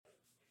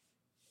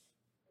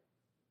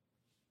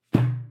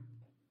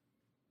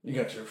You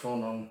got your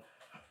phone on.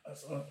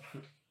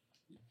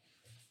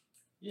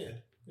 Yeah.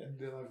 That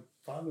did like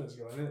 5 minutes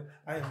ago.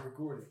 I am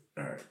recording.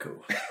 All right,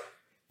 cool.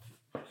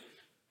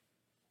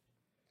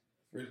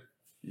 Ready?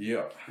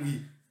 Yeah.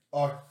 We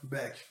are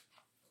back.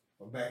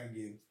 We're back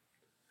again.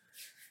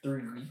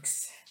 3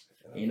 weeks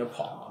in a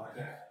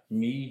pod.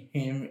 Me,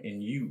 him,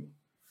 and you.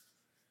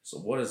 So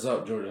what is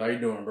up, Jordan? How you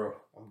doing, bro?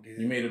 I'm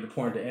good. You made it a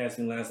point to ask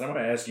me last time. I'm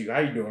gonna ask you, how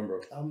you doing, bro?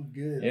 I'm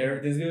good. Yeah,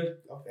 everything's good?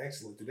 I'm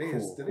excellent. Today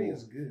is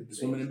good.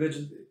 Swimming in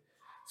bitches?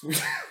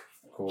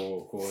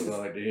 Cool. That's what I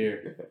like to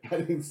hear.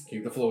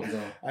 Keep the floaties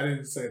on. I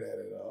didn't say that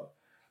at all.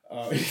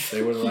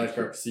 They were the last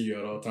crack to see you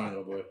at all times,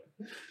 my boy.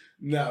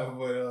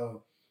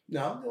 No,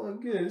 I'm doing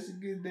good. It's a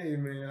good day,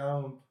 man.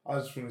 I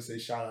just want to say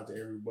shout out to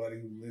everybody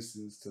who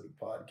listens to the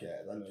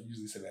podcast. I know I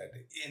usually say that at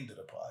the end of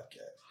the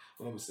podcast,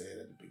 but I'm gonna say it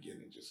at the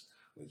beginning, just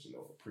let you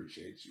know,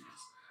 appreciate you.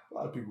 A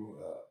lot of people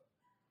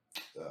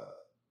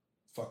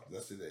fucked with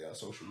us today on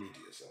social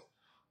media, so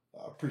I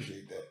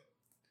appreciate that.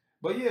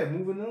 But yeah,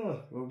 moving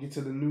on. We'll get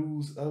to the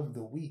news of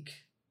the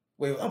week.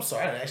 Wait, I'm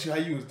sorry. I didn't ask you how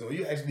you was doing.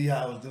 You asked me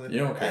how I was doing. You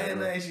don't care. I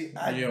didn't ask you.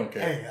 You don't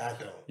care. Hey, I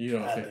don't. You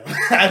don't care.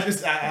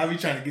 I be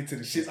trying to get to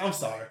the shit. I'm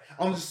sorry.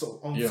 I'm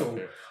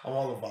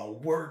all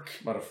about work.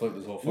 I'm about to flip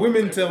this whole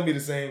Women tell me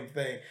the same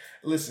thing.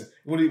 Listen,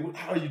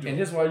 how are you doing?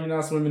 And that's why you're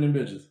not swimming in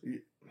bitches.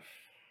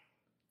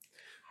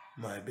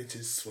 My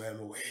bitches swam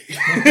away.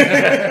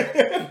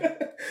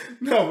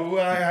 No,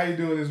 but how you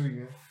doing this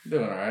weekend?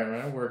 Doing all right,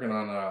 man. Working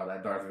on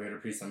that Darth Vader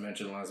piece I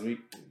mentioned last week.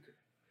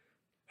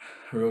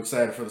 Real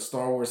excited for the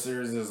Star Wars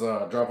series is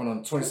dropping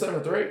on the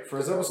 27th, right?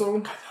 First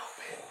episode.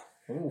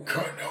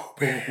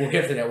 Kenobi. We'll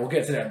get to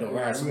that though. All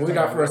right, so what we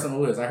got first on the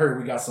list? I heard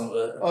we got some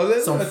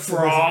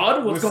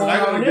fraud. What's going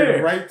on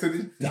there?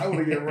 I want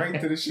to get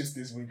right to the shits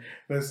this week.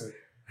 Listen,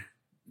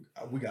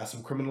 we got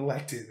some criminal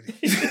activity.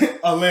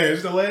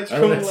 alleged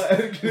criminal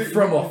activity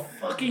from a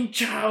fucking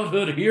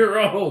childhood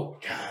hero.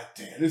 God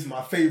damn, this is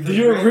my favorite.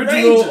 The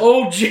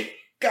original OG.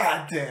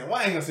 God damn, why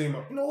I ain't gonna say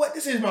you know what?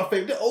 This is my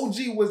favorite. The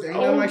OG was ain't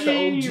nothing like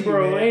the OG,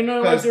 bro. Man. Ain't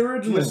nothing like the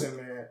original. Listen,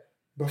 man.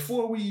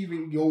 Before we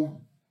even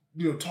go,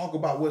 talk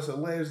about what's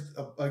alleged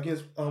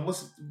against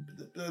what's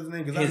the other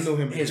name? Because I know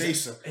him as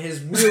Jason.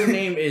 His real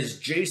name is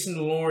Jason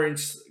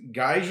Lawrence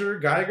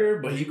Geiger,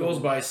 but he goes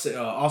by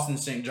Austin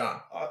St.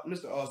 John.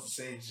 Mr. Austin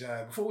St.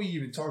 John. Before we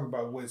even talk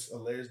about what's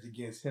alleged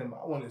against him,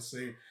 I want to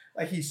say,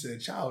 like he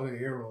said, childhood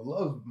hero,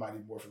 love Mighty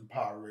Morphin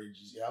Power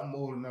Rangers. Yeah, I'm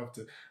old enough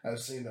to have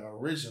seen the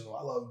original.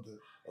 I love the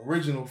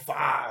original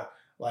 5.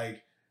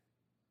 Like,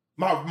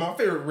 my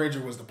favorite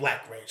Ranger was the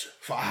Black Ranger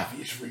for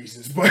obvious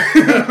reasons, but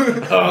but we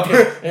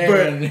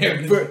ain't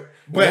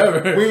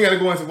gotta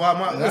go into why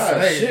my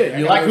shit.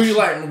 You like who you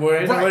like, my boy.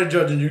 Ain't nobody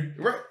judging you,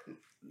 right?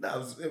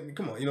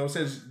 Come on, it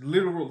says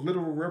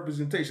literal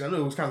representation. I know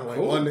it was kind of like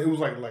on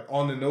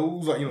the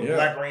nose, like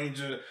Black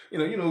Ranger. It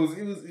was.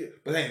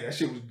 But hey, that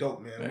shit was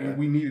dope, man.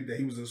 We needed that.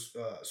 He was a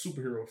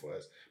superhero for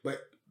us.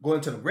 But going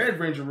to the Red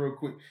Ranger real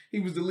quick, he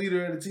was the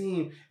leader of the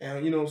team,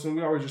 and so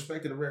we always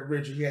respected the Red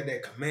Ranger. He had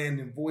that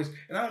commanding voice,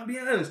 and I'll be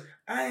honest,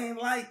 I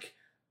ain't like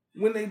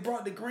when they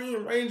brought the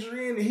Green Ranger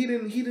in, and he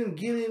didn't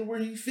get in where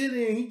he fit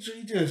in. He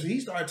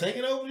started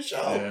taking over the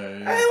show.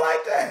 Yeah. I ain't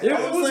like that.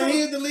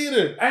 He's the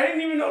leader. I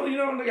didn't even know. I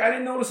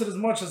didn't notice it as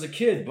much as a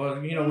kid,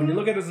 but when you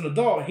look at it as an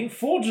adult,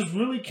 Full just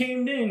really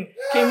came in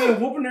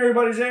whooping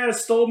everybody's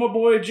ass, stole my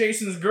boy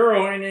Jason's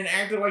girl, and then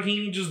acted like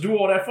he didn't just do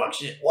all that fuck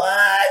shit.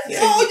 What? You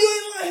ain't like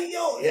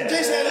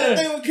Jason had that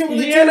thing with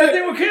Kimberly. He had that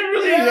thing with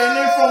Kimberly, and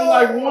then from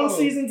like one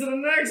season to the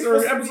next or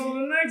episode to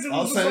the next, it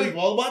was just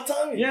all about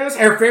Tommy. Yes,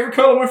 her favorite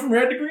color went from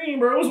red to green,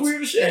 bro. It was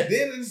weird as shit. And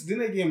then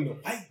they gave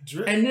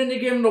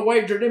him the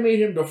white drip. They made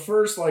him the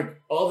first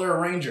other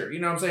Ranger. You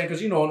know what I'm saying?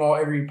 Because in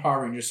every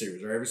Power Ranger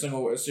series or every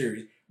single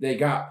series, they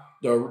got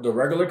the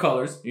regular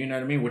colors. You know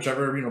what I mean?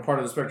 Whichever part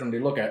of the spectrum they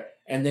look at,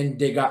 and then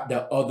they got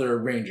the other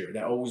Ranger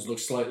that always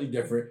looks slightly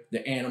different.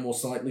 The animal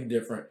slightly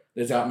different.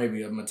 There's got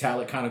maybe a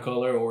metallic kind of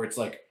color, or it's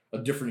like a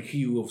different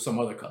hue of some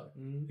other color.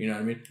 Mm-hmm. You know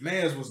what I mean?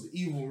 Mans was the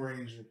evil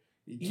Ranger.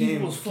 He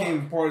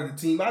became part of the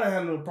team. I didn't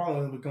have no problem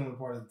with him becoming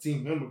part of the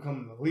team. Him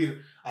becoming the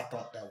leader, I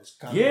thought that was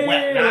kind of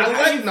whack.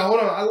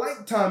 I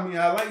like Tommy.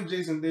 I like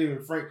Jason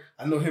David Frank.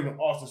 I know him and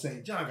Austin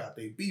St. John got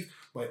their beef,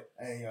 but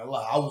I ain't gonna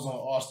lie. I was on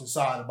Austin's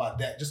side about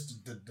that.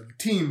 Just the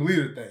team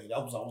leader thing. I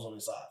was on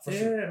his side. For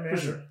sure. Man.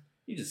 For sure.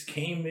 You just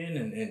came in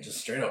and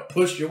just straight up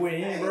pushed your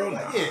way in, bro.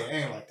 I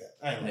ain't like that.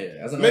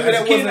 As a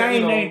kid, I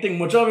ain't anything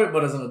much of it,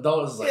 but as an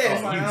adult, it's like, you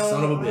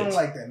son of a bitch. I don't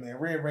like that, man.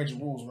 Red Ranger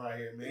rules right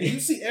here, man. You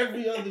see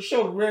every other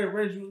show, the Red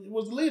Ranger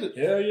was the leader.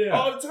 Yeah.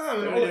 All the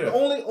time.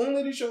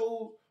 Only the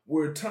shows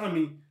where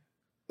Tommy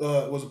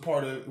was a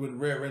part of with the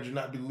Red Ranger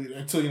not be the leader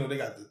until they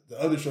got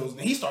the other shows, and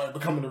he started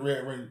becoming the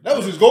Red Ranger. That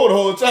was his goal the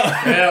whole time.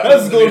 Yeah, that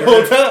was his goal the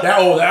whole time.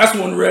 That's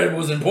when Red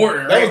was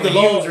important. Right? That was the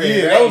long.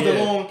 That was the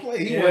long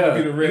play. He wanted to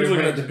be the Red. He was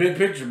looking at the big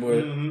picture,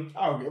 boy. Mm-hmm.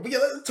 But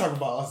let's talk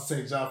about Austin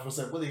St. John for a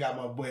second. What they got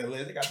my boy?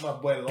 They got my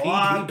boy locked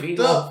up, and they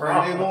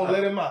won't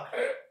let him out.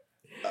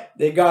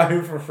 They got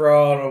him for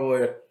fraud,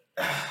 boy.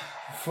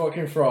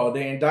 fucking fraud.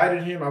 They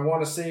indicted him. I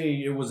want to say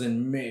it was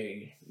in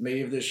May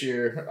of this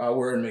year.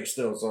 We're in May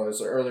still, so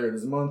it's earlier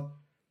this month.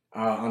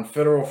 On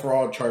federal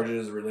fraud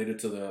charges related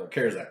to the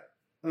CARES Act.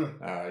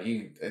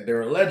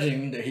 They're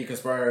alleging that he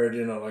conspired,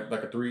 like I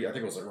think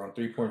it was around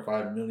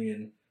 3.5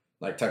 million,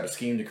 like type of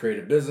scheme to create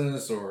a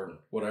business or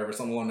whatever,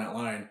 something along that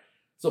line.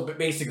 So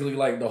basically,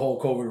 like the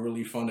whole COVID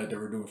relief fund that they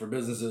were doing for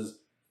businesses,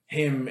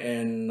 him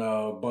and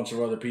a bunch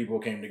of other people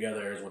came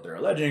together, is what they're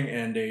alleging,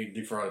 and they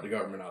defrauded the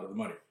government out of the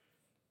money.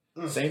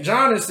 St.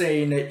 John is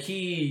saying that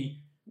he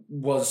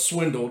was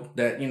swindled,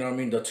 that,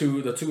 the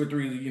two or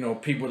three,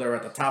 people that were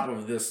at the top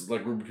of this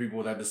like group of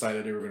people that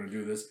decided they were going to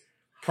do this,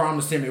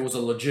 promised him it was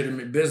a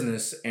legitimate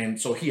business,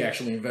 and so he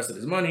actually invested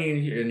his money,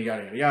 and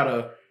yada, yada,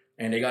 yada,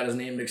 and they got his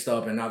name mixed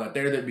up, and now that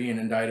they're being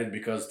indicted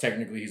because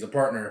technically he's a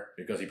partner,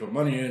 because he put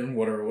money in,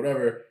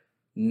 whatever,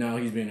 now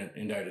he's being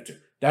indicted too.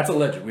 That's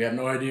alleged. We have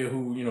no idea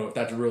who, if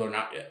that's real or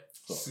not yet.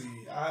 So, see,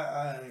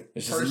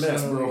 it's just a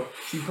mess, bro.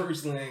 See,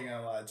 personally, I ain't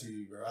gonna lie to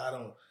you, bro.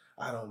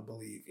 I don't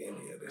believe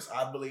any of this.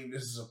 I believe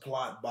this is a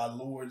plot by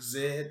Lord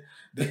Zed,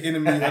 the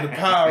enemy of the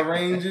Power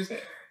Rangers.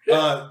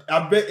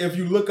 I bet if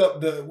you look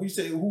up we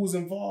say who was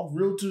involved,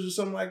 realtors or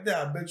something like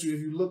that. I bet you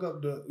if you look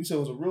up we said it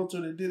was a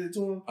realtor that did it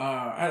to him.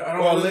 I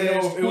don't really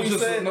know. It was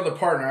just another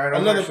partner. I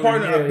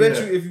bet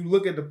you if you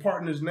look at the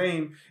partner's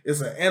name,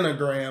 it's an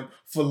anagram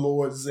for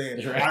Lord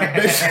Zed. Right. I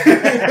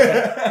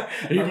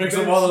bet you. He mix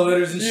up all the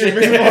letters and shit.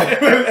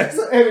 It's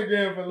an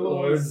anagram for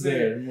Lord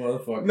Zed,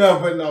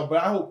 motherfucker.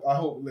 But I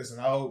hope. Listen,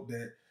 I hope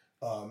that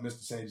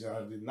Mr. St.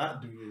 John did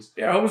not do this.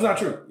 Yeah, I hope it's not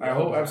true. I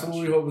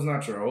absolutely hope it's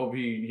not true. I hope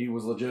he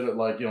was legit,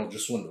 like,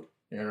 just swindled.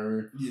 You know what I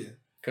mean? Yeah.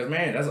 Because,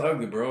 man, that's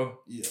ugly, bro.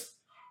 Yeah.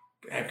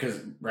 Because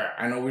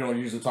I know we don't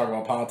usually talk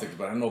about politics,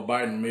 but I know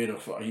Biden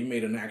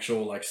made an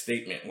actual, like,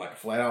 statement, like,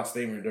 flat out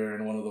statement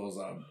during one of those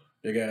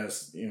big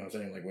ass, you know what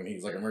I'm saying, like when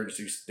he's like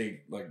emergency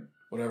state, like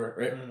whatever,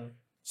 right? Mm-hmm.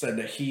 Said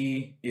that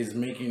he is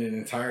making an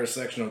entire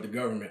section of the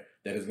government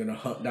that is going to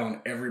hunt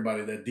down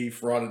everybody that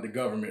defrauded the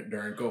government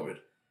during COVID.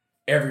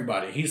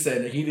 Everybody. He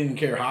said that he didn't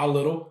care how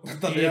little. He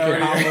didn't care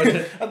how much.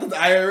 I thought the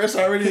IRS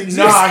already exists.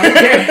 Nah, he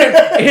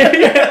can't.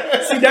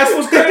 Yeah. See, that's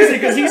what's crazy,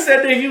 because he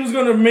said that he was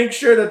going to make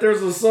sure that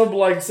there's a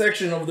sub-like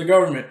section of the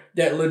government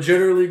that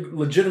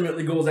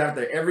legitimately goes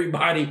after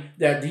everybody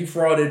that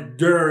defrauded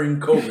during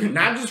COVID.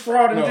 Not just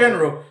fraud in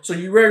general, so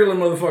you regular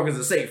motherfuckers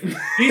are safe.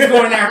 He's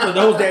going after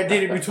those that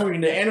did it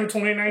between the end of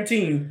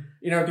 2019,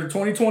 through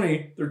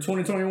 2020, through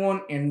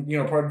 2021, and,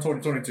 part of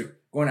 2022.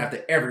 Going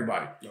after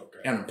everybody.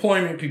 Okay.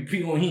 Unemployment,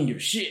 people, he didn't give a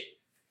shit.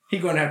 He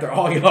going after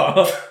all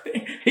y'all.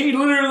 He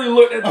literally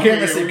looked at the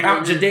camera and said,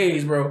 count your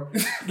days, bro.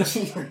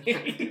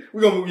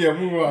 We're going to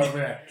move on,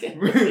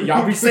 man.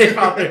 Y'all be safe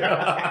out there.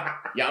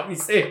 Y'all be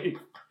safe.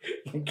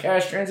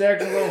 Cash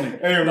transactions only.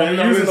 Hey,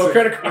 man, using no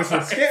credit cards.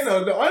 Honestly,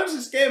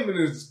 scamming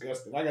is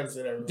disgusting. I got to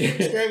say that.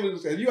 Scamming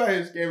is disgusting. You out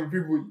here scamming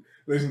people.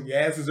 Listen, your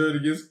ass is early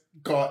to get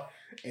caught.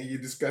 And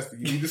you're disgusting.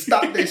 You need to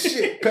stop that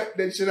shit. Cut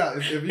that shit out.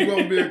 If you're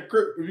gonna be a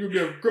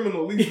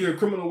criminal, at least be a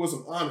criminal with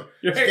some honor.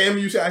 Scamming,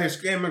 you out here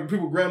scamming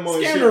people, grandma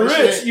and shit. Scamming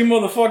rich, you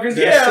motherfuckers.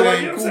 Yeah, like,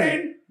 you know what I'm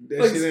saying?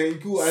 That shit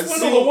ain't cool.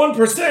 Swindle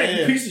the 1%,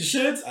 you piece of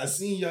shit. I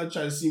seen y'all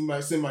try to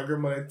send my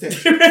grandma that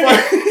text.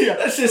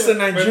 That's just a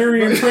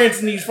Nigerian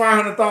prince needs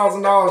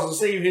 $500,000 to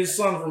save his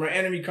son from an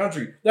enemy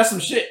country. That's some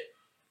shit.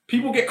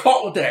 People get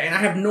caught with that, and I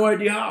have no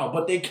idea how,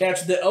 but they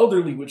catch the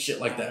elderly with shit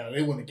like that.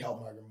 They wouldn't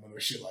count my grandma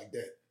with shit like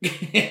that.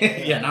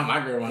 Yeah, not my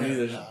grandma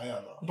either.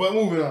 No. But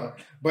moving on.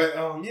 But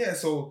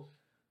so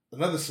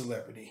another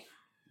celebrity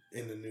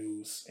in the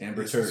news.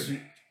 Amber Turd.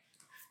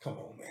 Come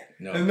on, man.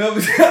 No.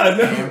 Another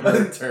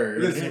Amber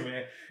Turd. Listen,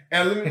 man.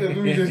 And let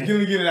me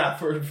get it out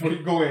first before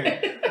you go in.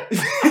 Amber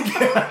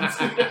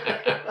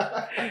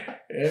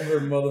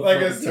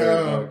motherfucking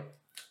Turd.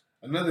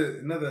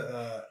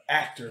 Another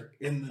actor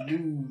in the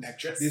news.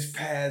 Actress. This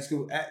past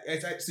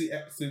actually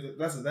that's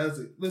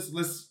it.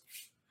 Let's.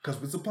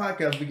 Because it's a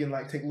podcast, we can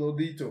take a little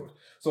detour.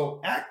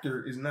 So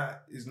actor is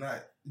not. It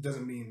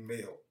doesn't mean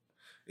male.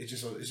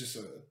 It's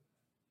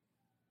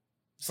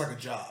like a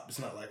job. It's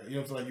not like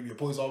you can be a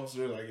police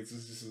officer. Like it's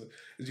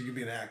you can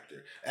be an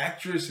actor.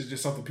 Actress is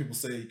just something people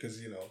say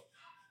because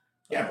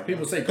Yeah, but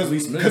people say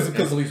policeman and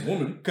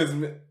policewoman. Because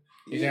you know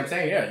what I'm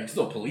saying? Yeah, you can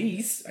still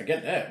police. I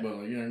get that, but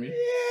you know what I mean? Yeah.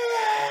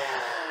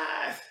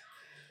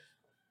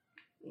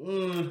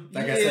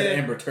 I said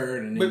Amber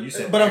Turd, and then you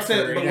said. But what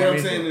I'm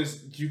saying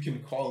is, you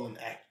can call an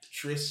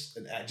actress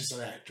just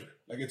an actor.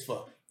 Like it's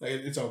fun. Like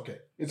it's okay.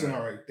 It's an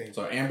alright thing.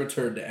 So Amber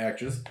Turd, the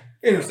actress.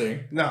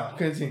 Interesting. No,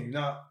 continue.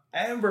 Now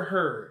Amber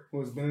Heard, who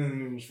has been in the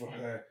news for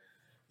her,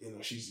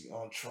 she's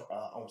on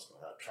trial.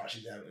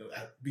 She's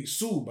being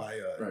sued by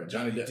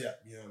Johnny Depp.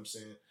 You know what I'm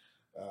saying?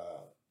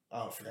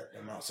 I forgot the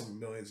amount, some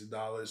millions of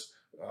dollars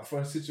for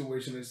a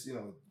situation that's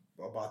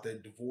about their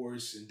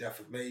divorce and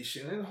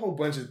defamation and a whole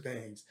bunch of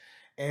things.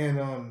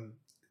 And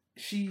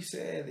she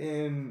said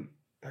in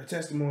her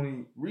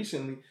testimony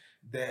recently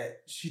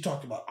that she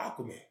talked about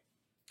Aquaman.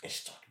 And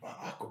she talked about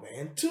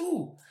Aquaman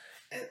 2.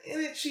 And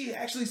in it, she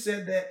actually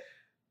said that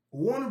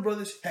Warner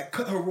Brothers had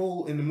cut her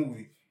role in the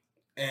movie.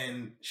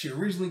 And she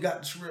originally got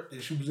the script,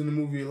 and she was in the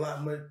movie a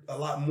lot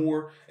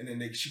more. And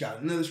then she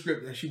got another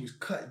script, and she was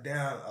cut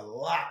down a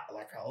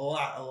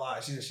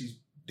lot. She said she's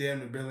damn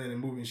near barely in the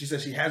movie. And she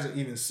said she hasn't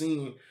even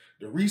seen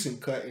the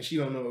recent cut, and she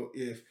don't know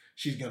if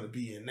she's gonna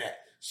be in that.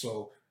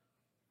 So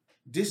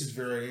this is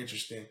very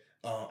interesting.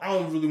 I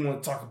don't really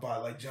want to talk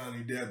about like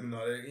Johnny Depp and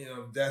all that. You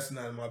know, that's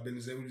not in my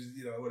business. It was,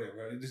 you know,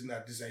 whatever.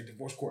 This ain't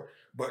divorce court.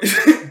 But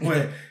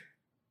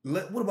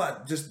what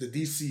about just the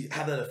DC?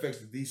 How that affects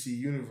the DC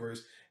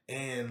universe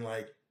and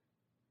like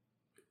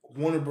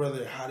Warner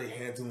Brother, how they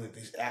handling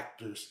these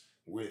actors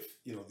with,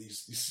 you know,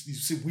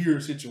 these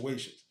weird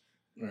situations.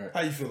 Right.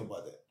 How you feel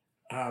about that?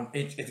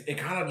 It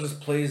kind of just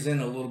plays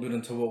in a little bit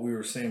into what we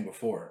were saying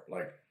before.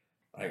 Like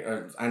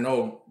I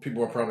know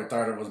people are probably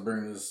tired of us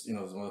bringing this, you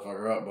know, this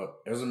motherfucker up,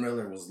 but Ezra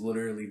Miller was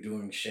literally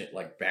doing shit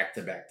like back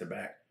to back to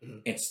back,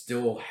 and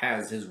still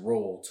has his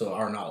role to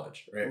our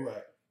knowledge, right?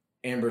 Right.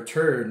 Amber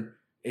Turd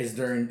is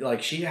during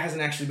like she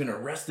hasn't actually been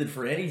arrested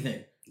for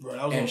anything,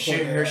 right? And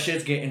her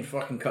shit's getting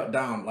fucking cut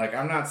down. Like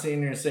I'm not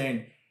sitting there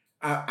saying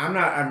I'm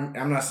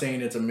not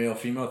saying it's a male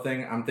female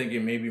thing. I'm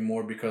thinking maybe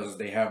more because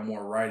they have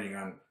more writing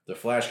on the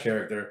Flash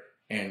character.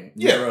 And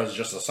Mira is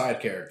just a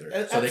side character,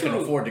 so they can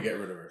afford to get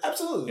rid of her.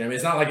 Absolutely. You know, I mean,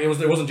 it's not like it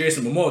wasn't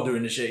Jason Momoa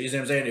doing this shit. You see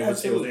what I'm saying? It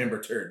was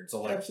Amber Turd.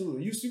 So like,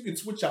 absolutely, you can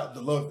switch out the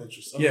love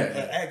interest.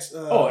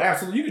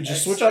 Absolutely, you could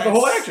just switch out the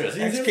whole actress.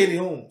 Ask Katie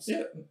Holmes.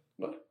 Yeah.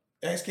 What?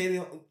 Ask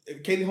Katie.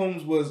 Katie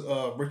Holmes was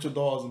Rachel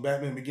Dawes in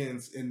Batman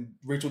Begins, and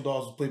Rachel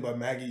Dawes was played by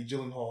Maggie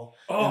Gyllenhaal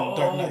in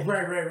Dark Knight.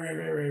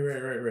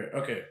 Right.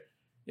 Okay.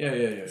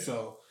 Yeah.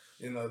 So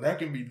you know that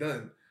can be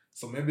done.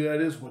 So maybe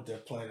that is what they're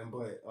planning,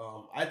 but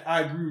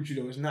I agree with you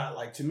though. It's not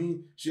like, to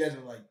me, she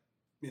hasn't like,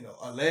 you know,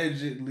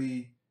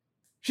 allegedly,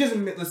 she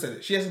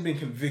hasn't been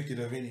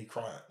convicted of any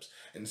crimes.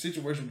 And the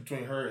situation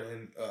between her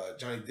and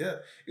Johnny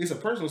Depp is a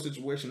personal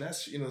situation.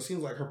 That's, you know, it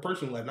seems like her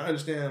personal life. And I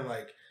understand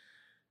like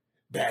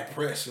bad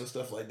press and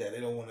stuff like that. They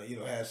don't want to, you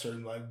know, have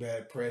certain like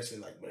bad press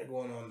and like when they're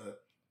going on the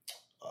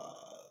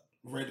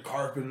red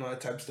carpet and all that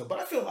type of stuff.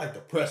 But I feel like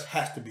the press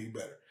has to be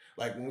better.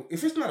 Like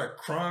if it's not a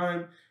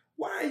crime,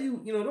 why are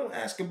you, you know, don't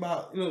ask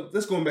about, you know,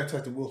 let's go back to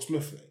like the Will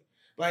Smith thing.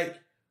 Like,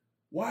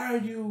 why are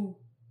you,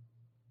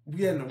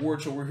 we had an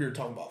award show, we're here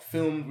talking about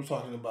films, we're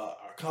talking about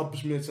our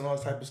accomplishments and all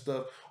this type of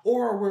stuff,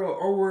 or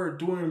we're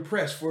doing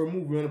press for a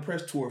movie, we're on a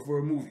press tour for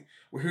a movie.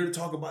 We're here to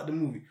talk about the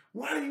movie.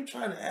 Why are you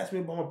trying to ask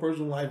me about my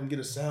personal life and get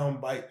a sound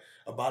bite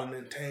about an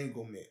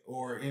entanglement,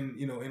 or in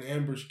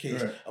Amber's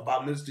case,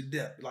 about Mr.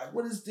 Depp? Like,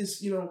 what is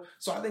this, you know?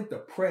 So I think the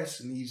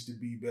press needs to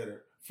be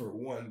better for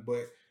one,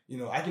 but, you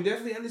know, I can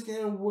definitely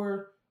understand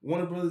where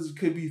Warner Brothers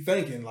could be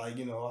thinking, like,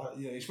 you know,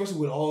 especially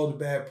with all the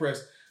bad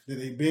press that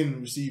they've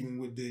been receiving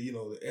with the, you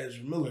know, the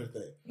Ezra Miller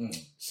thing.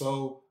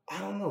 So I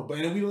don't know, but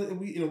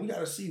we got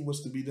to see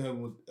what's to be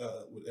done with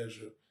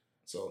Ezra.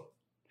 So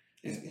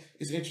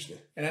it's interesting.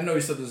 And I know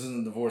you said this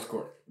isn't divorce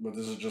court, but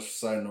this is just a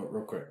side note,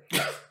 real quick.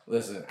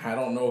 Listen, I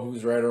don't know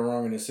who's right or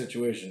wrong in this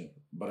situation,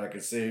 but I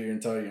can sit here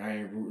and tell you I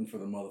ain't rooting for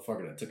the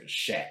motherfucker that took a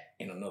shat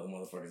in another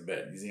motherfucker's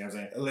bed. You see what I'm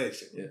saying?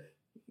 Allegedly. Yeah.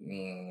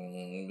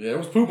 There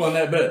was poop on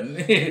that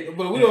bed.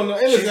 But we don't know.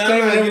 She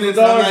came in with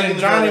the dog, and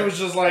Johnny was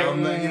just like,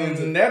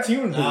 that's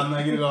human poop. I'm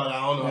not getting it on. I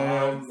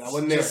don't know. I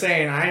wasn't there. Just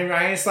saying,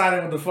 I ain't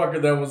siding with the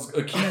fucker that was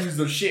accused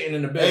of shitting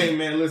in the bed. Hey,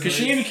 man, listen. Because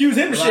she ain't accused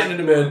him of shitting in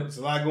the bed. There's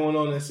a lot going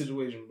on in that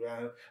situation,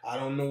 bro. I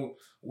don't know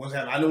what's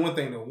happening. I know one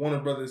thing, though. Warner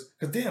Brothers,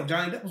 because damn,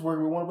 Johnny Depp was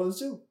working with Warner Brothers,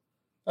 too.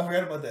 I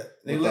forgot about that.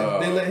 They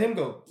let him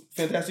go.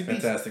 Fantastic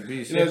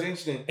Beasts. You know, it's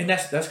interesting. And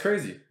that's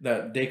crazy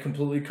that they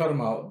completely cut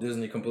him out.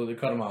 Disney completely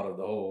cut him out of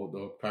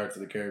the Pirates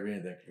of the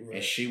Caribbean thing. Right.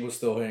 And she was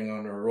still hanging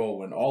on to her role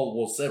when all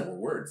Will said were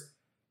words.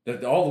 There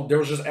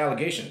was just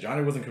allegations.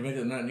 Johnny wasn't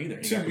convicted of nothing either.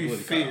 He to be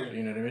fair, out,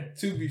 you know what I mean?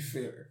 To be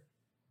fair,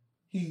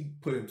 he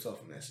put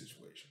himself in that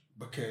situation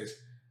because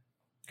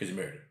he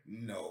married her.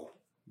 No,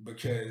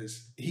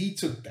 because he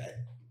took that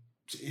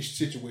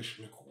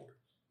situation to court.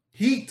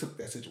 He took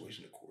that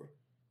situation to court.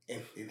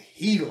 And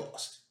he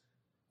lost,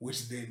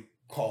 which then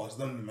caused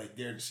them to make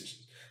their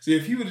decisions. See,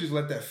 if he would just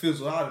let that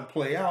fizzle out and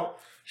play out,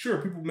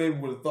 sure, people maybe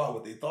would have thought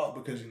what they thought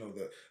because, you know,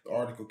 the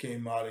article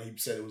came out and he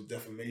said it was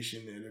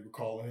defamation and they were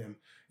calling him,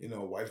 you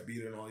know, wife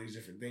beater and all these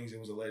different things that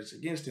was alleged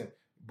against him.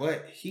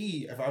 But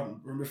he, if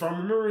I'm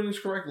remembering this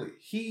correctly,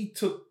 he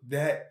took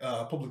that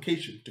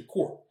publication to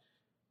court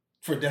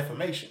for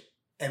defamation.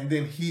 And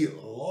then he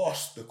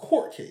lost the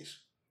court case.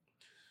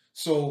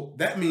 So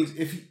that means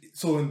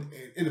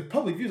in the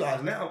public view's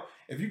eyes now,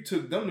 if you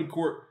took them to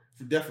court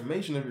for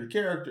defamation of your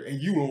character and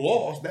you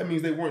lost, that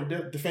means they weren't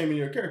defaming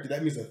your character.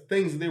 That means the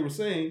things that they were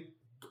saying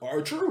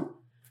are true.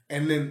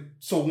 And then,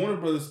 so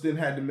Warner Brothers then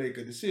had to make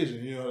a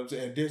decision, you know what I'm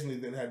saying? Disney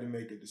then had to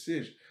make a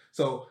decision.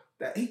 So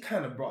that he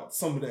kind of brought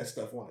some of that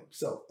stuff on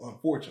himself,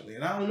 unfortunately.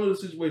 And I don't know the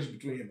situation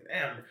between him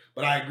and Amber,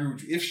 but I agree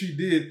with you. If she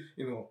did,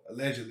 you know,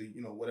 allegedly,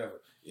 you know,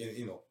 whatever,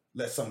 you know,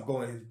 let something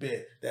go in his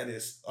bed, that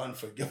is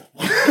unforgivable.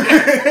 Like,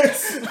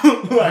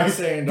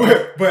 saying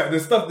but the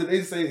stuff that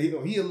they say, you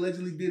know, he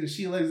allegedly did and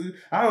she allegedly,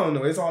 I don't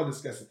know. It's all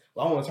disgusting.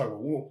 But I want to talk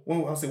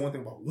about I'll say one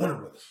thing about Warner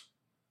Brothers.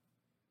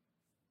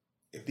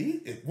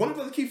 if one of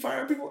us keep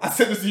firing people, I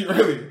said this to you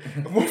earlier.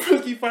 If one of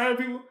us keep firing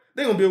people,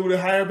 they're gonna be able to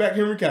hire back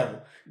Henry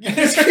Cavill.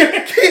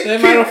 They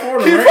might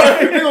afford him, right?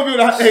 They're gonna be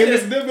able to. Hey,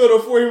 listen, they'll be able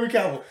to afford Henry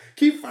Cavill.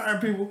 Keep firing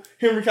people.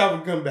 Henry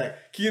Cavill can come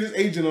back. Keep his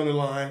agent on the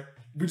line.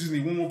 We just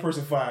need one more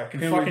person fired.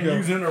 Can fucking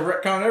use him to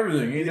retcon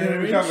everything. You know what I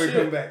mean? Henry Cavill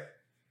come back.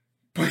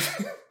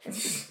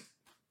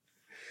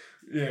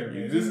 Yeah,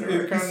 man. This is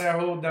retcon that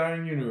whole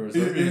dying universe.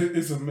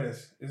 It's a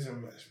mess. It's a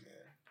mess, man.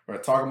 All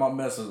right, talking about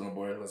messes, my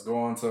boy. Let's go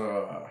on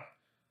to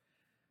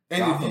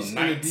and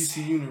the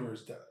DC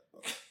universe.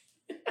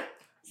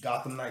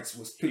 Gotham Knights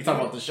was. You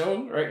talking about the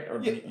show, right?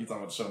 Or you talking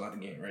about the show, not the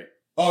game, right?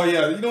 Oh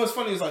yeah, you know what's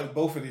funny is like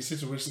both of these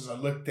situations I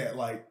looked at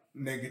like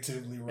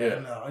negatively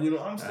now. You know,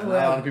 I'm still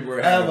I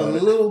have a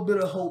little bit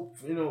of hope.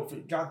 You know, for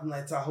Gotham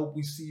Knights, I hope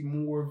we see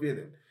more of it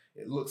and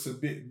it looks a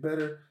bit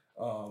better.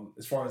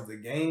 As far as the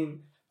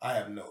game, I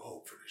have no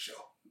hope for the show.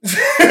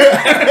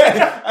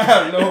 I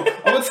have no hope.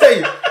 I'm gonna tell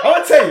you the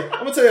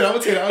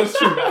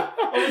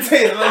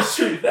honest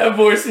truth. That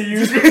voice he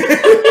used.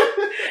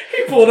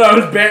 He pulled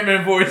out his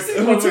Batman voice.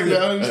 I'm gonna tell you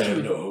the honest truth. I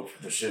have no hope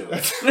for the show.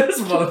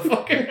 This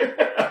motherfucker.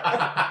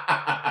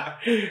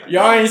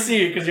 Y'all ain't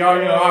see it because y'all,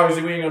 you know,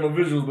 obviously we ain't got no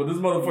visuals, but this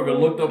motherfucker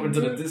looked up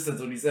into the distance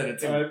when he said it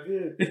too. I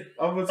did.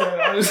 I'm gonna tell you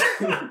the honest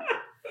truth.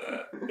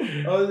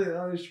 I'm gonna tell you the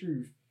honest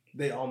truth.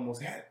 They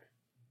almost had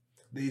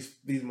me.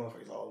 These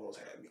motherfuckers almost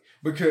had me.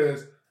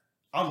 Because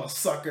I'm a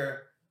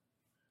sucker.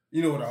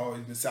 You know what I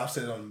always been saying. I've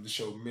said it on the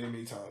show many,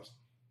 many times.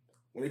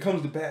 When it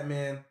comes to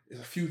Batman,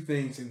 there's a few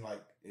things in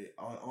like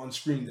on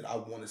screen that I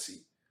want to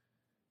see.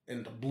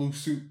 And the blue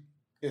suit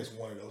is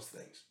one of those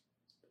things.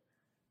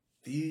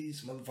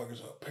 These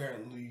motherfuckers are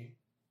apparently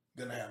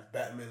gonna have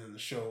Batman in the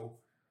show,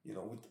 you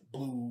know, with the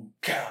blue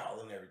cowl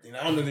and everything.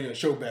 I don't know if they're gonna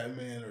show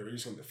Batman or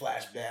he's gonna be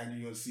flashback,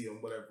 you're gonna see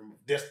him whatever from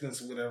a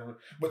distance or whatever.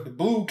 But the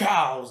blue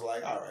cowl was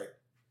like, all right,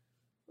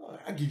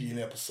 I'll give you an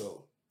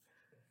episode.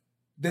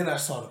 Then I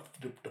saw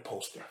the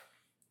poster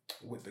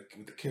with the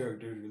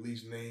characters,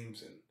 release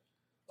names and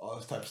all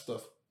this type of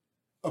stuff.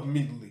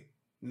 Immediately,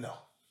 no.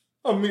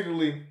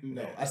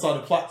 I saw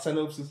the plot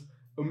synopsis.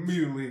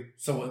 Immediately.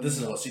 So what? This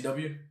is what,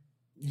 CW?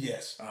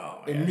 Yes.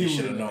 Oh, man, you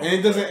should have known.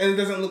 And it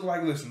doesn't look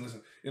like.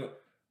 Listen. You know,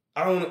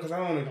 I don't want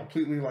to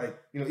completely like,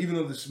 you know, even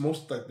though this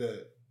most like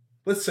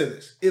let's say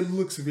this, it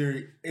looks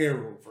very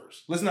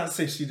Arrowverse. Let's not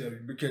say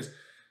CW because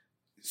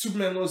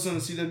Superman Lois on the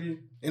CW,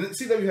 and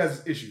CW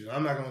has issues.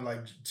 I'm not gonna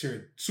like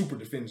super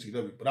defend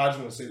CW, but I just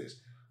want to say this: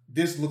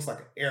 this looks like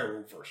an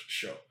Arrowverse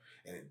show.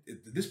 And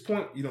at this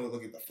point, you know,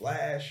 look at the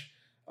Flash,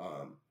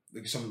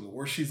 look at some of the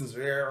worst seasons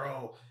of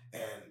Arrow,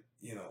 and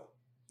you know,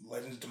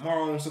 Legends of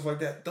Tomorrow and stuff like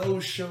that.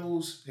 Those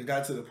shows, it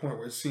got to the point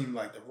where it seemed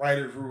like the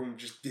writers' room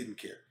just didn't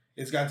care.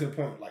 It's gotten to the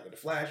point like with the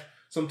Flash.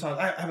 Sometimes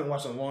I haven't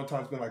watched it in a long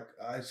time. It's been like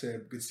I said, a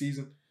good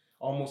season,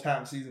 almost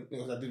half a season.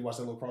 Because I did watch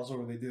that little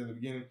crossover they did at the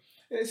beginning,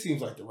 and it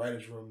seems like the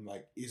writers' room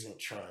like isn't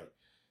trying.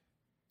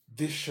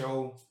 This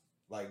show,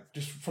 like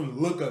just from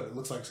the look of it,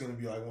 looks like it's gonna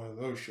be like one of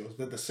those shows.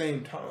 But at the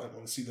same time,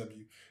 on the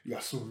CW, you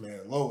got Superman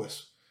and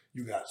Lois,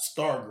 you got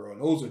Stargirl,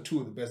 and those are two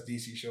of the best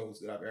DC shows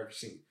that I've ever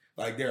seen.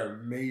 Like they're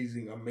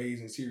amazing,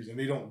 amazing series, and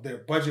they're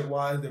budget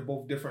wise, they're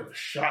both different, they're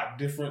shot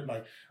different.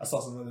 Like I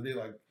saw some the other day,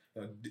 like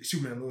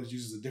Superman and Lois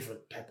uses a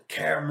different type of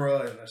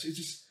camera, and it's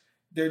just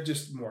they're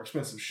just more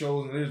expensive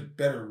shows, and they're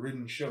better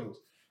written shows,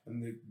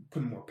 and they're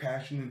putting more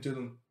passion into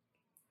them.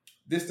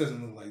 This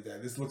doesn't look like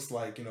that. This looks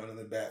like, you know,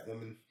 another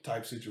Batwoman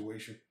type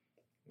situation.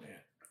 Yeah,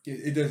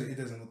 it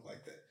doesn't look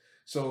like that.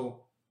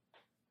 So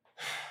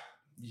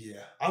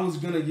yeah, I was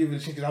gonna give it a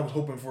chance because I was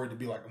hoping for it to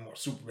be like a more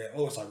Superman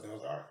Lois type thing. I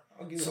was like, all right.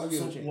 I'll give it a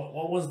chance.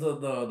 What was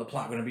the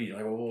plot going to be?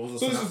 Like, what was the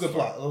so this is the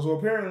plot. So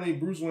apparently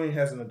Bruce Wayne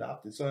has an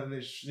adopted son in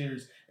this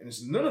series, and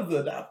it's none of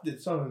the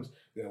adopted sons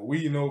that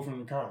we know from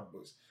the comic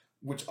books,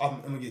 which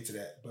I'm going to get to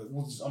that, but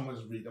I'm going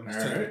to read. I'm just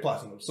telling you the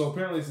plot. So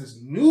apparently it's this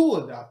new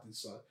adopted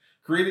son,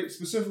 created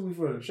specifically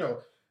for the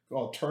show,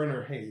 called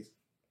Turner Hayes.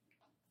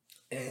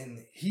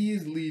 And he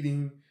is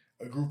leading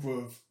a group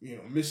of, you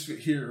know, misfit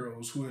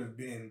heroes who have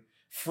been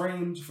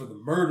framed for the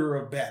murder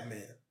of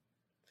Batman.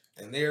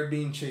 And they're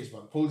being chased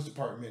by the police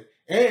department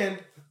and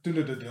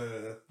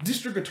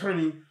District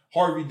Attorney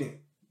Harvey Dent.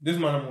 This is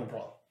my number one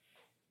problem.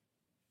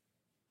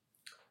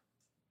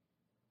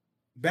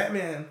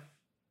 Batman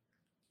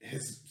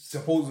has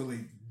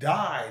supposedly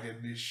died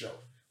in this show.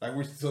 Like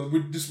we're just supposed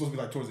to be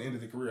like towards the end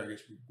of the career, I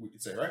guess we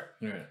could say, right?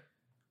 Yeah.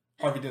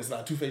 Harvey Dent's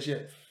not Two-Face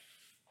yet.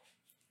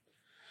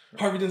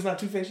 Harvey Dent's not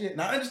Two-Face yet.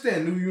 Now I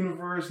understand new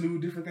universe, new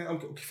different things.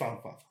 Okay, fine.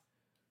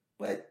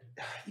 But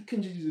you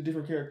couldn't just use a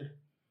different character.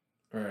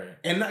 Right.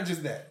 And not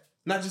just that.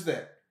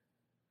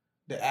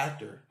 The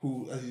actor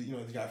who, you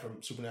know, the guy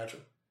from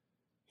Supernatural,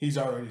 he's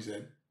already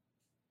said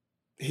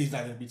he's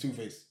not going to be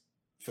Two-Face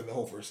for the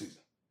whole first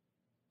season.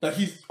 Like,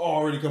 he's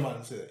already come out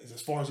and said it.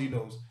 As far as he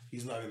knows,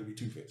 he's not going to be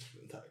Two-Face for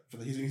the entire.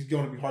 He's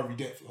going to be Harvey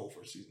Dent for the whole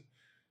first season.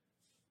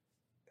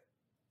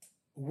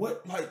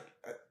 What, like,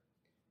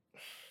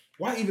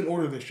 why even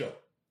order this show?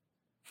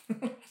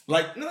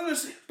 Like, no,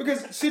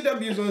 because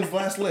CW is on his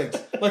last legs.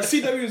 Like,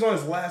 CW is on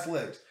his last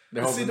legs.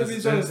 They did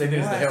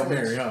the Hail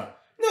Mary, huh?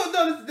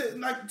 No,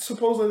 like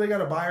supposedly they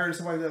got a buyer or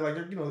something like that. Like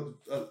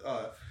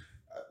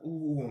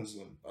who owns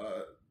them?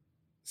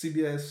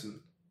 CBS and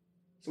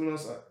someone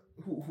else.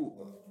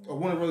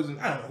 Warner Brothers. And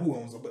I don't know who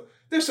owns them, but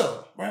they're selling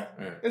them, right?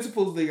 Yeah. And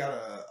supposedly they got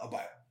a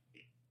buyer.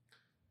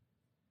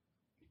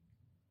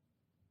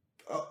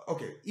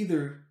 Okay,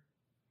 either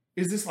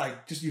is this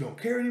like just you don't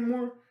care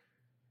anymore,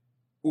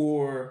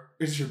 or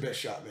is this your best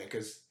shot, man?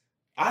 Because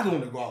I don't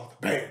want to go out with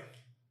a bang,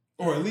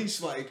 or at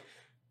least like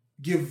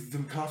give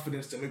them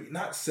confidence to maybe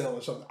not sell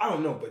or something. I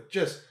don't know, but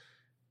just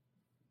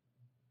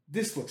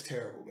this looks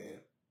terrible, man.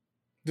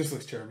 This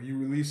looks terrible. You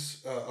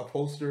release a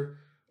poster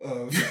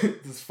of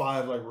this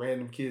 5 like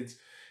random kids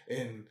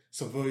in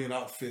civilian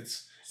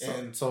outfits,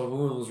 so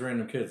who are those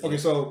random kids? Okay,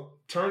 so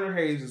Turner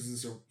Hayes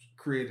is this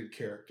created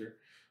character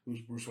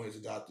who's Bruce Wayne's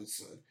adopted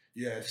son.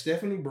 You have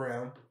Stephanie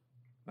Brown.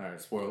 All right,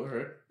 spoiler,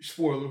 right?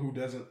 Spoiler, who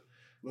doesn't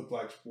look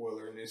like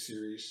Spoiler in this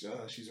series.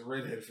 She's a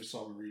redhead for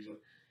some reason.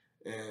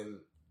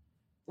 And,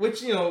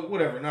 which,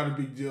 whatever, not a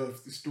big deal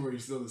if the story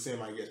is still the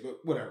same, I guess, but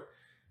whatever.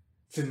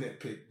 It's a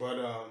nitpick. But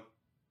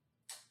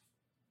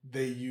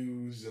they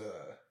use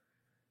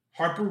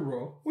Harper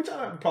Row, which I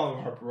don't have a problem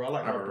with Harper Row. I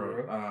like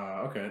Harper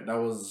Row. Okay, that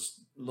was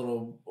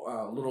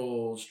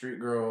little street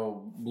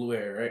girl, blue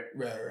hair,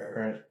 right?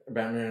 Right.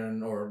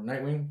 Batman or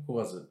Nightwing? Who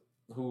was it?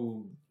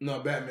 No,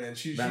 Batman.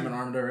 Batman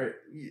armed her, right?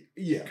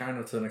 Yeah. Kind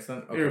of to an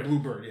extent. Okay. Yeah,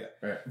 Bluebird, yeah.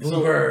 Right.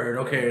 Bluebird.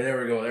 Okay,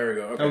 there we go.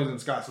 Okay. That was in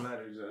Scott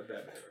Snyder's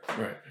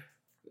Batman. Right.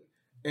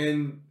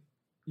 And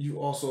you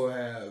also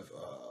have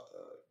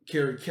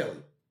Carrie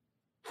Kelly,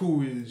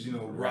 who is,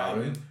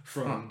 Robin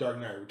from Dark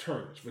Knight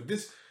Returns. But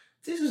this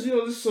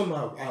is something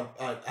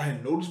I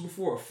had noticed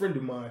before. A friend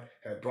of mine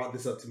had brought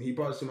this up to me. He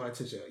brought it to my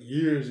attention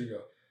years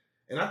ago.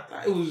 And I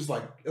thought it was just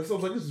like, I was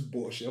like, this is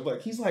bullshit. I'm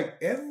like, he's like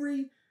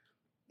every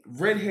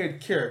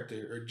redhead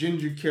character or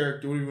ginger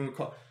character, whatever you want to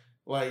call it.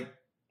 Like,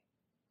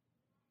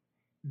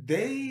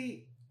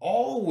 they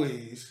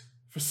always,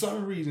 for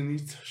some reason,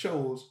 these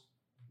shows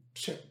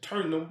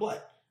turn them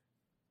black.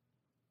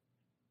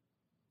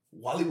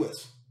 Wally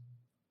West,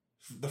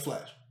 The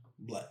Flash,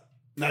 black.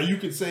 Now, you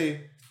could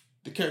say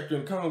the character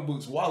in comic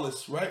books,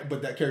 Wallace, right?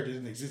 But that character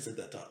didn't exist at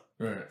that time.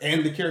 Right.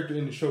 And the character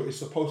in the show is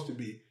supposed to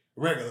be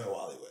regular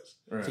Wally West.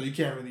 Right. So you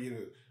can't really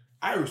get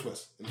Iris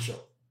West in the show.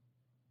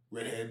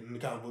 Redhead in the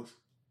comic books,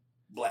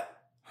 black.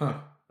 Huh.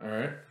 All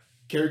right.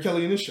 Carrie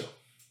Kelly in this show.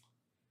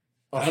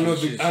 I don't know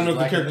if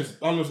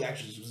the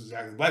actress was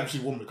exactly black, but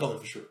she's a woman of color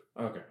for sure.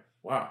 Okay.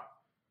 Wow.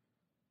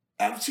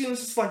 I've seen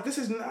this like this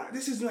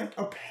is like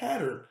a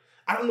pattern.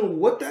 I don't know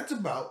what that's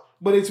about,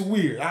 but it's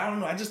weird. I don't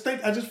know. I just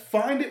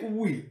find it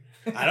weird.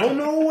 I don't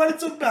know what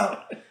it's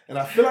about. And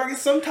I feel like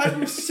it's some type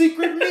of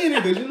secret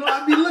meaning. Because,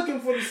 I'd be looking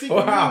for the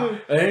secret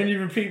meaning. I didn't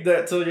even peep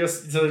that till you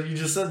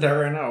just said that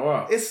right now.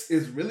 Wow. It's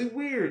really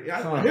weird.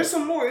 There's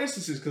some more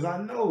instances, because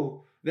I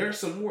know there's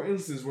some more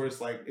instances where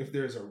it's like, if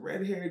there's a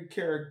red-haired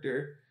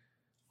character,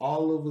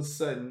 all of a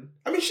sudden...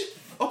 I mean, shit.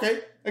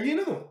 Okay, I'll give you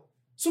another one.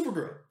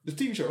 Supergirl, the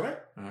TV show, right?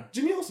 Uh-huh.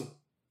 Jimmy Olsen.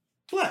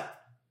 Black.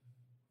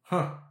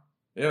 Huh.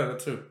 Yeah, that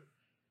too.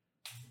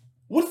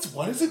 What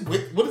is it?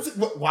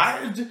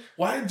 Why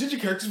are ginger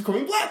characters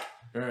becoming black?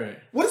 Right.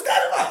 What is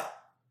that about?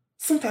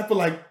 Some type of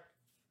like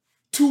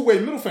two-way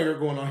middle finger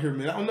going on here,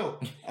 man. I don't know.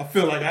 I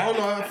feel like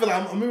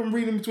I'm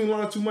reading between the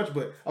lines too much,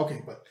 but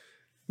okay, but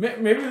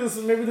maybe this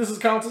is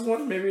counts as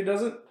one. Maybe it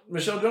doesn't.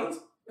 Michelle Jones,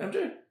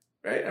 MJ,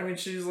 right? I mean,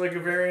 she's like a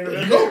variant of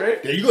MJ,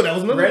 right? There you go. That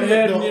was another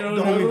redhead. The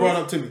homie brought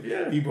up to me.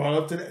 Yeah, he brought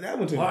up to that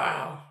one to me.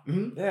 Wow.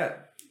 Mm-hmm. Yeah.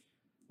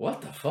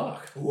 What the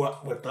fuck?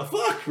 What the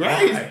fuck?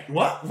 Right?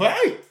 What?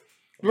 Right?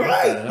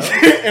 Right.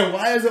 And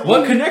why is it?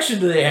 What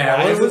connection do they have?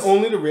 Why is it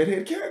only the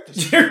redhead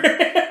characters?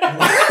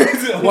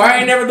 Why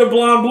ain't never the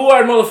blonde,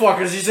 blue-eyed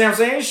motherfuckers? You see what I'm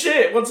saying?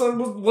 Shit. What's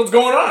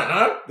going on,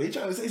 huh? They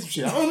trying to say some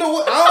shit. I don't know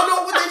what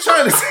they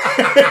trying to say.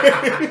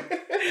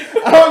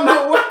 I don't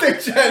know what they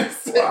trying to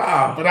say.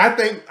 Wow. But I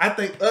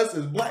think us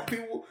as black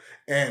people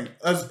and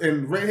us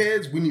and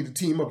redheads, we need to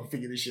team up and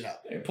figure this shit out.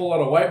 Hey, pull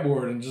out a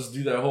whiteboard and just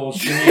do that whole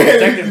string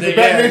detective thing.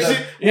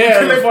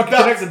 The fucking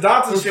connect the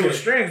dots and shit with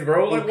strings,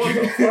 bro. Like, what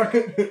the fuck?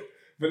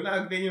 But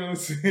now, you know what I'm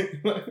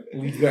saying?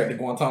 Leads back to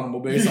Guantanamo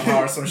Bay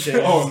somehow or some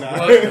shit. Oh, no.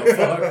 What the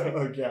fuck?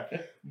 Okay.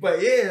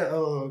 But yeah,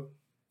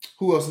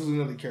 who else is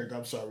another character?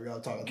 I'm sorry, we gotta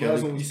talk about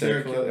Kelly.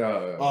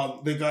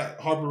 They got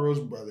Harper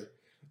Rose's brother.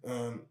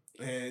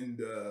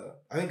 And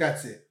I think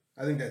that's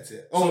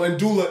it. Oh, and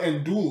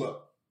Dula.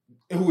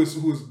 Who is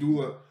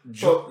Dula?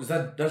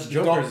 That's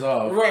Joker's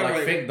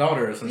fake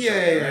daughter or some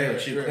shit. Right?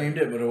 She claimed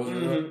it, but it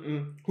wasn't.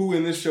 Mm-hmm. Who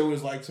in this show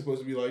is like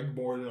supposed to be like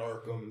born in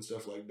Arkham and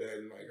stuff like that,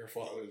 and like her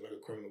father is like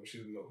a criminal, but she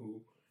doesn't know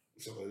who.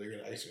 So they're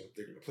gonna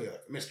play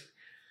like a mystery.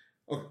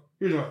 Okay,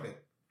 here's my thing.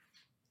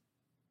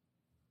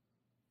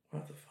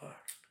 What the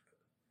fuck?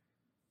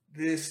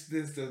 This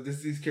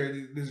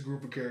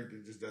group of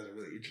characters just doesn't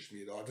really interest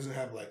me at all. It doesn't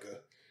have like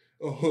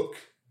a hook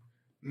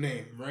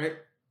name, right?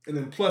 And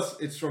then plus,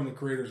 it's from the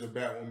creators of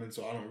Batwoman,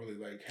 so I don't really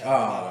like.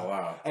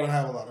 I don't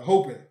have a lot of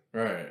hope in it.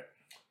 Right.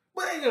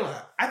 But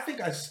I think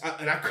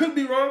and I could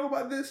be wrong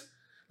about this.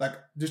 Like,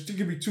 there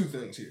could be two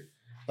things here.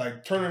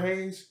 Like Turner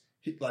Hayes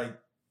like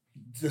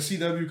the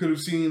CW could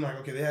have seen like,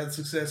 okay, they had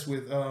success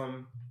with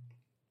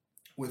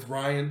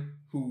Ryan,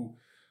 who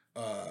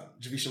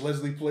Javicia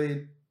Leslie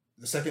played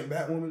the second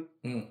Batwoman.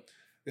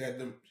 They had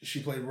them.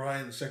 She played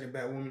Ryan, the second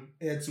Batwoman.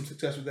 They had some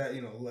success with that.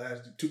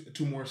 Last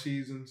two more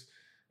seasons.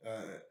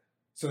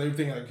 So they were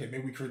thinking like, okay,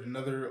 maybe we create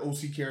another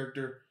OC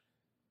character.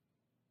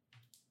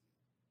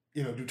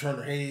 Do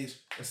Turner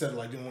Hayes instead of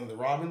like doing one of the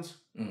Robins.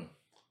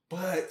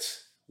 But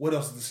what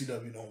else is the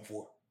CW known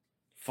for?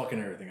 Fucking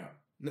everything up.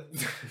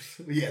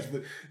 Yes,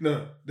 but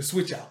no, the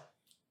switch out.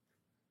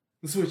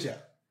 The switch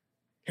out.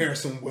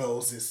 Harrison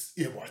Wells is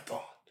Eobard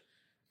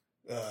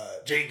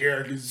Thawne. Jay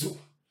Garrick is Zoo.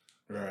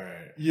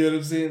 Right. You know what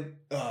I'm saying?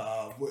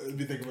 Let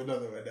me think of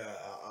another one.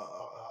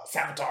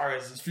 Savitar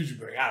is Future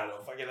Break. I don't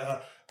know. Fucking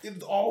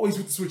it's always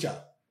with the switch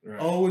out. Right.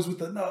 Always with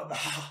the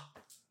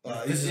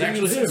this is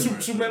actually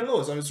him. Superman and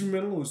Lois.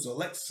 Superman and Lois. So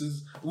Lex it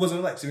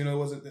wasn't Lex. It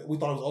wasn't. We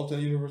thought it was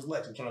alternate universe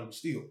Lex. I'm trying to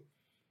steal.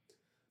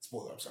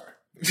 Spoiler. I'm sorry.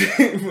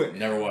 But,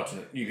 never watching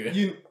it.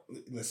 You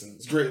listen.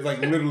 It's great. Like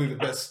literally the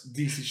best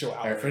DC show out.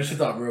 All right, finish your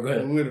thought, bro. Go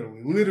ahead.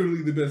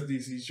 Literally the best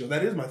DC show.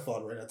 That is my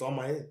thought right now. It's on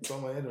my head. It's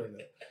on my head right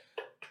now.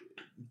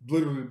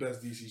 Literally the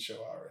best DC show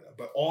out right now.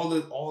 But all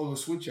the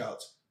switch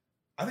outs,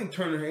 I think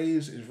Turner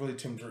Hayes is really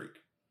Tim Drake.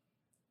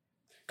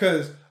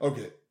 Cause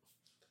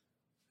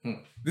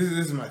this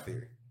is my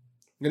theory.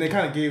 And they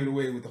kind of gave it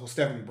away with the whole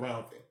Stephanie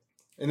Brown thing.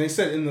 And they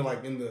said in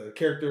the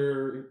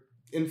character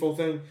info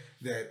thing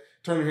that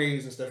Turner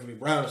Hayes and Stephanie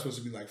Brown are supposed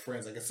to be like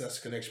friends. I guess that's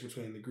the connection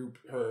between the group,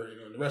 her,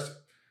 and the rest of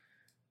them.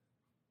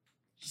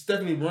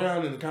 Stephanie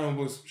Brown in the comic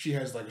books, she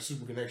has like a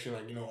super connection,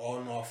 like,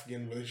 on and off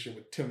again relationship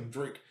with Tim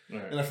Drake.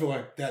 Right. And I feel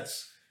like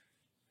that's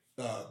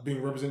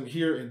being represented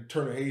here, and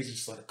Turner Hayes is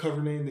just like a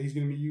cover name that he's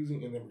going to be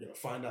using, and then we're going to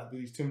find out that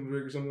he's Tim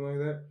Drake or something like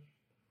that.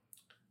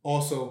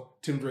 Also,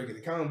 Tim Drake in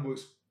the comic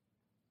books,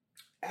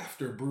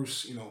 after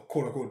Bruce,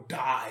 quote unquote,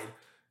 died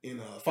in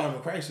Final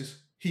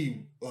Crisis,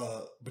 he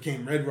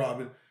became Red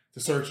Robin to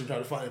search and try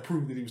to find and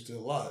prove that he was still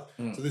alive.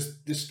 So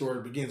this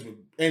story begins with,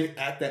 and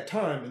at that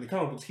time in the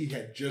comic books, he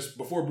had just,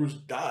 before Bruce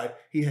died,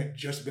 he had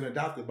just been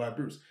adopted by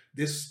Bruce.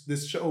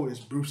 This show is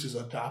Bruce's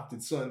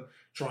adopted son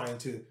trying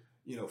to,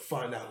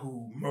 find out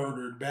who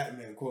murdered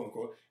Batman, quote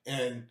unquote,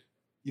 and,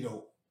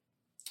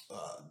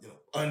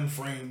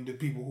 unframe the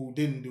people who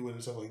didn't do it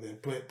and stuff like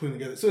that, putting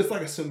together. So it's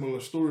like a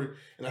similar story,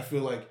 and I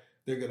feel like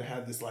they're going to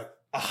have this like,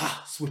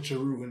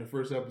 switcheroo in the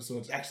first episode.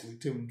 It's actually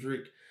Tim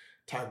Drake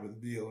type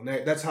of deal. And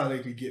that's how they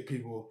could get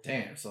people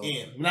in.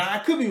 Now, I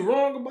could be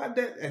wrong about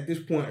that. At this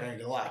point, I ain't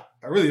gonna lie.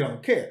 I really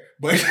don't care.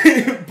 But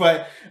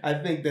but I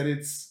think that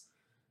it's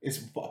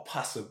a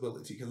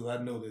possibility because I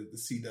know that the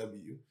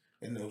CW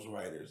and those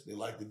writers, they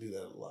like to do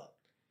that a lot.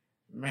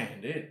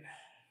 Man, dude.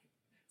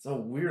 It's a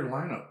weird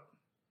lineup.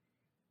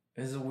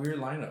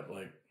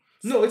 Like,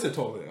 no, it's a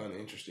totally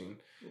uninteresting.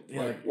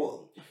 Yeah,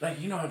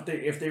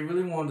 if they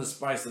really wanted to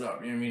spice it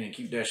up, and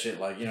keep that shit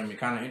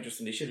kind of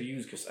interesting, they should have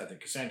used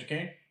Cassandra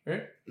Cain,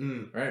 right?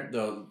 Right.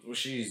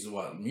 She's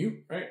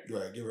mute, right?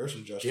 Right. Give her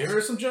some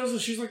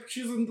justice.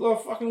 She's in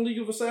the fucking League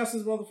of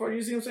Assassins, motherfucker.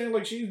 You see what I'm saying?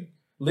 Like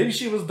Lady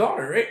Shiva's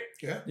daughter, right?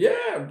 Yeah.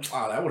 Yeah.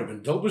 Oh, that would have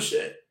been dope as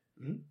shit.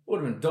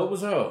 Would have been dope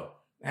as hell.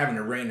 Having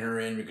to rein her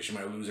in because she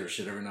might lose her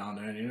shit every now and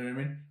then. You know what I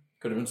mean?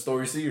 Could have been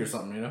Story C or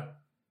something.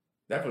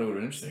 Definitely would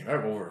have been interesting.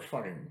 Over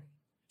fucking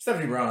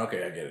Stephanie Brown,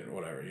 okay, I get it,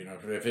 whatever.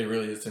 If it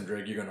really is Tim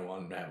Drake, you're gonna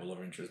want him to have a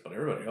love interest. But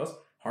everybody else,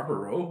 Harper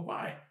Row,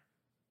 why?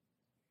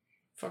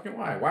 Fucking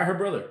why? Why her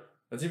brother?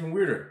 That's even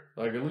weirder.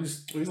 Like at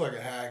least he's like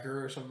a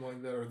hacker or something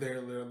like that, or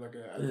they're like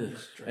a.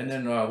 And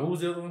then who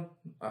was the other one?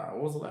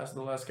 What was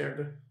the last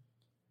character?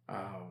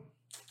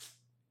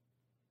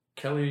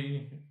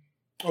 Kelly.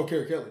 Oh,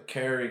 Carrie Kelly.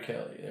 Carrie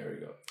Kelly. There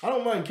we go. I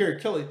don't mind Carrie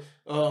Kelly.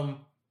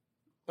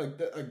 Like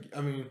that.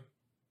 I mean.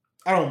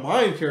 I don't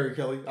mind Carrie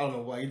Kelly. I don't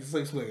know why. He just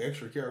likes like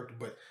extra character,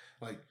 but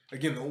like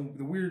again,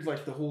 the weird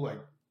like the whole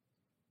like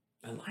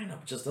the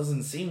lineup just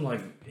doesn't seem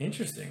like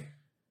interesting.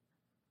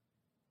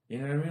 You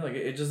know what I mean? Like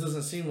it just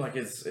doesn't seem like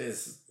it's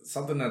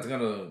something that's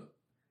gonna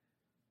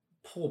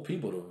pull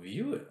people to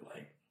view it.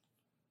 Like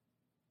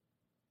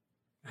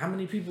how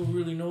many people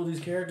really know these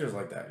characters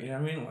like that? You know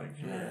what I mean? Like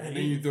and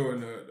then you throw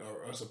in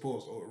I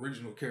suppose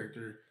original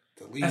character.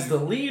 As the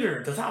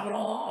leader to top it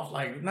all off,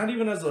 like not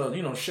even as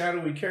a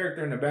shadowy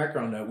character in the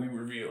background that we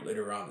reveal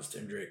later on as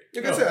Tim Drake.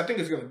 Like I said, I think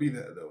it's gonna be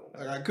that though.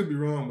 Like, I could be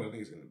wrong, but I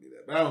think it's gonna be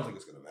that. But I don't think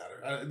it's gonna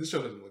matter. This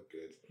show doesn't look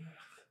good.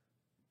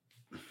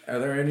 Are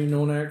there any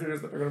known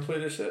actors that are gonna play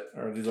this shit,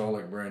 or are these all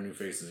like brand new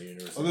faces in the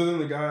universe? Other than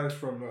the guys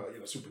from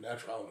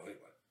Supernatural, I don't know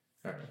anybody.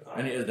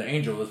 Right. And the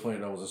angel that's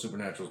playing that was a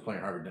Supernatural is playing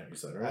Harvey Dent. You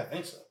said, right? I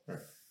think so. Right.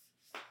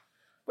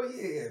 But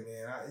yeah,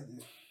 man,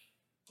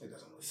 it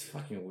doesn't look. It's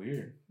fucking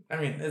weird. I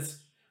mean,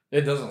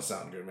 It doesn't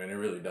sound good, man. It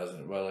really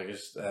doesn't. But like,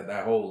 it's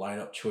that whole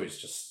lineup choice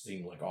just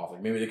seemed like off.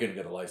 Like maybe they couldn't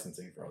get a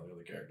licensing for all the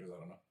other characters. I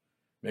don't know.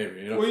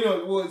 Maybe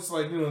Well, it's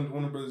like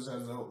Warner Brothers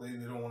has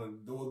they don't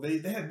want to.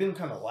 They had been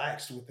kind of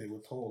lax with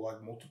whole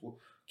like multiple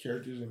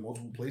characters in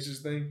multiple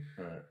places thing.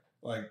 Right.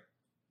 Like,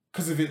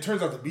 because if it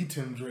turns out to be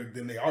Tim Drake,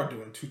 then they are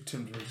doing two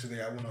Tim Drakes. So they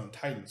got one on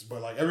Titans.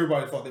 But like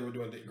everybody thought they were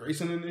doing Dick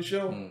Grayson in this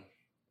show.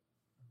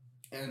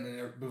 And then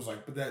it was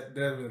like, but that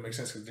doesn't really make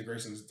sense because Dick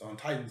Grayson's on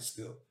Titans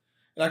still.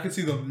 And I could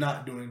see them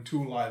not doing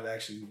 2 live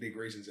action Dick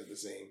Graysons at the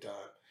same time.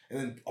 And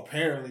then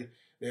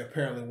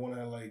they want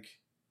to like,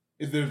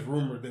 if there's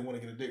rumors they want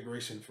to get a Dick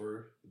Grayson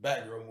for the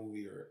Batgirl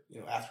movie or,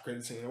 you know, after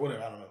credit scene or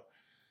whatever, I don't know.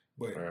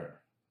 But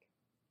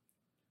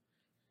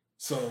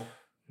so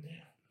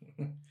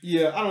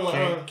yeah, I don't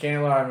know.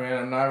 Can't lie,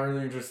 man. I'm not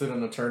really interested in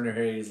the Turner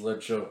Hayes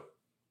led show.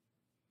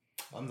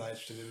 I'm not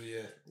interested in it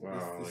yet.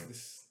 Wow.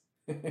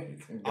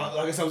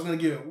 Like I said, I was gonna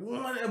give it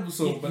 1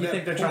 episode, but you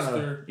think they're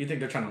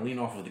trying to lean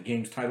off of the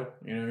game's title?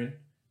 You know what I mean?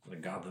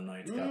 Like Gotham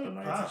Knights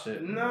and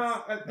shit.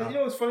 Nah, you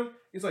know what's funny?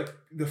 It's like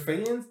the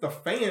fans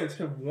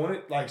have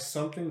wanted like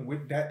something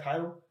with that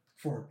title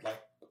for like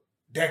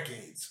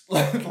decades.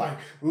 like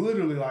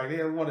literally, like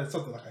they wanted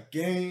something like a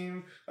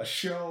game, a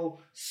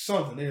show,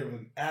 something. They've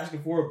been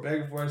asking for it,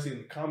 begging for it. I see in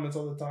the comments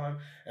all the time,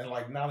 and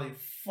like now they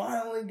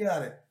finally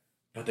got it.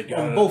 But they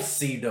got both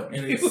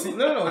CW.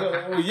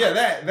 No. Yeah,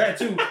 that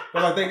too.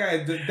 But like they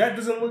got that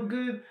doesn't look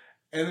good.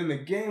 And then the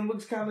game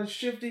looks kind of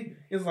shifty.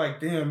 It's like,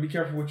 damn, be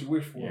careful what you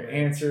wish for.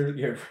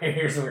 Your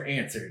prayers were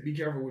answered. Be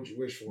careful what you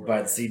wish for.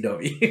 By the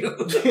CW.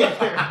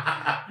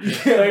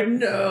 Like,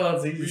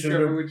 no. Be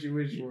careful what you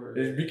wish for.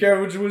 Be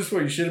careful what you wish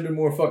for. You should have been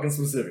more fucking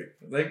specific.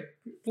 Like,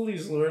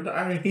 please, Lord.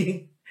 I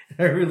mean,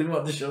 I really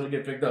want the show to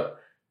get picked up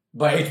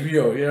by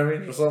HBO. You know what I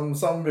mean? Or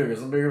something bigger.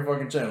 Some bigger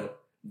fucking channel.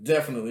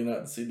 Definitely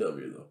not the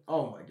CW, though.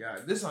 Oh, my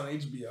God. This on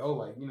HBO,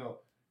 like, you know.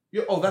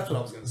 That's what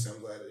I was going to say. I'm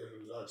glad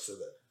I said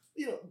that.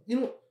 You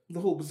know.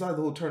 Besides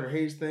the whole Turner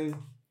Hayes thing,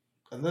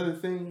 another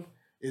thing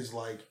is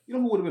like, you know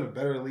who would have been a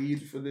better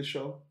lead for this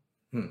show?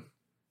 And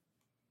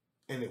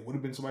it would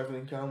have been somebody from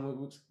the comic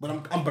books. But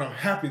I'm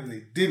happy that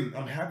they didn't.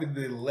 I'm happy that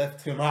they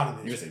left him out of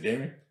this. You gonna say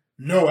Damien?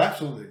 No,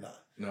 absolutely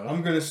not. No.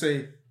 I'm gonna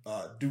say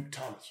Duke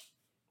Thomas.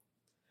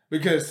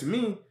 Because to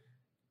me,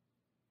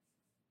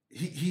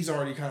 he's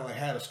already kind of like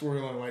had a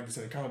storyline like this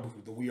in the comic book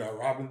with the We Are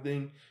Robin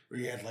thing, where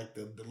he had like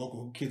the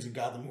local kids in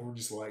Gotham who were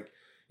just like,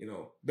 you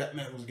know,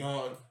 Batman was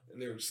gone,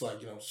 and they were just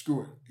like, you know,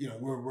 screw it. You know,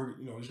 we're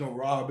you know, there's no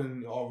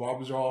Robin. All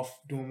Robins are off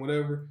doing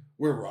whatever.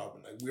 We're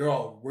Robin. Like we're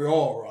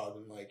all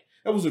Robin. Like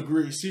that was a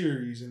great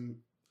series, and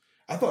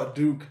I thought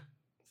Duke,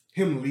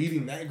 him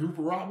leading that group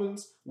of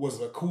Robins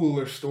was a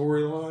cooler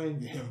storyline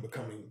than him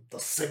becoming the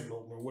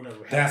Signal or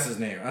whatever. That's his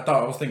name. I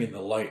was thinking the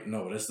Light.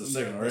 No, that's the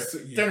Signal, right?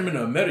 Turn him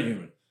into a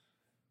metahuman.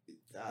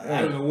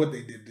 I don't know what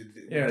they did.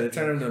 They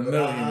turned him into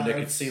a metahuman. They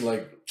could see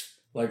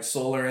like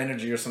solar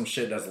energy or some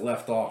shit that's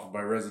left off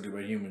by residue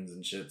by humans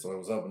and shit. So I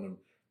was helping him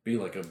be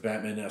like a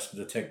Batman-esque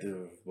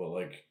detective, but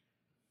like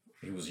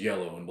he was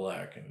yellow and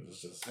black, and it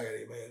was just. I gotta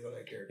get my hands on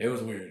that character. It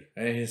was weird,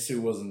 and his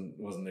suit wasn't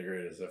the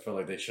greatest. I felt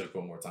like they should have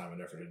put more time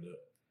and effort into it.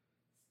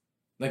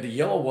 Like the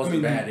yellow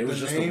wasn't bad. It was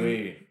just the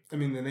way. I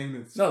mean, the name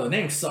is. No, the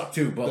name sucked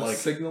too, but the like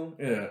Signal.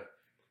 Yeah,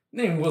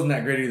 name wasn't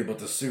that great either. But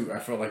the suit, I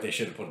felt like they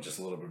should have put just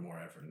a little bit more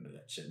effort into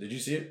that shit. Did you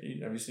see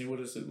it? Have you seen what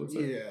his suit looks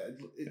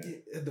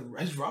like?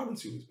 His Robin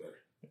suit was better.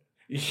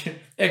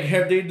 Like,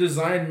 have they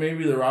designed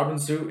maybe the Robin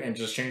suit and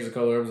just changed the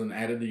colors and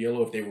added the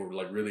yellow? If they were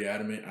like really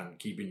adamant on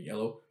keeping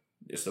yellow,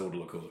 it still would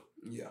look cooler.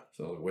 Yeah,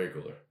 so like way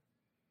cooler.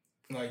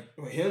 Like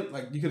with him,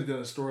 like you could have done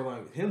a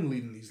storyline with him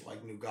leading these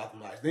like new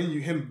Gotham Knights. Then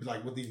him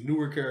like with these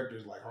newer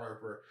characters like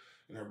Harper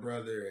and her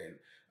brother and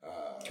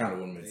kind of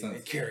wouldn't make sense.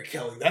 And Carrie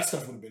Kelly, that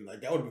stuff would have been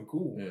like that would have been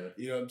cool. Yeah,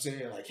 you know what I'm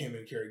saying? Like him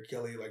and Carrie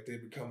Kelly, like they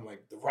become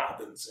like the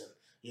Robins, and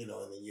you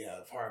know, and then you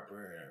have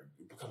Harper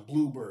and become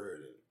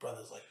Bluebird and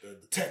brothers like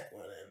the tech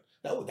one, and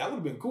that would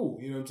have been cool.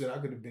 You know what I'm saying? I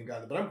could have been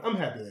got it, but I'm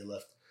happy they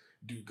left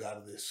Duke out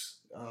of this.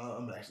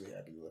 I'm actually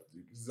happy they left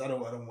Duke because I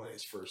don't want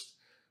his first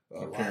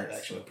live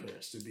action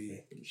appearance to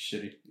be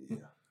shitty. Yeah,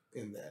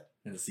 in that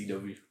in the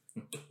CW.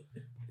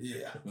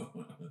 Yeah.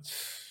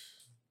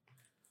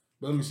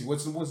 But let me see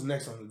what's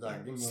next on the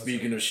docket.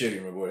 Speaking of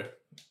shitty, my boy,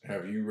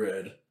 have you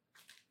read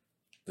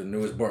the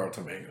newest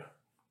Boruto manga?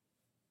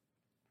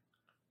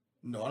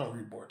 No, I don't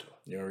read Boruto.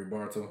 You don't read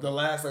Boruto? The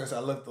last, like I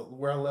said,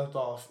 where I left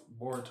off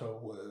Boruto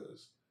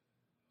was.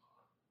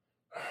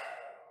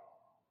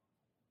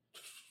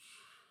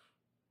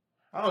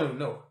 I don't even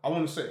know. I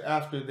want to say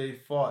after they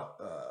fought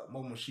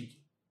Momoshiki.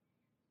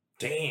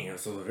 Damn,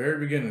 so the very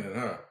beginning,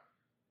 huh?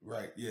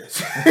 Right,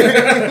 yes.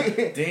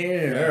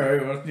 Damn, yeah. All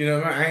right. Well, you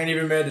know, I ain't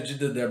even mad that you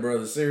did that, bro.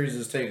 The series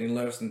is taking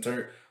left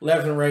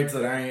and rights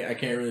that I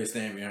can't really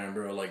stand behind,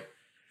 bro.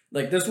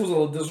 Like this was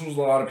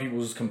a lot of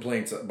people's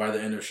complaints by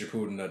the end of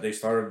Shippuden that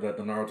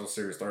the Naruto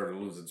series started to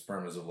lose its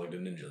premise of like the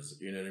ninjas.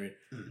 You know what I mean?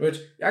 Mm-hmm. Which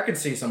I could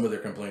see some of their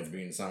complaints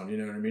being sound. You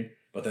know what I mean?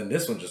 But then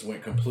this one just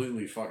went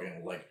completely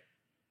fucking like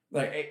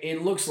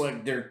it looks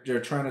like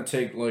they're trying to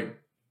take like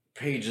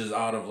pages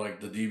out of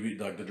like the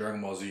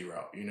Dragon Ball Z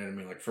route. You know what I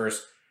mean? Like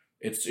first.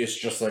 It's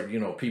just like, you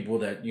know, people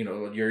that, you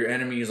know, your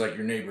enemy is like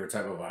your neighbor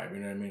type of vibe, you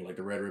know what I mean? Like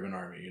the Red Ribbon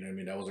Army, you know what I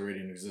mean? That was already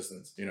in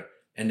existence, you know?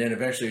 And then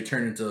eventually it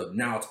turned into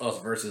now it's us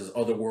versus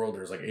other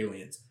worlders like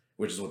aliens,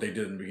 which is what they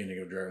did in the beginning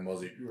of Dragon Ball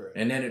Z. Right.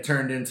 And then it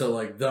turned into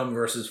like them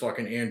versus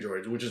fucking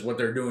androids, which is what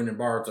they're doing in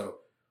Boruto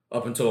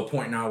up until a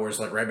point now where it's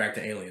like right back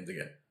to aliens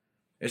again.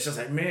 It's just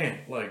like,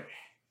 man, like...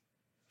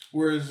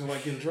 Whereas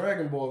like in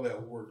Dragon Ball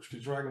that works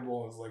because Dragon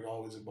Ball is like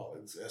always about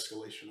like this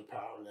escalation of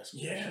power and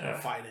escalation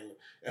of fighting,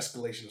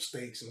 escalation of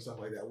stakes and stuff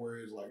like that.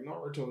 Whereas like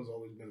Naruto has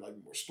always been like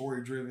more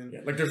story driven.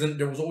 Yeah, like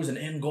there was always an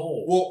end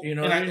goal. Well, you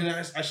know,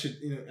 I should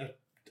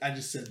I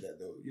just said that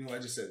though. I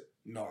just said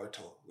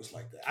Naruto was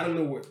like that. I don't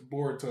know what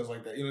Boruto is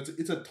like that.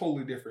 It's a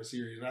totally different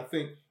series, and I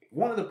think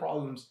one of the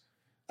problems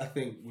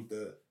with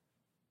the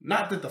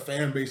not that the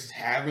fan base is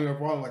having a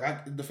problem.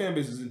 Like the fan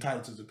base is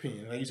entitled to its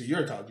opinion. Like you said,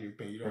 you're entitled to your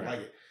opinion. You don't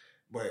like it.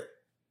 But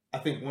I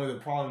think one of the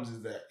problems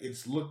is that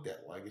it's looked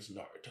at like it's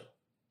Naruto.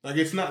 Like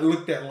it's not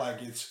looked at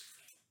like it's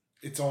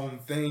its own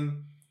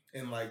thing.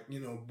 And like,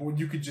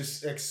 you could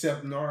just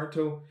accept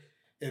Naruto.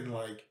 And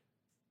like,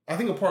 I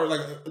think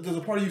there's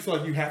a part of you feel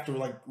like you have to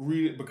like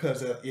read it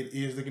because it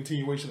is the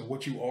continuation of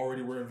what you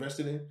already were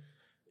invested in.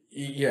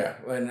 Yeah.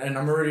 And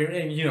I'm already,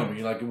 and you know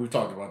me, like we've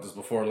talked about this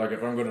before. Like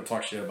if I'm going to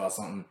talk shit about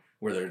something,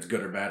 whether it's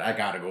good or bad, I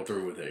gotta go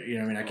through with it. You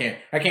know what I mean?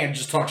 I can't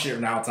just talk shit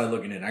from the outside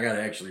looking in. I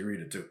gotta actually read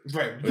it too.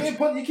 Right.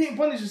 You can't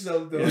punish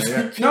yourself though.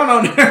 Yeah.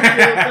 No.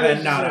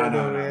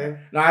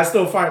 No. I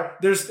still find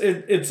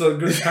it's a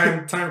good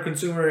time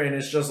consumer, and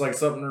it's just like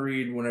something to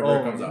read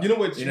whenever it comes out. You know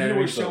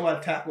what show I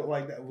tackled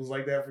like that was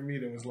like that for me?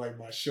 That was like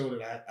my show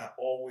that I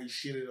always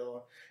shitted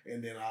on,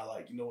 and then I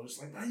like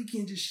it's like, no, you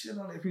can't just shit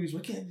on that piece. You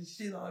can't just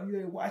shit on it. You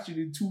ain't watching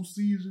it in 2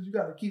 seasons. You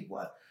gotta keep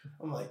watching.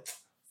 I'm like,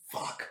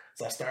 fuck.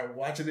 So I started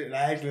watching it, and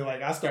I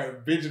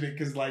started binging it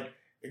because like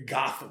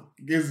Gotham.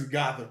 This is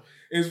Gotham.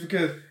 It's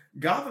because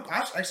Gotham.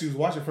 I actually was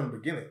watching from the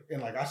beginning,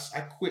 and like I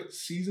quit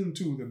season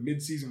 2, the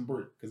mid-season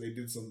break, because they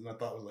did something I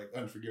thought was like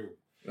unforgivable.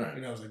 Right.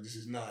 And I was like, this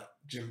is not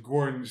Jim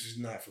Gordon. This is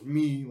not for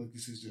me. Like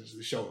this is just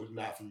the show is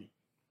not for me.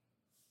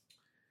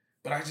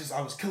 But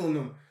I was killing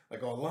them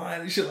like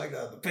online and shit like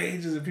that. The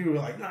pages and people were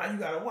like, nah, you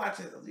gotta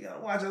watch it. You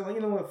gotta watch it. I'm like,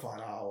 you know what?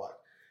 Fine, I'll watch.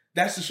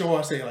 That's the show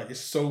I say like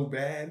it's so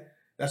bad.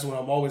 That's what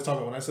I'm always talking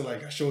about. When I say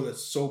like a show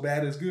that's so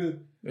bad it's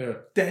good,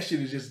 that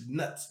shit is just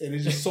nuts. And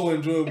it's just so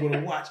enjoyable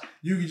to watch.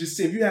 You can just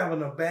see, if you're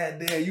having a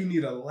bad day, you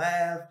need a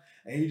laugh,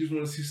 and you just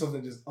want to see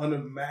something just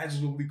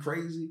unimaginably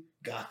crazy,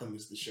 Gotham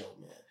is the show,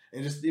 man.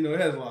 And just, it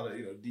has a lot of,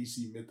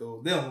 DC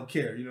mythos. They don't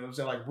care, you know what I'm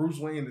saying? Like Bruce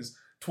Wayne is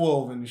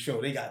 12 in the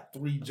show. They got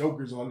 3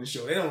 Jokers on the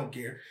show. They don't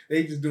care.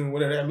 They just doing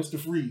whatever. They got Mr.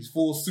 Freeze,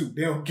 full suit.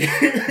 They don't care.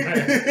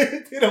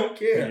 They don't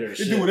care.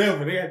 They do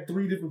whatever. They had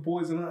 3 different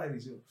Poison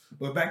Ivies.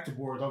 But back to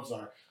Boris, I'm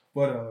sorry.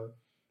 But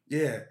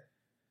yeah,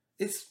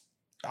 it's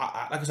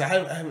like I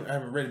said, I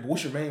haven't read it. But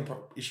what's your main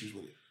issues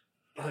with it?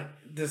 Like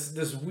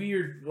this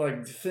weird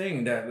like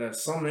thing that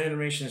some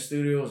animation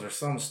studios or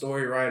some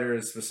story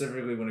writers,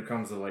 specifically when it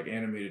comes to like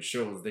animated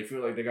shows, they feel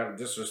like they gotta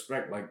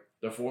disrespect like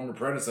the former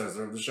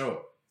predecessor of the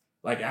show.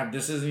 Like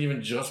this isn't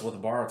even just with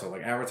Boruto.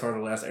 Like Avatar: The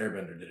Last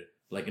Airbender did it.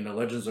 Like in the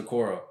Legends of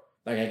Korra.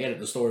 Like I get it,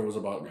 the story was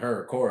about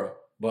her, Korra.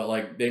 But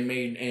like they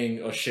made Aang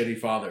a shitty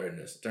father in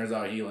this. Turns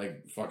out he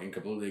like fucking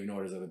completely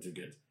ignored his other 2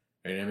 kids.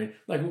 You know what I mean?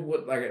 Like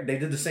what? Like they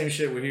did the same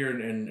shit with here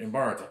in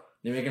Boruto.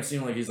 They make him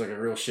seem like he's like a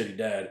real shitty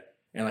dad,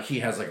 and like he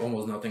has like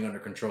almost nothing under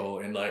control,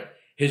 and like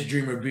his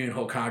dream of being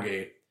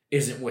Hokage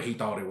isn't what he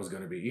thought it was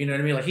gonna be. You know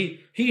what I mean? Like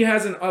he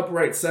hasn't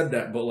outright said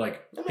that, but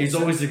like he's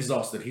always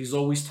exhausted. He's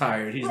always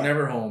tired. He's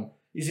never home.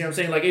 You see what I'm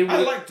saying? Like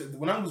I liked it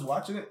when I was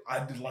watching it.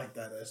 I did like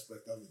that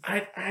aspect of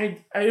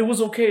it. It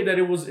was okay that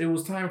it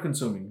was time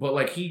consuming, but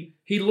like he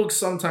looks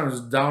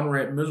sometimes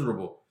downright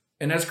miserable.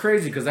 And that's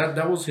crazy because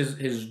that was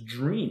his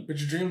dream. But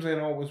your dreams ain't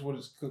always what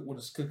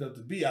it's cooked up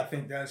to be. I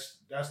think that's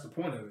the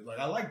point of it. Like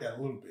I like that a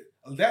little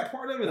bit. That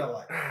part of it I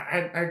like.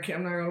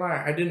 I'm not gonna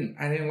lie. I didn't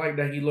like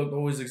that he looked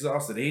always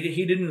exhausted.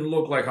 He didn't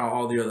look like how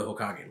all the other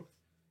Hokage looked.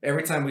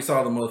 Every time we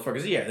saw the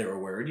motherfuckers, yeah, they were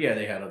worried. Yeah,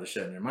 they had other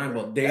shit in their mind,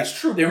 but that's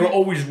true. They were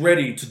always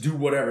ready to do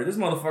whatever. This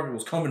motherfucker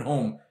was coming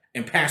home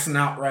and passing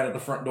out right at the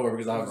front door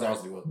because how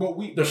exhausted he was. But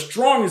the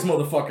strongest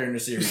motherfucker in the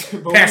series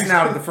passing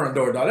out at the front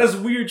door, dog. That's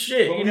weird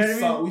shit. You know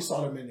what I mean? We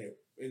saw them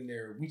in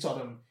there. We saw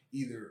them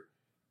either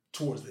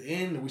towards the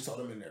end, or we saw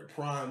them in their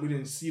prime. We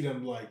didn't see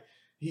them like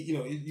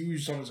you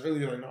saw this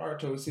earlier. Like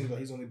Naruto, it seems like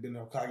he's only been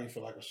Hokage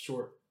for like a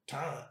short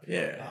time.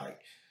 Yeah,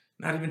 like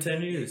not even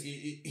 10 years.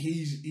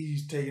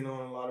 He's taking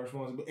on a lot of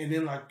responsibility, and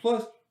then like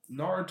plus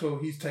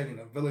Naruto, he's taking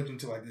a village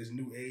into like this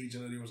new age,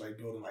 and they was like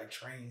building like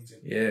trains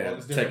and all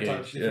this different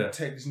types,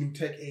 this new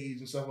tech age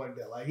and stuff like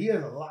that. Like he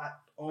has a lot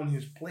on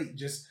his plate,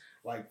 just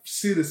like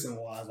citizen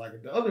wise.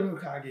 Like the other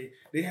Hokage,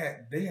 they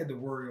had to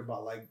worry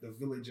about like the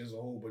village as a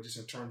whole, but just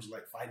in terms of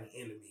like fighting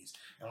enemies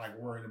and like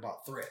worrying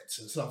about threats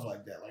and stuff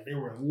like that. Like they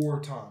were in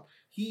wartime.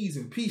 He's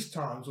in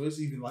peacetime, so it's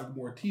even like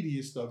more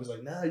tedious stuff. It's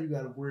like now you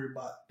got to worry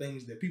about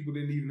things that people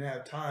didn't even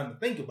have time to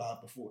think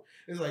about before.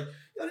 It's like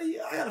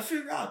I got to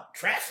figure out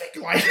traffic.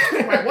 Like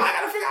why I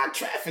got to figure out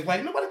traffic?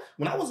 Like nobody.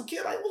 When I was a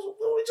kid,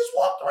 we just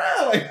walked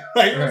around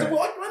like just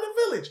walked around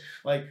the village.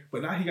 Like,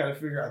 but now he got to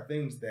figure out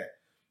things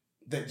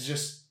that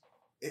just.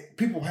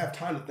 People have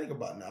time to think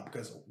about now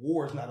because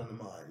war is not on the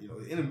mind.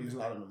 The enemy is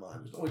not on the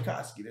mind. There's no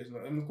Akatsuki.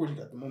 And of course you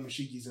got the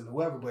Momoshikis and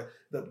whoever, but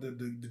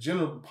the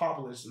general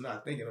populace is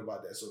not thinking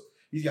about that. So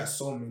he's got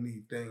so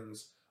many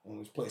things on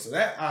his plate. So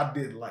that I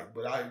did like,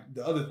 but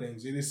the other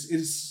things it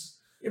is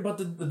Yeah, but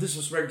the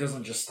disrespect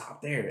doesn't just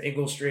stop there. It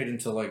goes straight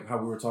into like how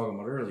we were talking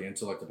about earlier,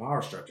 into like the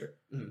power structure.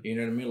 Mm-hmm. You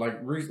know what I mean?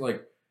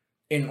 Like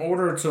in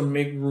order to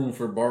make room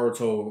for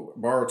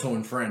Boruto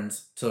and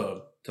friends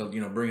to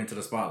bring into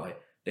the spotlight,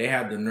 they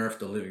had to nerf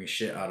the living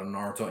shit out of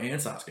Naruto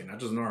and Sasuke. Not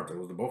just Naruto, it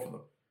was the both of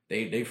them.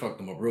 They fucked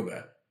them up real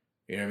bad.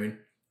 You know what I mean?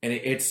 And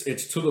it's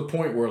to the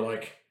point where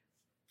like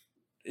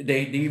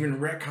they even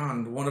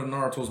retconned one of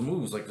Naruto's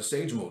moves, like the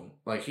Sage Mode.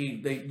 Like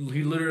he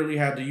literally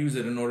had to use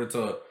it in order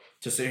to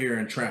sit here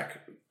and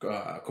track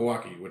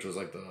Kawaki, which was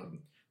like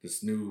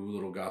this new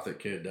little gothic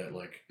kid that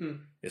like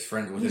is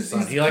friends with his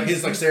son.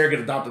 He's like surrogate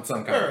adopted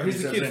son.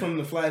 He's the kid from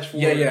the Flash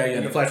Forward. Yeah.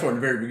 The Flash Forward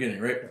in the very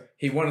beginning, right? Yeah.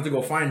 He wanted to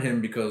go find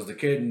him because the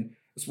kid.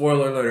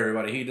 Spoiler alert,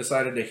 everybody. He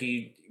decided that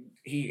he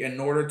in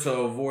order to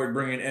avoid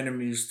bringing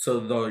enemies to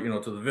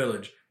the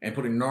village and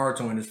putting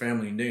Naruto and his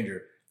family in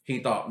danger, he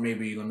thought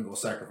maybe let me go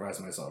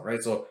sacrifice myself,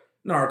 right? So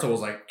Naruto was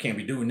like, can't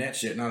be doing that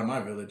shit, not in my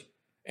village.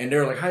 And they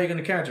were like, how are you going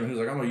to catch him? He was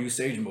like, I'm going to use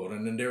Sage Mode.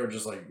 And then they were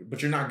just like,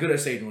 but you're not good at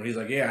Sage Mode. He's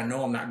like, yeah, I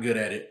know I'm not good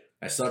at it.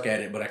 I suck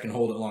at it, but I can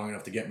hold it long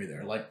enough to get me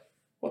there. Like,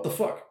 what the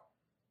fuck?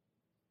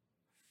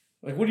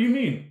 Like, what do you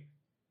mean?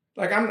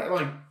 Like, I'm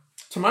like,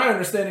 to my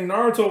understanding,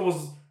 Naruto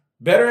was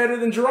better at it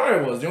than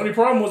Jiraiya was. The only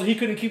problem was he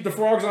couldn't keep the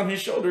frogs on his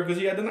shoulder because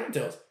he had the Nine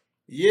Tails.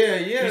 Yeah.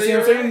 You see what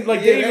I'm saying?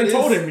 Like, they even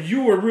told him,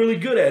 you were really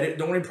good at it.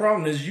 The only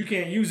problem is you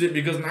can't use it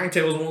because Nine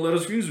Tails won't let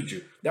us fuse with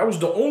you. That was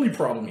the only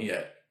problem he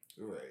had.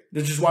 Right.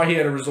 That's just why he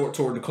had to resort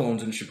toward the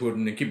clones and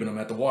Shippuden and keeping them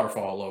at the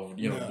waterfall of,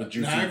 the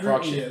juicy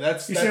frog shit. Yeah, you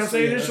see what I'm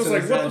saying? It's just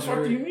like, what the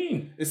fuck do you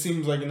mean? It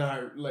seems like you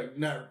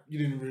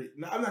didn't really,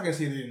 I'm not going to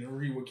say they didn't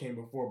read what came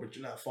before, but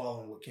you're not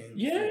following what came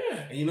before.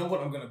 And you know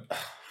what? I'm going to...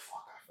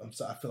 I'm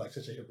sorry, I feel like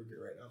such a hypocrite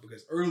right now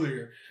because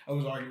earlier I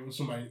was arguing with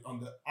somebody on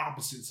the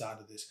opposite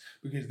side of this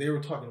because they were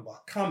talking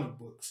about comic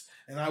books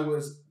and I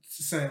was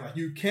saying like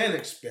you can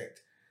expect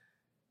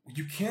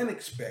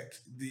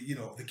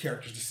the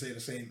characters to say the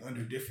same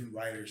under different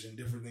writers and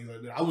different things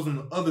like that. I was on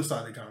the other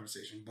side of the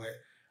conversation, but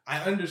I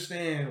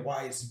understand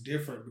why it's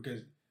different because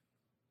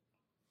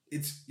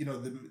it's the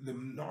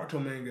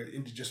Naruto manga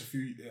ended just a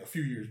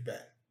few years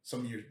back,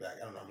 some years back.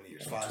 I don't know how many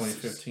years.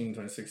 2015,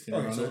 2016.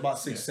 Okay, so about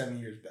 6-7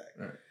 years back.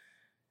 Right.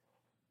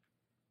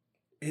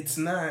 It's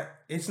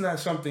not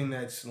something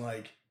that's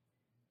like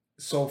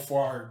so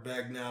far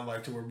back now,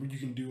 like to where you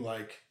can do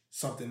like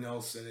something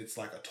else and it's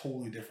like a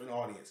totally different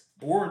audience.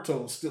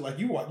 Boruto still like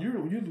you're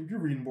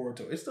reading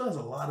Boruto. It still has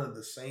a lot of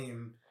the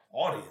same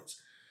audience.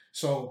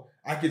 So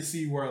I could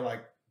see where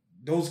like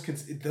those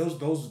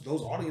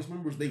audience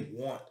members, they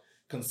want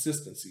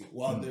consistency.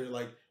 While they're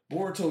like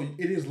Boruto,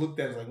 it is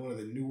looked at as like one of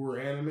the newer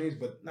animes,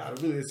 but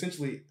not really.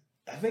 Essentially,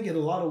 I think in a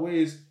lot of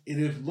ways it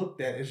is looked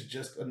at as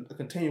just a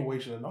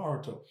continuation of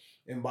Naruto.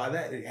 And by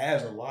that, it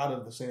has a lot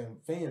of the same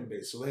fan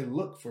base. So they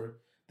look for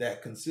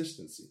that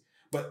consistency.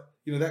 But,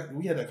 that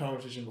we had that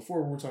conversation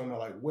before. We were talking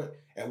about like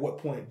at what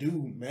point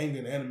do manga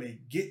and anime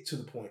get to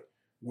the point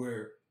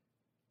where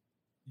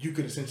you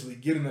could essentially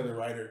get another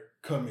writer,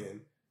 come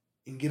in,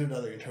 and get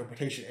another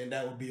interpretation, and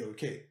that would be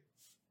okay.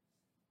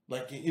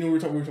 Like, we were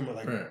talking about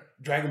like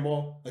Dragon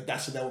Ball. Like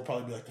that would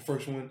probably be like the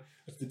first one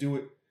to do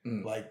it.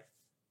 Like,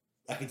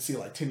 I could see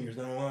like 10 years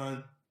down the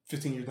line,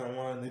 15 years down the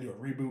line, they do a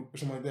reboot or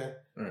something like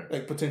that. Right.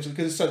 Like potentially,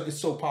 because it's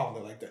so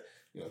popular like that.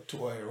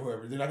 Toy or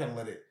whoever, they're not gonna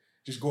let it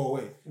just go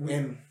away.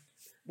 And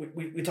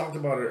we talked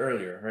about it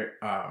earlier,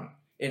 right?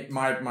 In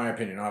my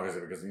opinion,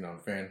 obviously, because I'm a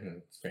fan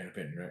and it's fan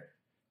opinion, right?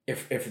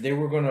 If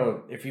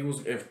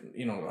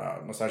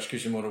Masashi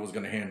Kishimoto was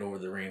gonna hand over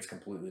the reins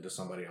completely to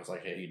somebody else,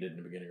 like he did in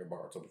the beginning of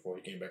Boruto before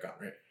he came back on,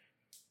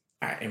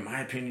 right? In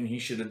my opinion, he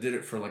should have did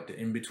it for like the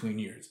in between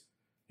years.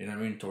 You know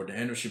what I mean? Toward the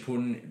end of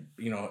Shippuden,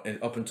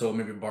 and up until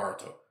maybe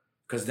Boruto.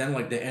 Because then,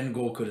 like, the end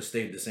goal could have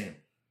stayed the same.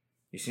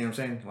 You see what I'm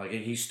saying? Like,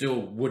 he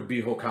still would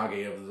be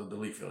Hokage of the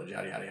Leaf Village,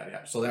 yada, yada, yada,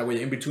 yada. So that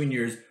way, in between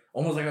years,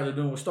 almost like how they're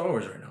doing with Star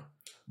Wars right now.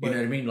 You know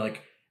what I mean?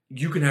 Like,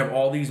 you can have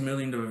all these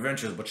millions of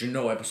adventures, but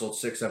episodes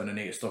 6, 7, and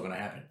 8 is still going to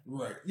happen.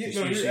 Right. Yeah, you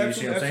see what I'm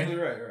saying?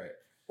 Right.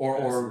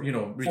 Or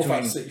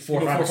between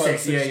 4, 5,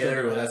 6. Yeah,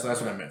 there we go. That's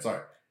what I meant. Sorry.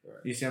 Right.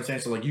 You see what I'm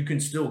saying? So, like, you can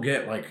still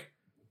get, like,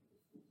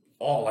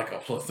 all like a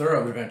plethora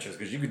of adventures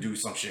because you could do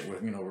some shit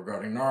with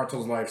regarding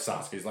Naruto's life,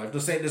 Sasuke's life, the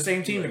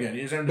same team again.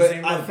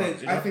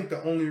 I think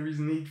the only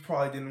reason he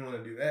probably didn't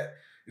want to do that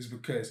is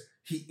because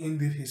he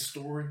ended his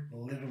story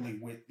literally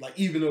with like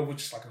even though it was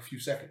just like a few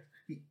seconds,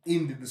 he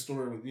ended the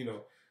story with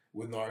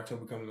with Naruto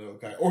becoming the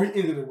guy, or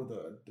he ended it with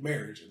the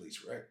marriage at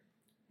least, right?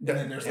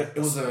 Then there's like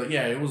those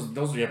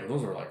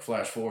were like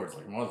flash forwards,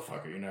 like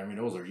motherfucker. You know what I mean?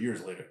 Those are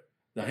years later.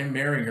 Now him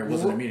marrying her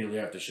wasn't immediately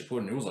after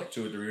Shippuden. It was like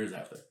 2 or 3 years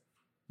after.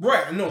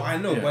 Right, no, I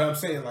know, but I'm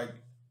saying like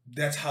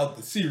that's how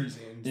the series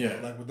ends. Yeah,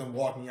 like with them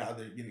walking out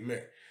there getting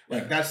married.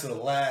 Like that's the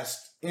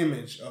last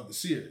image of the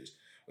series.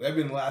 That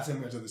being the last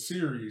image of the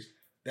series,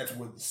 that's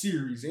where the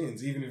series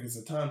ends. Even if it's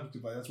a time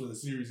like that's where the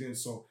series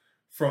ends. So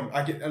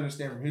I can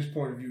understand from his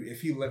point of view,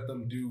 if he let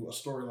them do a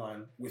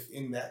storyline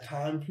within that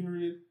time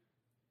period,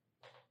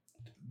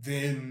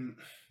 then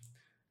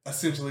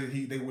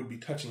essentially they would be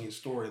touching his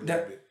story a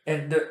little bit.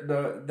 And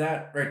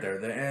that right there,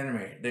 the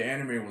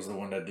anime was the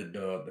one that did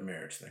the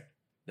marriage thing.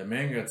 The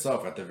manga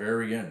itself, at the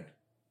very end,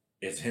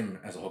 is him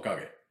as a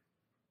Hokage.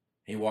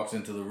 He walks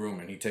into the room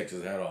and he takes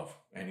his head off,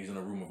 and he's in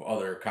a room of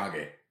other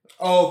Kage.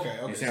 Oh, okay.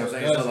 You see what I'm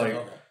saying? So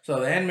like, so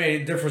the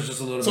anime differs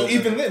just a little bit.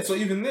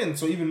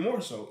 Even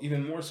more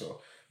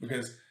so,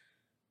 because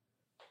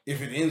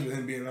if it ends with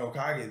him being an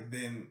Hokage,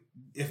 then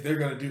if they're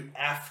gonna do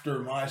after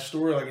my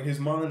story, like in his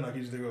mind, like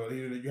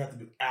you have to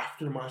do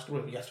after my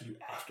story. You have to do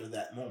after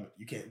that moment.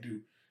 You can't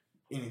do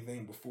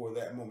anything before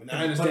that moment. Now,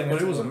 I understand,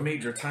 but it was a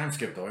major time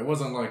skip though. It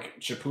wasn't like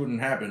Shippuden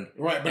happened,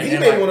 right? But he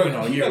may want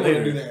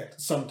to do that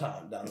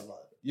sometime down the line.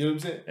 You know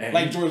what I'm saying? And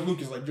like George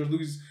Lucas,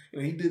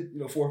 he did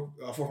 4,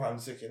 5, and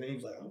 6, and then he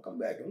was like, "I'm gonna come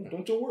back.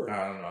 Don't you worry."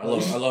 I don't know.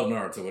 I love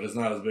Naruto, but it's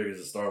not as big as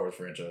the Star Wars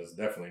franchise.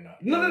 Definitely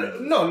not.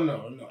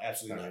 No,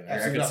 absolutely not.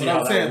 Absolutely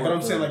not. But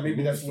I'm saying like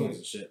maybe that's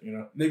what shit.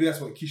 Maybe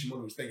that's what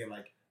Kishimoto was thinking.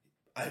 Like,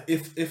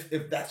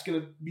 if that's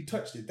gonna be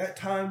touched, if that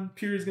time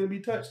period is gonna be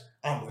touched,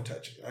 I'm gonna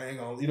touch it. I ain't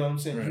gonna. You know what I'm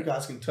saying? Right. You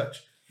guys can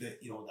touch the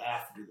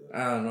after the.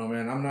 I don't know,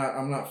 man.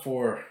 I'm not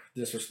for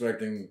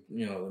disrespecting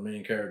the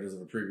main characters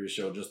of a previous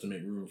show just to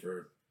make room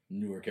for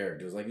newer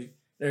characters. Like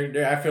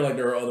I feel like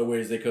there are other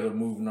ways they could have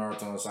moved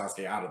Naruto and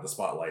Sasuke out of the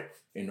spotlight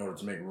in order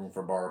to make room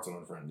for Boruto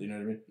and friends. You know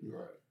what I mean?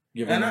 Right.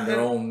 Giving them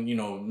their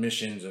own,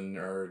 missions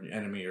or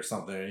enemy or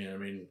something. You know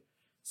what I mean?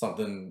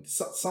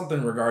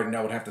 Something regarding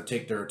that would have to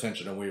take their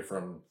attention away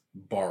from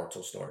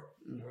Boruto's story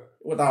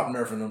without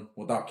nerfing them,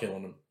 without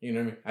killing them. You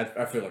know what I mean?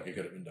 I feel like it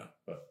could have been done,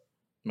 but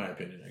my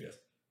opinion, I guess.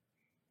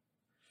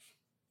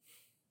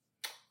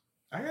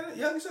 I don't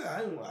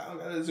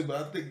got it, but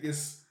I think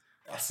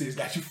I see it's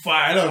got you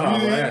fired up.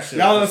 Oh,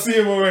 y'all don't see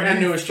him already. That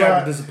newest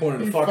chapter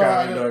disappointed the fuck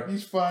out of me, dog.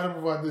 He's fired up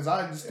about this.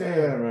 I understand.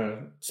 Yeah,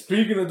 man.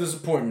 Speaking of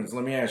disappointments,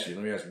 let me ask you.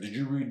 Did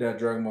you read that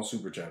Dragon Ball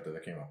Super chapter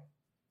that came out?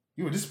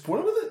 You were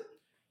disappointed with it?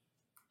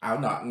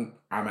 I'm not.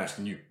 I'm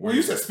asking you. Well,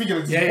 you said speaking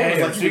of disappointments.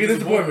 Yeah. Like speaking of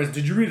disappointments,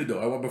 did you read it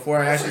though? Before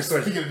I asked you this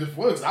question. Speaking of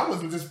disappointments, I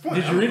wasn't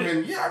disappointed. Did you read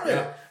it? Yeah, I read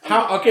it.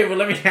 How? Okay, well,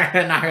 let me. I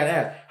gotta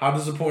ask. How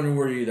disappointed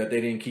were you that they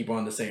didn't keep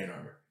on the Saiyan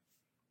armor?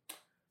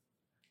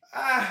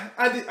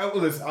 I did.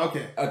 Listen,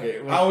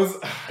 okay. Well, I was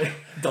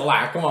the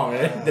lie. Come on,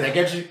 man. Did I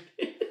get you?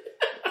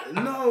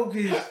 No,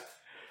 because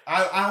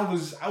I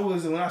was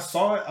when I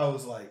saw it, I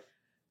was like,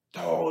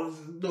 "Oh, this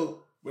is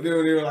dope." But they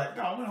were like,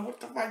 "No, man,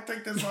 what the fuck?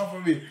 Take this off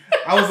of me."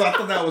 I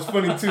thought that was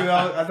funny too.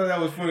 I thought that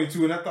was funny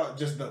too, and I thought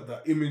just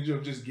the image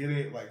of just getting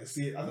it, like to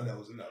see it, I thought that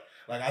was enough.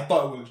 Like I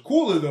thought it was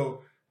cooler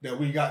though that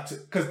we got to,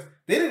 because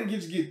they didn't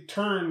get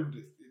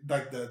turned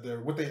like the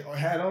what they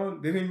had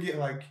on. They didn't get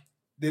like.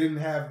 They didn't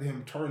have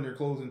them turn their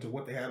clothes into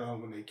what they had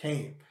on when they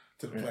came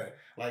to the planet.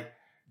 Like,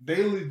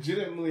 they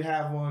legitimately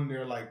have on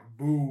their, like,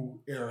 Boo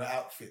era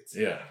outfits.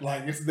 Yeah.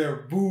 Like, it's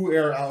their Boo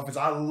era outfits.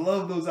 I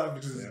love those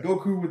outfits. It's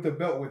Goku with the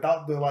belt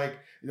without the, like,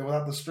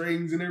 without the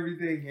strings and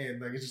everything. And,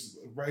 like,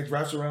 it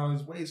wraps around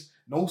his waist.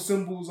 No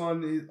symbols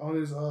on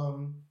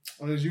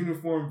his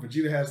uniform.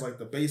 Vegeta has, like,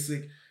 the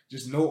basic,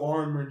 just no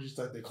armor, just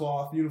like the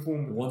cloth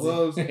uniform with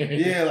gloves.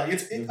 Yeah, like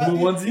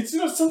sometimes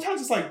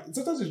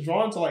it's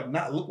drawn to like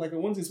not look like a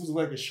onesie. It's supposed to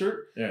look like a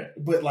shirt. Yeah.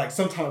 But like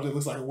sometimes it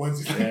looks like a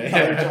onesie.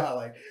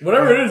 Like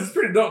whatever it is, it's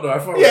pretty dope though. I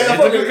fuck with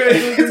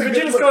it.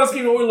 Vegeta's color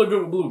scheme always look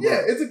good with blue. Bro.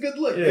 Yeah, it's a good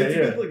look. It's a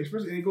good look,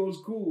 especially and it goes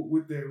cool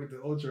with the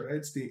Ultra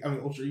Instinct. I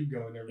mean Ultra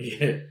Ego and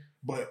everything. Yeah.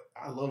 But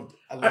I loved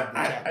the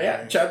chapter.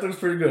 Yeah, chapter was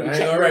pretty good. I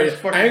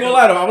ain't gonna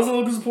lie though. I was a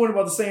little disappointed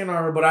about the Saiyan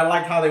armor, but I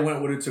liked how they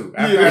went with it too.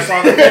 After I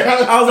saw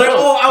that, I was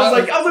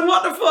like,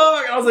 what the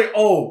fuck? I was like,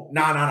 oh,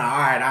 nah. All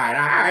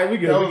right. We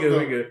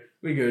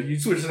good. You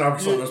switched it up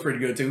for something that's pretty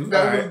good too.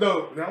 That was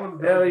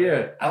dope. Hell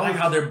yeah. I like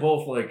how they're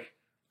both like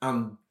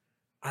on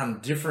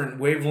different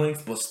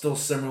wavelengths, but still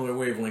similar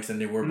wavelengths than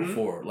they were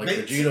before. Like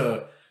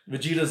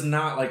Vegeta's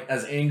not like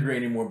as angry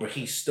anymore, but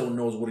he still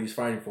knows what he's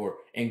fighting for.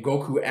 And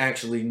Goku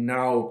actually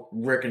now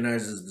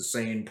recognizes the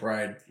Saiyan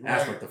pride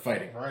aspect of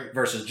fighting. Right.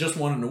 Versus just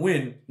wanting to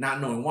win, not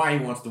knowing why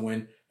he wants to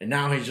win. And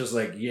now he's just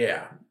like,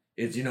 yeah,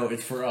 it's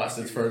it's for us.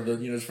 It's for the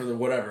it's for the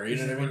whatever. You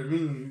know what I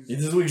mean?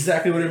 This is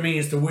exactly what it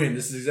means to win.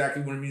 This is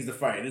exactly what it means to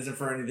fight. It isn't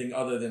for anything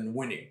other than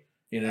winning.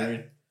 You know what I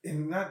mean?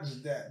 And not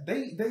just that.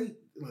 They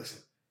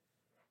listen.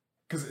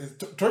 Because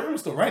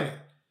Toriyama's still writing it.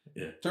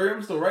 Yeah.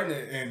 Toriyama's still writing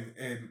it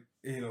and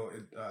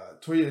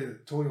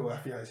Toyo, I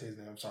forget how to say his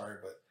name. I'm sorry,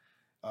 but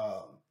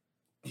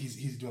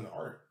he's doing the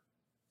art.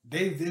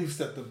 They've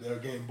stepped up their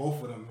game.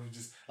 Both of them. Who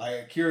just like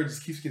Akira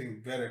just keeps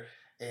getting better,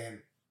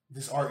 and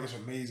this art is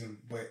amazing.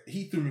 But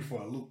he threw me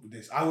for a loop with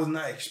this. I was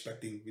not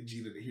expecting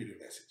Vegeta to hear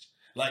the message.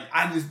 Like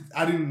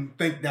I didn't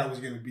think that was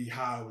gonna be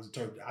how it was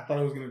interpreted. I thought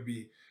it was gonna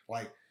be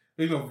like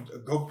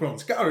Goku on the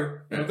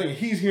scouter. And I'm thinking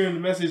he's hearing the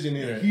message, and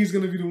then he's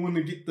gonna be the one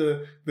to get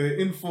the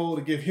info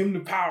to give him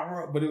the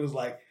power up. But it was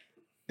like.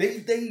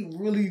 They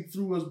really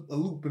threw us a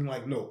loop and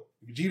like, no,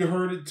 Vegeta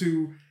heard it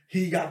too.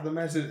 He got the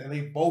message and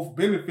they both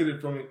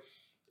benefited from it.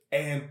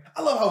 And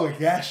I love how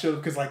Gas showed,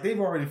 because like they've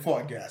already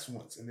fought Gas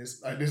once in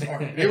this arc.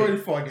 They already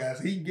fought Gas.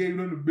 He gave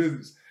them the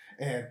business.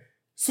 And as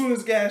soon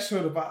as Gas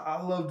showed up,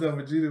 I loved that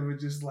Vegeta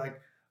was just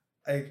like,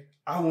 like,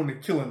 I want to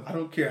kill him. I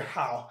don't care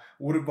how.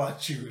 What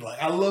about you?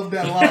 Like, I love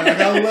that line. Like,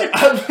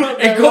 I love that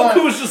and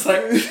Goku was just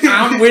like,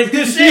 I'm with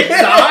this shit, dog.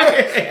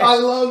 I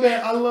love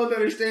that. I love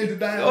that exchange of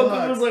dialogue.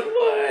 Goku was like,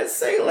 what?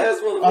 Say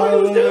less, motherfucker. I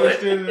love that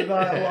exchange of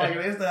dialogue. And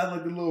it's had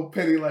like a little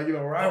petty, like,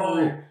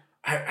 rivalry.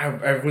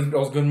 I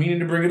was going meaning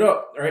to bring it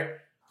up, right?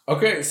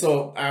 Okay,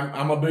 so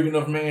I'm a big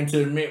enough man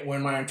to admit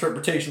when my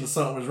interpretation of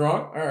something was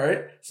wrong. All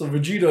right, so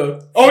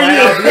Vegeta. Oh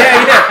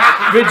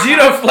yeah.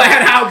 Vegeta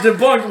flat out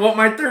debunked what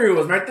my theory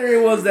was. My theory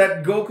was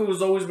that Goku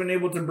has always been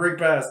able to break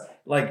past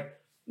like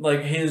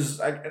his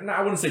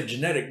I wouldn't say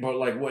genetic, but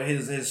like what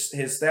his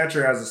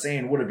stature as a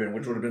Saiyan would have been,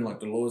 which would have been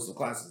like the lowest of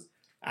classes.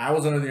 I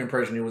was under the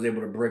impression he was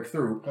able to break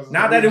through.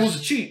 Not that it was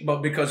a cheat,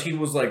 but because he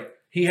was like.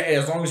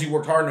 As long as he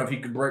worked hard enough, he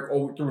could break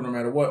through no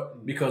matter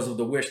what because of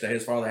the wish that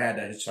his father had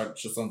that his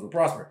sons would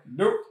prosper.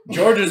 Nope.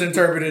 George's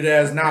interpreted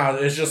as,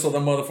 it's just so the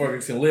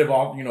motherfuckers can live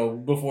off,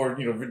 before,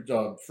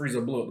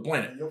 Frieza blew up the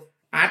planet. Yep.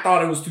 I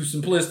thought it was too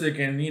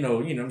simplistic and, you know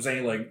what I'm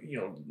saying, like,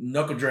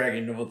 knuckle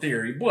dragging of a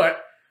theory, but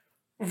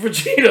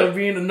Vegeta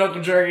being the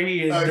knuckle dragger,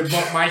 he has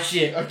debunked my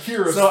shit.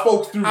 Akira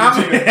spoke through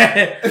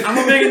Vegeta. I'm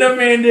a big enough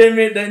man to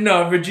admit that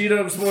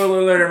Vegeta,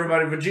 spoiler alert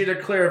everybody,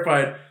 Vegeta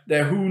clarified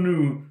that who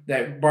knew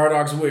that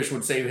Bardock's wish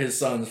would save his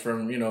sons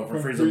from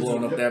Frieza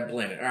blowing up that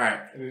planet. All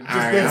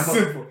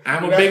right.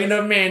 I'm a big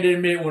enough man to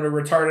admit when a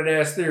retarded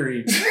ass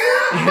theory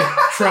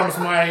trumps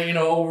my,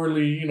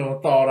 overly,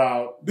 thought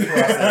out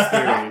process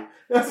theory.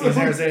 That's what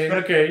I'm saying.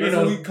 Okay, that's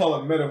what we call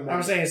a meta moment.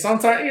 I'm saying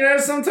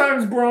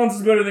sometimes bronze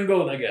is better than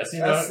gold. I guess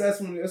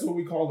that's what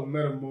we call a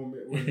meta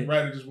moment. When the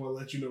writer just want to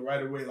let you know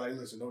right away, like,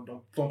 listen,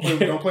 don't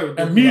play with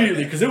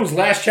immediately because it was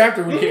last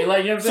chapter we came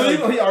like So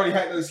he already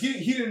had this.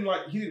 He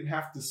didn't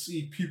have to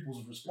see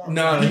people's response.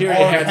 No, he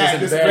already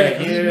had this in the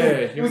bag.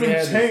 Yeah, he was in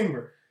the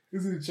chamber. He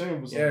was in the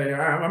chamber. Yeah.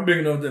 I'm big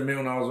enough to admit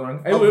when I was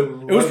wrong.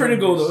 It was pretty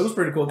cool though. It was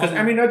pretty cool because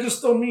that just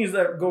still means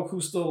that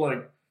Goku's still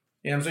like.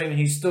 You know what I'm saying?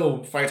 He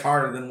still fights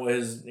harder than what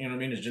his,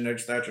 his genetic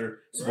stature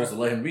is supposed to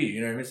let him be. You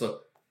know what I mean?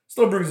 So,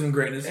 still brings him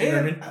greatness. You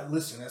know what I mean?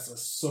 Listen, as a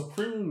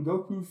supreme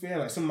Goku fan,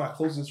 like some of my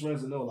closest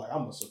friends know, like,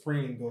 I'm a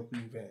supreme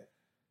Goku fan.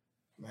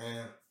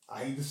 Man,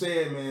 I hate to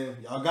say it, man.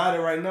 Y'all got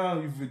it right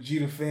now, you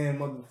Vegeta fan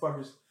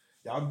motherfuckers.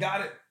 Y'all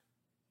got it.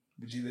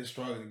 Vegeta's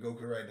stronger than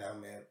Goku right now,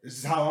 man. This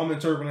is how I'm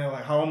interpreting it,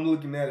 like, how I'm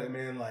looking at it,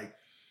 man. Like,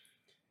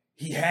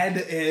 he had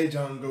the edge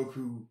on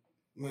Goku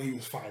when he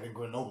was fighting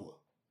Granola.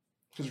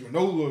 Because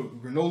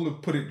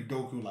Granola put it to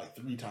Goku like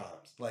 3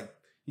 times. Like,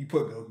 he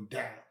put Goku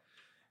down.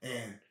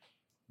 And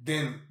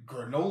then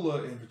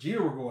Granola and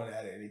Vegeta were going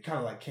at it. And it kind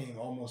of like came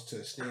almost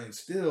to a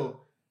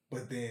standstill.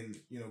 But then,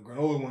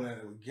 Granola went at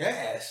it with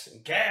Gas.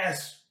 And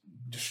Gas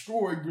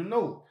destroyed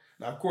Granola.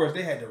 Now, of course,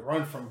 they had to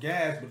run from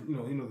Gas. But, the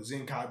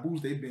Zenkai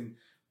boost, they've been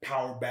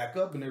powered back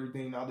up and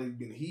everything. Now they've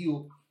been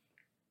healed.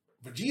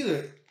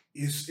 Vegeta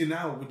is, and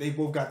now they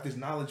both got this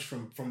knowledge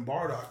from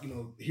Bardock.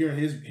 Hearing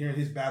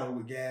his battle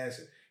with Gas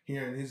and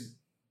hearing his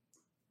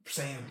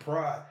Saiyan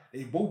pride,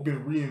 they've both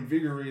been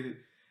reinvigorated.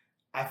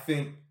 I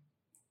think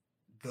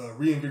the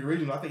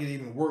reinvigoration, I think it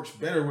even works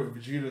better with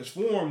Vegeta's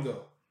form,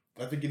 though.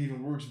 I think it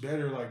even works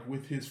better like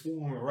with his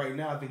form. And right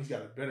now, I think he's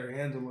got a better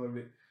handle of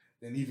it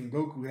than even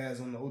Goku has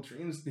on the Ultra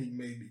Instinct,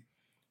 maybe.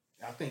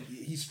 I think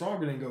he's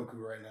stronger than Goku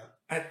right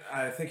now.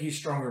 I think he's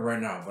stronger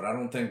right now, but I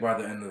don't think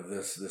by the end of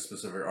this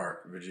specific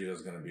arc,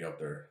 Vegeta's going to be up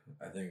there.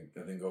 I think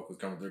Goku's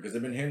coming through because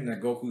they've been hinting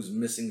that Goku's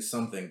missing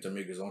something to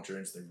make his Ultra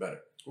Instinct better.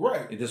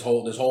 Right. This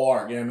whole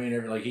arc, you know what I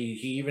mean? Like he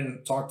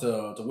even talked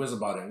to Wiz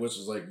about it, which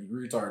was like, you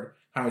retard.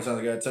 How many times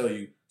I gotta tell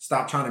you,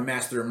 stop trying to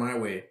master it my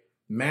way.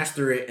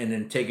 Master it and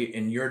then take it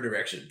in your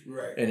direction.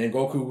 Right. And then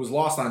Goku was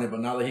lost on it,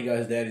 but now that he got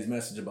his daddy's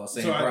message about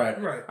Saiyan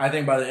pride, I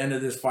think by the end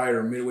of this fight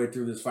or midway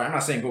through this fight, I'm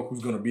not saying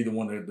Goku's gonna be the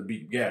one to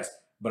beat Gas,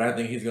 but I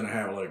think he's gonna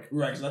have like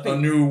a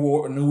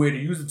new way to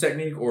use the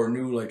technique or a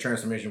new like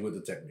transformation with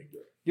the technique.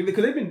 Yeah,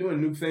 because they've been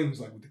doing new things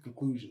like with the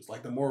conclusions,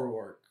 like the moral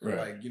arc,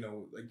 like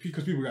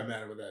because people got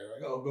mad about that,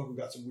 like, oh, Goku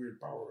got some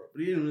weird power up, but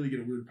he didn't really get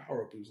a weird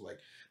power up. It was like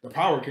the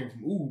power came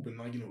from Oob, and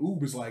like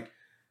Oob is like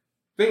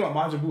thing about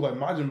Majin Buu, like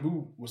Majin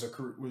Buu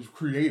was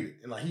created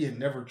and like he had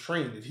never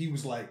trained it. He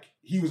was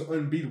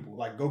unbeatable.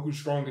 Like Goku's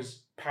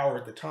strongest power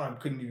at the time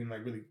couldn't even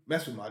like really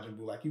mess with Majin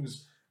Buu. Like he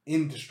was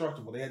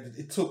indestructible.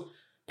 It took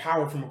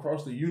power from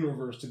across the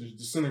universe to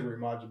disintegrate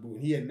Majin Buu,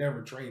 and he had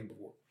never trained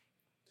before.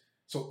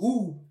 So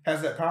Oob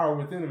has that power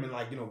within him, and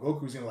like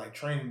Goku's gonna like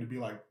train him to be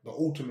like the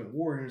ultimate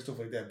warrior and stuff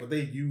like that. But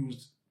they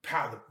used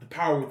the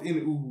power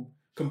within Oob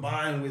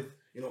combined with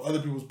other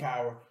people's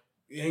power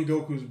and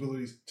Goku's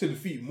abilities to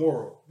defeat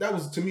Moro. That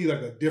was to me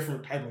like a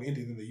different type of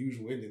ending than the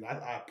usual ending.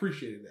 I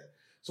appreciated that.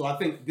 So I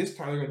think this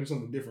time they're gonna do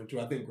something different too.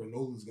 I think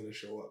Granola's gonna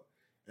show up,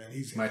 and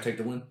he's might take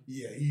the win.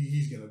 Yeah,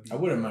 he's gonna be. I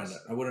wouldn't mind that.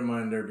 I wouldn't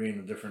mind there being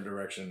a different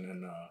direction,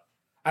 and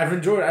I've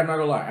enjoyed. I'm not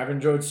gonna lie. I've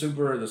enjoyed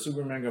the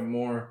Super manga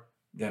more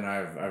than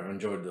I've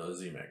enjoyed the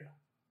Z manga.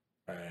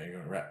 I ain't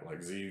gonna rap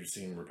like Z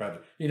seemed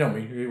repetitive. You know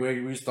me. We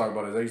used to talk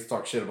about it. I used to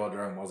talk shit about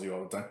Dragon Ball Z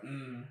all the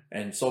time.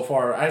 And so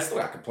far, I still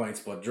got complaints,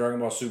 but Dragon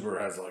Ball Super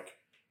has like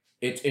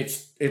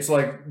it's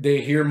like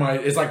they hear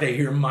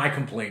my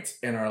complaints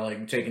and are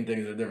like taking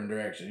things in a different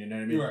direction. You know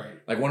what I mean? Right.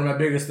 Like one of my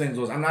biggest things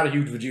was I'm not a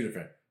huge Vegeta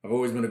fan. I've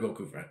always been a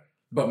Goku fan.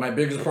 But my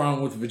biggest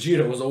problem with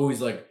Vegeta was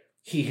always like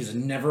he has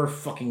never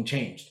fucking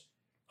changed.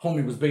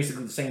 Homie was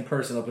basically the same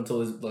person up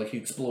until he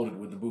exploded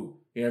with the boo.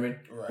 You know what I mean?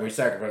 Right. Or he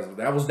sacrificed.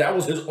 That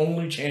was his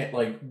only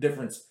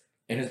difference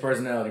in his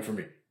personality for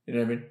me. You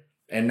know what I mean?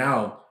 And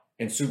now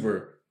in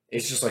Super,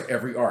 it's just like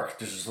every arc,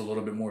 there's just a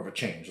little bit more of a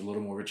change, a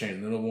little more of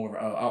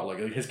an outlook.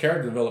 Like his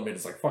character development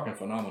is like fucking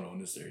phenomenal in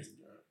this series.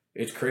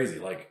 It's crazy.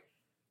 Like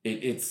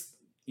it's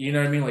you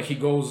know what I mean? Like he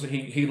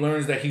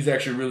learns that he's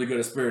actually really good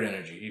at spirit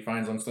energy. He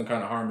finds some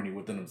kind of harmony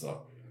within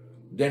himself.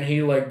 Then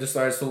he like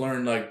decides to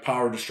learn like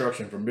power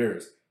destruction from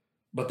Beerus.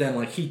 But then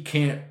like he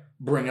can't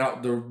bring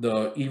out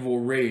the evil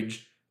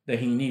rage that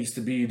he needs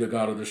to be the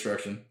god of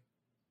destruction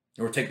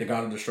or take the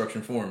god of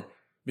destruction form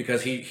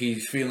because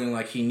he's feeling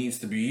like he needs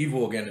to be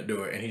evil again to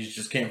do it and he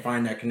just can't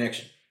find that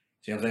connection.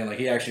 See what I'm saying? Like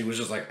he actually was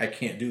just like, I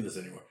can't do this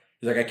anymore.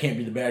 He's like, I can't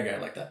be the bad guy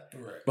like that.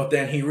 Right. But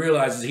then he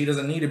realizes he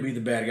doesn't need to be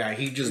the bad guy.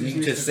 He just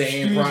needs his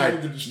same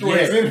pride.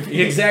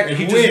 Exactly.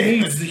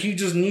 He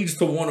just needs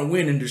to want to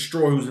win and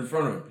destroy who's in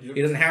front of him. Yep.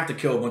 He doesn't have to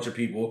kill a bunch of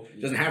people.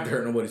 He doesn't have to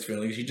hurt nobody's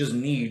feelings. He just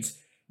needs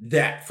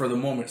that for the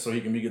moment so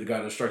he can be the god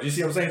of destruction. You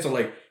see what I'm saying? So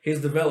like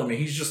his development,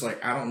 he's just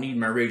like, I don't need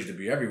my rage to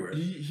be everywhere.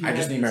 I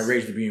just need my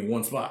rage to be in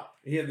one spot.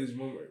 He had this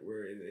moment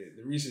where in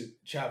the recent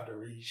chapter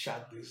where he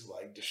shot this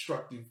like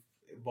destructive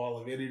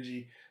ball of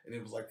energy and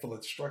it was like full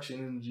of destruction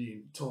energy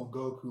and told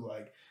Goku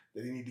like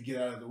that he need to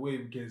get out of the way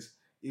because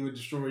it would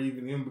destroy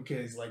even him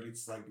because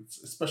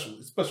it's a special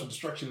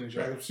destruction energy.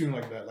 Right. I've seen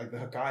like that, like the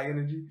Hakai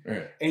energy.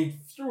 Right. And he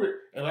threw it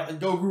and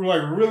Goku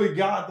like really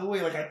got out of the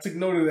way. Like I took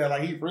note of that.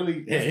 Like he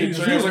really he was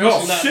like,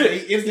 oh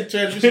shit. Instant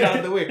transition out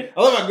of the way.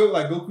 I love how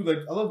Goku like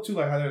I love too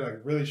like how they're like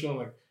really showing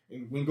like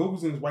when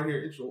Goku's in his white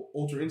hair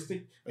Ultra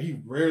Instinct, like, he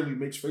rarely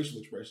makes facial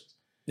expressions.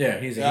 Yeah,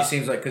 he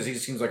seems like because he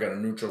seems like at a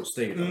neutral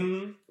state.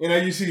 Mm-hmm. And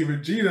then you see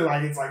Vegeta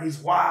like it's like he's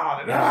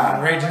wild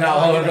and raging out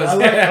all of us.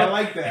 I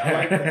like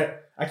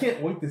that. I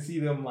can't wait to see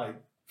them like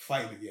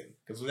fight again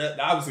because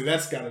obviously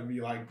that's got to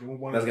be like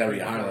one. That's got to be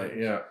a highlight.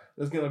 Yeah,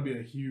 that's gonna be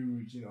a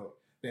huge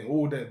thing.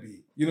 What would that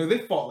be?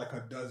 They fought like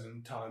a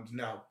dozen times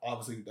now.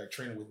 Obviously, like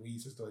training with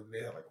Whis and stuff.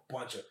 They have like a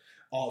bunch of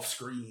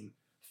off-screen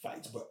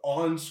fights, but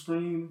on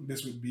screen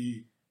this would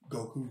be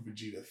Goku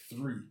Vegeta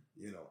 3.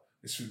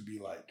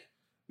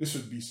 This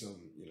would be some,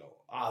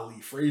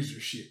 Ali Fraser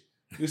shit.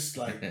 This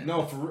like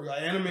no for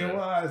anime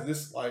wise,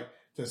 this like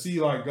to see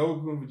like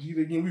Goku and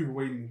Vegeta again. We've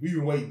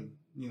been waiting,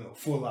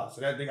 full out.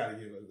 So that they gotta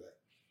give us that.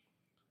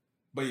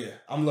 But yeah,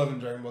 I'm loving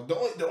Dragon Ball.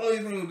 The only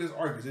thing with this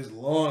arc is it's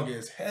long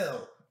as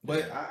hell.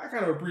 But I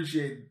kind of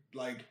appreciate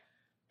like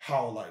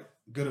how like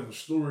good of a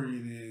story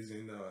it is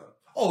and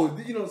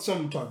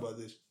someone talk about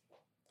this.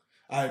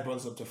 I brought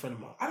this up to a friend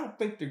of mine. I don't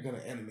think they're gonna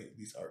animate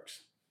these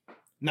arcs.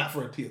 Not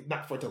for a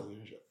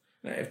television show.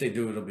 If they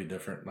do, it'll be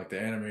different. Like the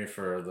anime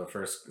for the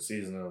first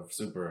season of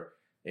Super,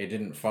 it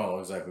didn't follow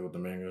exactly what the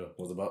manga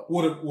was about.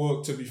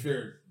 Well, to be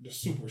fair, the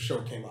Super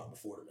show came out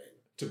before the manga.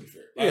 To be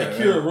fair,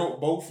 Akira wrote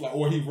both,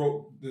 or he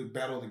wrote the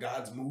Battle of the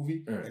Gods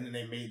movie, and then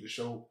they made the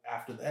show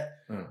after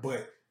that.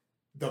 But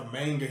the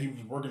manga, he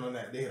was working on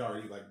that. They had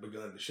already like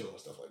begun the show and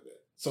stuff like that.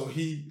 So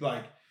he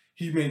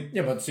made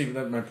but see,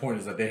 my point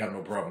is that they have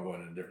no problem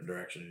going in a different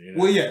direction.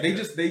 Well, yeah, they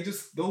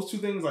just those two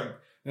things like.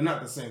 They're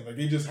not the same. Like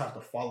they just have to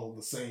follow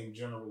the same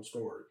general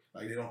story.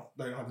 Like they don't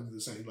have to do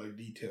the same like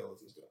details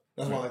and stuff.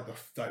 That's why like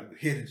the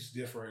hit is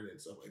different and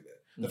stuff like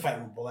that. The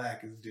fight with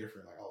Black is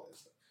different, like all that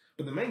stuff.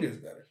 But the manga is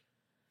better.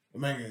 The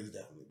manga is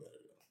definitely better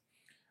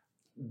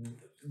though.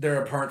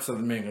 There are parts of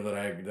the manga that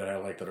I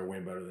like that are way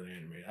better than the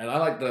anime. I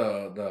like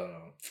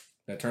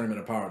that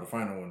Tournament of Power, the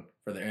final one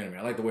for the anime.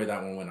 I like the way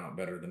that one went out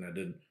better than it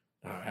did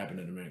how it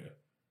happened in the manga.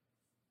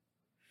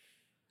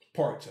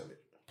 Parts of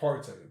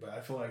it, but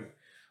I feel like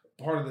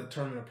part of the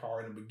Tournament of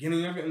Power in the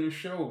beginning of it in the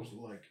show was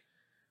like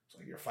it's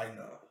like you're fighting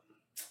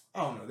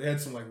I don't know. They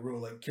had some like real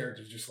like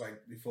characters just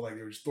like they feel like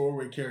they were just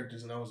throwaway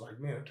characters, and I was like,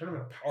 man, a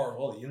Tournament of Power of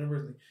all the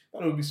universe. I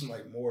thought it would be some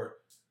like more.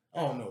 I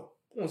don't know.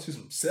 I want to see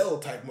some Cell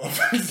type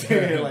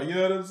motherfuckers. Like you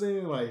know what I'm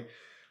saying? Like,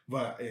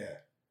 but yeah.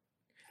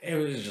 It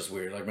was just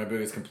weird. Like my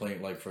biggest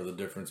complaint, like for the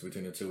difference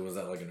between the two, was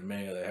that like in the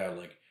manga they had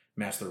like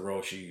Master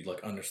Roshi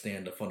like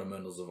understand the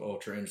fundamentals of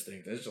Ultra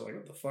Instinct. It's just like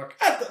what the fuck.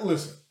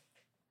 Listen.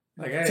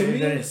 Like that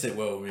didn't sit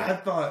well with me. I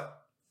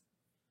thought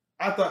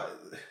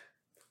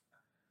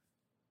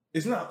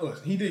it's not.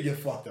 Listen, he did get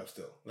fucked up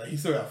still. Like he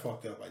still got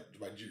fucked up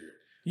by Jiren.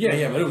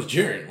 Yeah, but it was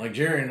Jiren. Like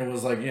Jiren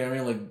was like,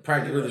 like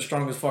practically the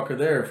strongest fucker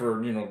there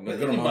for a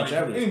good amount of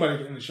chapters.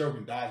 Anybody in the show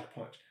can dodge a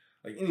punch.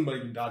 Like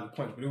anybody can dodge a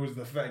punch, but it was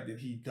the fact that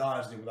he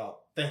dodged it without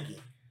thinking.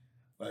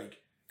 Like,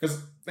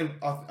 because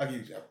I'll give you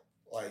an example.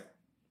 Like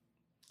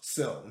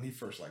Cell when he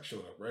first like showed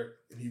up, right,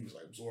 and he was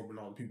like absorbing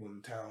all the people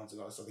in the towns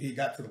and all that stuff. He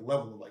got to the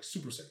level of like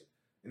Super Saiyan,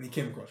 and he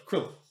came across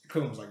Krillin.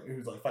 Krillin was like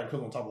fighting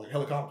Krillin on top of like a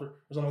helicopter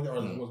or something like that,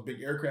 or like those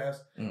big aircrafts.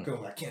 Krillin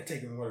was like, I can't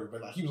take him, whatever.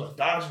 But like he was like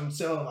dodging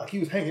Cell and like he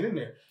was hanging in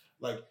there.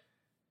 Like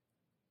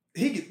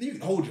you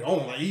can hold your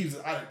own. Like he's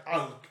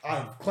out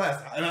of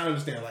class, and I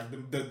understand like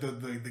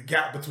the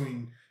gap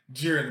between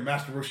Jiren and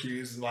Master Roshi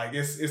is like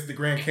it's the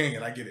Grand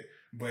Canyon. I get it,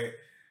 but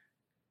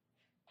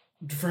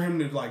for him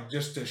to like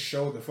just to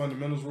show the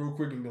fundamentals real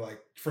quick and be like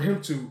for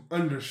him to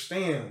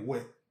understand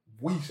what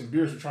Whis and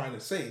Beerus are trying to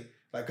say,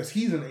 like because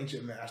he's an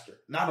ancient master,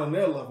 not on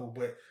their level,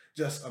 but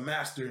just a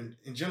master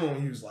in general.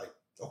 And he was like,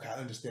 okay, I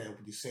understand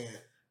what he's saying.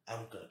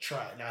 I'm gonna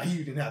try it. Now he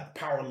didn't have the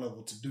power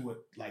level to do it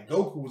like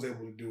Goku was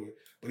able to do it,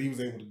 but he was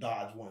able to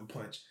dodge one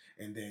punch,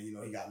 and then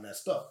he got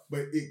messed up.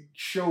 But it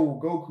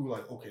showed Goku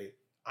like, okay,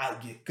 I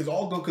get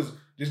because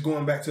just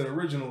going back to the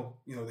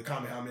original, the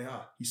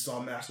Kamehameha, he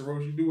saw Master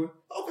Roshi do it.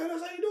 Okay,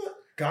 that's how you do it.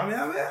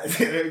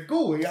 Kamehameha,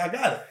 cool. Yeah, I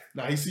got it.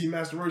 Now he see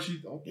Master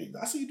Roshi. Okay,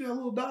 I see you do a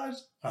little dodge.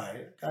 All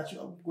right, got you.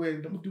 I'm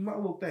going to do my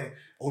little thing.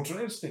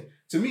 Ultra Instinct.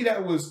 To me,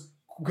 that was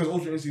because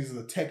Ultra Instinct is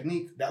a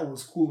technique that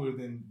was cooler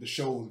than the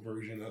show's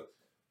version of.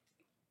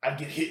 I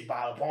get hit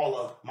by a ball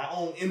of my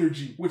own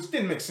energy, which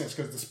didn't make sense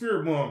because the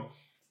Spirit Bomb,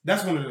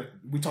 that's one of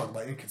we talked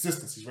about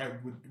inconsistencies, right?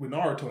 With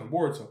Naruto and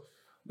Boruto,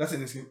 that's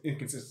an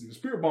inconsistency. The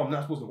Spirit Bomb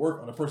not supposed to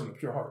work on a person of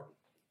pure heart.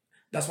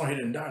 That's why he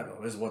didn't die,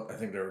 though, is what I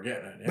think they were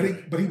getting at.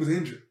 Anyway. But he was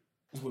injured.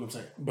 That's what I'm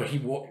saying. But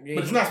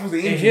it's not supposed to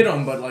injure. It hit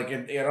him, but like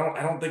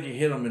I don't think it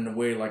hit him in the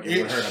way like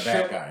it would hurt a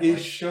bad guy.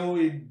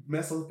 It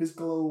messed up his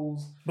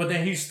clothes. But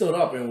then he stood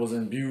up and was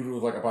imbued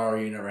with like a power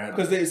he never had.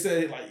 Because they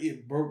said like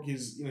it broke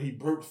his, he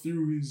broke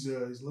through his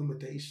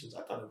limitations.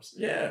 I thought it was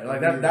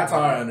like that. That's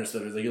how I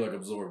understood it. Is that he like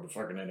absorbed the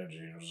fucking energy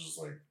and it was just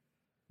like.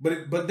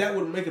 But that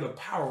would make it a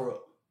power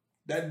up.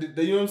 That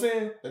you know what I'm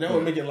saying? That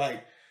would make it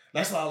like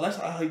that's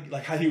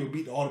how he would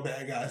beat all the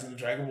bad guys in the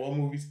Dragon Ball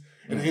movies.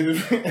 At the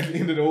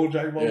end of the old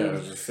Dragon Ball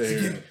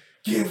movies,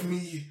 give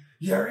me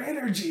your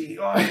energy.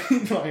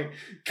 Like,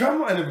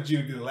 come on, but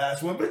you be the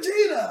last one.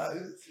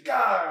 Vegeta,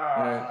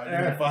 God,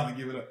 and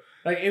finally give it up.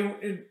 Like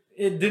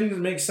it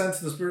didn't make sense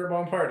the Spirit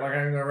Bomb part. Like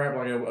I'm gonna rap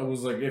like it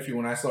was like iffy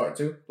when I saw it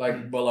too.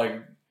 Like, but like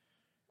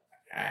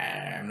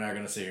I'm not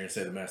gonna sit here and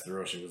say the Master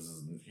Roshi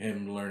was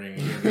him learning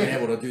and being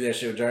able to do that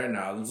shit with Giant.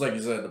 Now it's like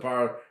you said, the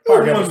power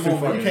gap was too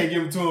fucking. You can't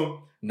give it to him.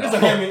 No.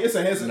 It's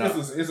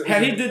a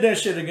Had he did that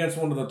shit against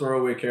one of the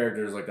throwaway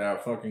characters like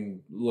that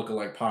fucking looking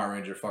like Power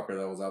Ranger fucker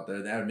that was out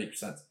there, that would make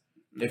sense.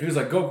 If he was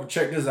like, Goku,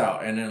 check this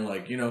out, and then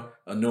like,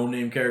 a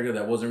no-name character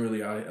that wasn't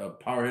really a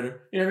power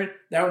hitter, you know what I mean?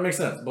 That would make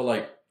sense. But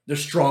like the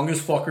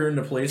strongest fucker in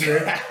the place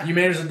there, you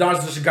managed to dodge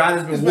this guy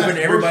that's been whooping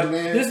everybody.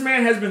 This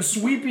man has been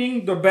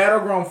sweeping the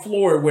battleground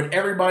floor with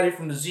everybody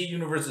from the Z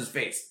Universe's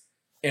face.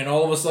 And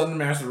all of a sudden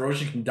Master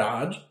Roshi can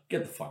dodge?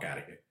 Get the fuck out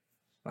of here.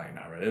 Like,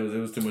 nah, right? It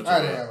was too much. I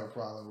didn't have a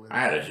problem with it.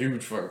 I had a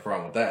huge fucking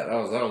problem with that.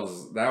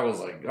 That was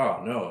like,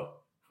 oh no.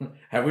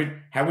 Had we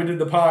did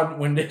the pod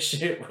when this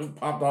shit was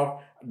popped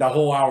off, the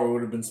whole hour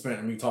would have been spent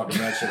on me talking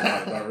that shit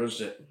about real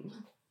shit.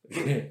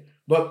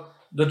 But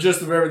the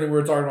gist of everything we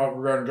were talking about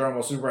regarding Dragon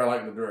Ball Super, I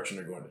like the direction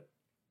they're going in.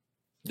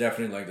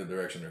 Definitely like the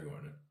direction they're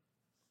going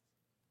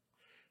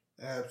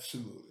in.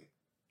 Absolutely.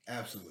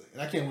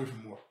 And I can't wait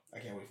for more.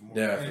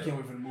 Yeah. I can't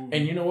wait for the movie.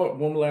 And you know what?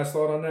 One last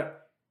thought on that.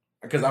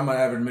 Because I'm an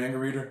avid manga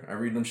reader. I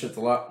read them shits a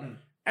lot.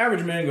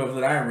 Average manga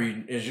that I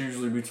read is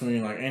usually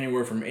between like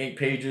anywhere from 8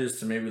 pages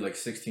to maybe like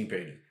 16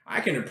 pages.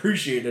 I can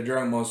appreciate that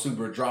Dragon Ball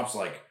Super drops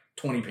like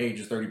 20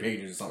 pages, 30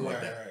 pages or something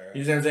like that. Right.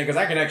 You see what I'm saying? Because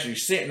I can actually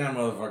sit in that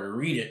motherfucker,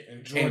 read it,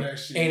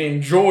 and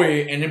enjoy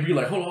it, and then be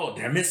like, hold on,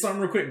 did I miss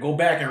something real quick? Go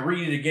back and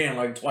read it again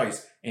like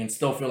twice and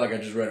still feel like I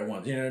just read it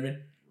once. You know what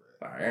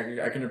I mean?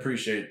 I can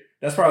appreciate.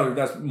 That's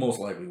most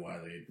likely why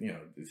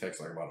it takes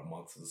like about a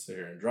month to sit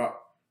here and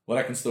drop. But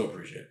I can still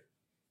appreciate it.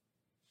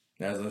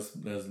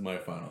 That's my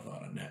final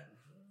thought on that.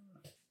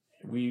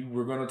 We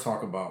were going to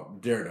talk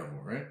about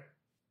Daredevil, right?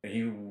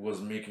 He was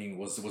making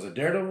was it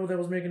Daredevil that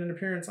was making an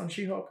appearance on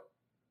She-Hulk?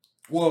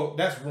 Well,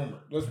 that's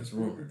rumored.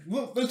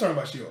 Let's talk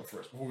about She-Hulk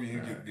first before we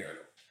get to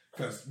Daredevil,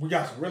 because we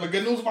got some really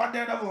good news about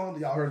Daredevil.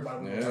 Y'all heard about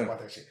it. We're gonna talk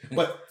about that shit,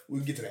 but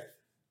we'll get to that.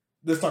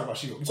 Let's talk about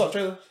She-Hulk. You saw the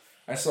trailer?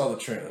 I saw the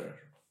trailer.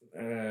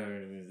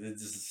 It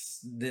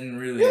just didn't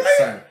really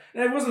excite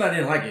me. It wasn't I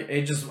didn't like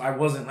it. I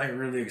wasn't like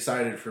really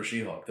excited for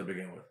She-Hulk to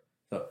begin with.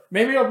 So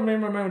maybe my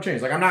mind will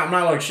change. Like I'm not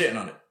like shitting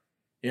on it.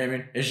 You know what I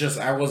mean? It's just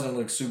I wasn't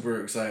like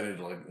super excited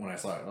like when I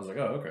saw it. I was like,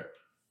 oh okay,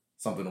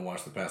 something to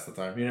watch to pass the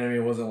time. You know what I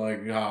mean? It wasn't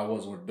like how I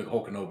was with the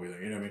Hulk Kenobi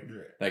thing. You know what I mean?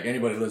 Right. Like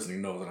anybody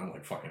listening knows that I'm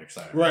like fucking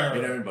excited. Right.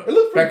 You know what I mean? But it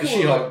looked back to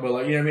She-Hulk, but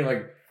like you know what I mean?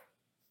 Like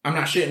I'm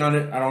not shitting on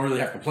it. I don't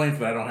really have complaints,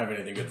 but I don't have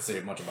anything good to say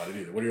much about it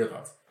either. What are your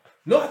thoughts?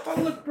 No, I thought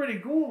it looked pretty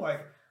cool. Like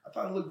I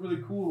thought it looked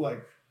really cool.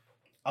 Like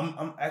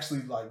I'm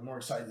actually like more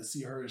excited to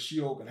see her as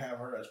She-Hulk and have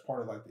her as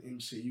part of like the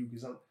MCU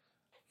because I'm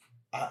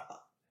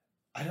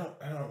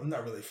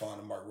not really fond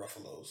of Mark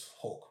Ruffalo's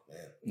Hulk,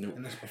 man. Nope.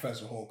 And this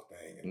Professor Hulk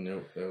thing. And,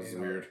 nope, that was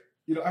weird.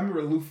 I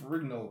remember Lou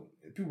Ferrigno,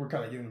 people were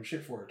kind of giving him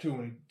shit for it too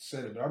when he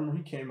said it, but I remember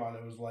he came out and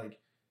it was like,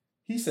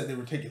 he said they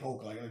were taking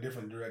Hulk like in a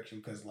different direction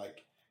because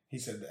like, he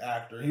said the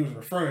actor, he was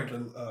referring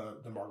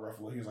to Mark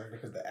Ruffalo, he was like,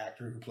 because the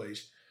actor who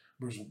plays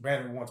Bruce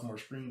Banner wants more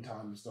screen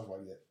time and stuff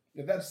like that.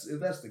 If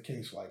that's the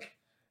case, like,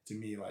 to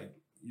me, like,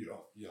 you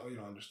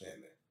don't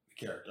understand that. The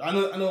character. I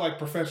know, like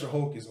Professor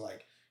Hulk is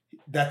like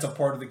that's a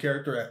part of the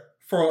character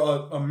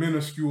for a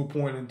minuscule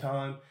point in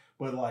time,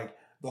 but like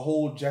the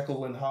whole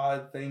Jekyll and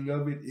Hyde thing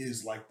of it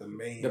is like the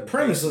main. The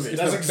premise of it.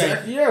 That's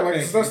exactly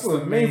that's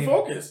the main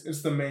focus.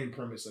 It's the main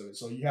premise of it.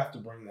 So you have to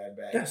bring that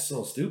back. That's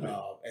so stupid.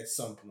 At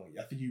some point,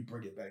 I think you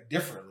bring it back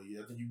differently.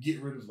 I think you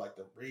get rid of like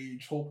the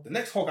Rage Hulk. The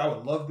next Hulk I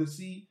would love to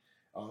see.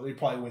 They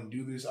probably wouldn't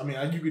do this. I mean,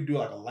 you could do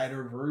like a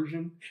lighter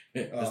version.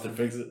 Mr.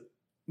 Fix-It.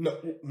 No,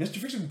 Mr.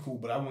 Fix-It would be cool,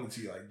 but I want to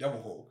see like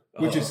Devil Hulk,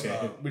 which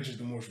is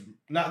the most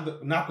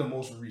not the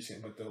most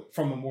recent, but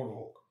from Immortal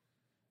Hulk,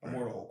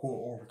 Immortal Hulk,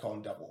 or we call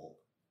him Devil Hulk,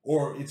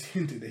 or it's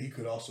hinted that he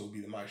could also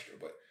be the Maestro,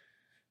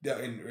 but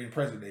in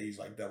present day he's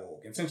like Devil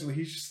Hulk. Essentially,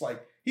 he's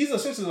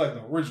essentially like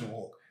the original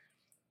Hulk.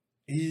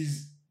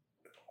 He's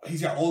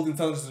got all the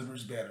intelligence of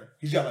Bruce Banner.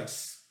 He's got like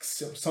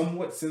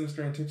somewhat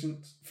sinister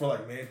intentions for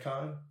like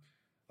mankind.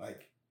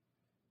 Like,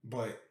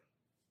 but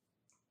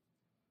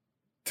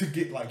to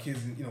get like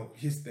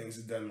his things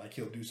done, like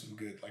he'll do some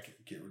good, like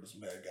get rid of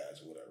some bad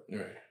guys or whatever.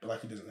 Right. But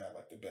like he doesn't have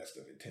like the best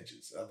of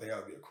intentions. I think that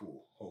would be a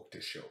cool Hulk to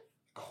show.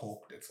 A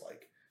Hulk that's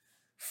like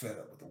fed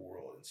up with the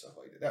world and stuff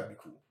like that. That'd be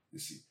cool to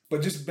see.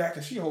 But just back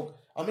to She-Hulk,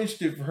 I'm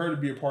interested for her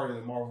to be a part of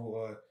the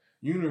Marvel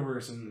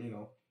universe, and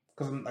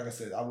because like I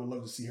said, I would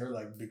love to see her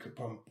like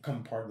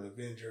become part of the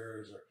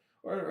Avengers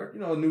or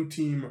a new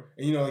team.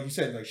 And like you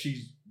said, like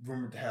she's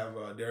rumored to have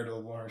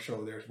Daredevil on her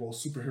show. There's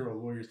both superhero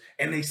lawyers,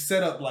 and they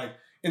set up like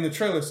in the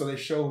trailer, so they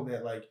show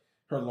that like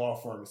her law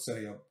firm is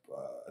setting up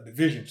a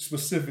division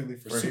specifically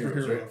for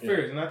superhero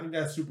affairs, and I think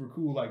that's super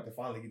cool. Like to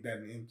finally get that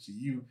in the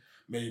MCU.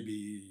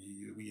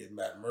 Maybe we get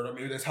Matt Murdock.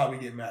 Maybe that's how we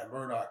get Matt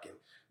Murdock, and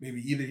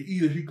maybe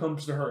either he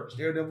comes to her as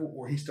Daredevil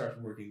or he starts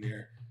working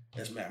there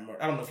as Matt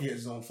Murdock. I don't know if he has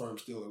his own firm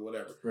still or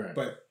whatever, right.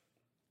 But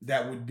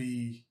that would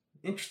be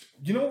interesting.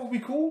 You know what would be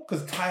cool?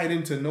 Because tie it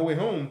into No Way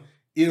Home.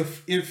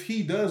 If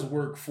he does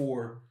work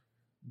for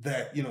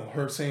that,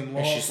 her same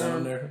law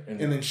firm,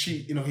 and then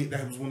she,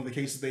 that was one of the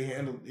cases they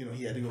handled.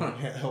 He had to go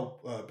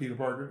help Peter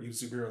Parker. He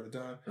was a superhero at the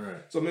time,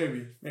 right? So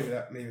maybe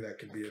that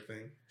could be a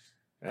thing.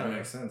 That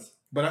makes sense.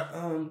 But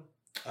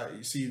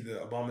you see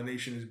the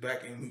Abomination is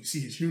back, and we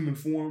see his human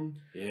form.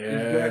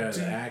 Yeah,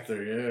 the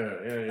actor.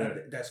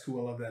 Yeah. That's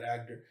cool. I love that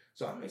actor.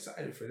 So I'm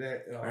excited for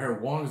that. I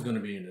heard Wong's going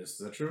to be in this.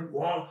 Is that true?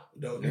 Wong?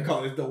 No, they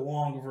call it the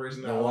Wong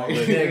version. The Wong,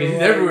 he's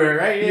everywhere,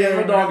 right? Yeah,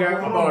 my dog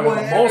got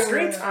more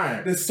screen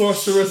time. The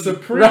Sorcerer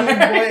Supreme,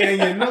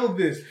 and you know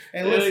this.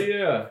 And listen,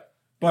 yeah.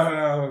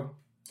 But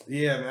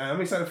yeah, man,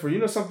 I'm excited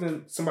for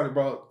something somebody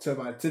brought to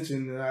my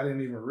attention, and I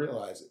didn't even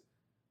realize it.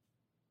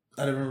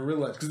 I didn't even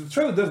realize because the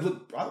trailer does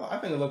look. I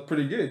think it looked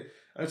pretty good.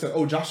 I said,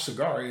 Josh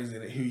Segarra is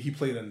in it. He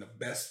played in the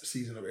best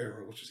season of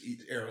Arrow, which is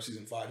Arrow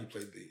season 5. He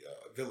played the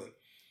villain.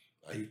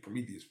 He was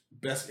Prometheus,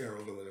 best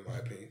Arrow villain in my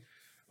opinion.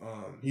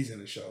 He's in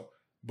the show,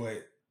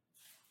 but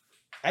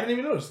I didn't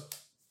even notice.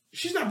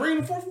 She's not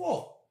breaking the fourth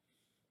wall.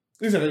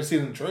 At least I didn't see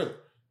it in the trailer.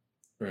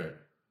 Right?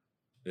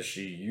 Does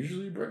she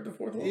usually break the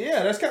fourth wall?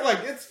 Yeah, that's kind of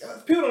like it's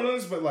people don't know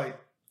this, but like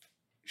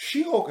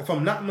She-Hulk, if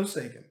I'm not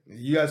mistaken,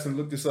 you guys can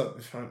look this up.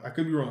 I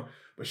could be wrong.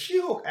 But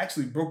She-Hulk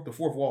actually broke the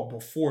fourth wall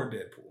before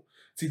Deadpool.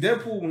 See,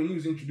 Deadpool, when he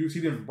was introduced,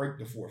 he didn't break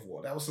the fourth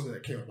wall. That was something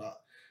that came about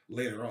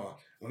later on.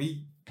 When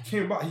he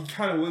came about, he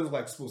kind of was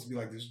like supposed to be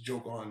like this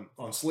joke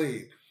on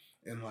Slade.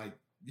 And like,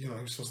 he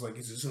was supposed to like,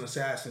 he's just an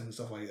assassin and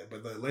stuff like that.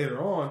 But like, later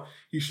on,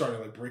 he started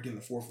like breaking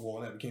the fourth wall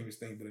and that became his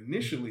thing. But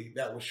initially,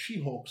 that was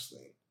She-Hulk's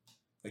thing.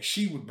 Like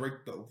she would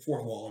break the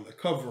fourth wall on the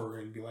cover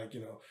and be like,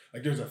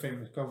 like there's a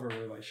famous cover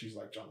where like she's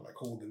like trying to like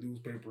hold the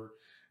newspaper.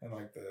 And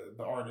like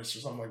the artist or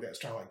something like that is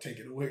trying to like take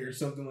it away or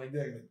something like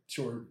that, like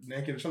short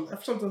naked or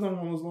something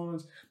along those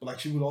lines. But like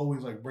she would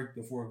always like break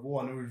the fourth wall,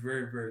 and it was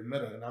very, very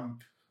meta. And I'm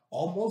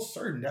almost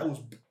certain that was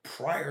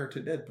prior to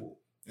Deadpool,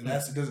 and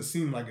it doesn't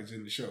seem like it's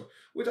in the show,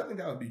 which I think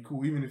that would be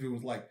cool, even if it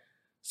was like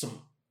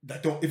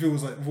if it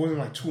wasn't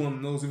like too on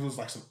the nose, if it was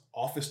like some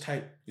office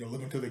type,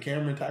 looking through the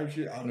camera type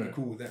shit, I'd be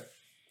cool with that.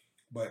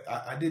 But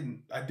I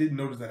didn't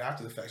notice that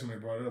after the fact. Somebody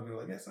brought it up. They're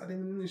like, that's not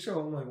even in the show.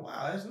 I'm like,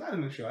 wow, that's not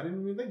in the show. I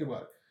didn't even think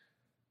about it.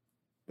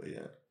 But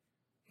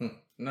yeah,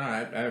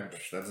 no,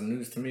 that's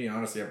news to me.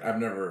 Honestly, I've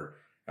never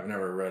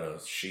read a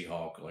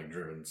She-Hulk like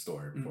driven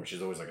story before.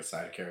 She's always like a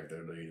side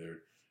character to either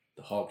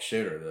the Hulk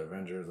shit or the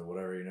Avengers or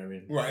whatever. You know what I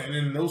mean? Right. And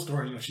in those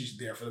stories, she's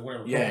there for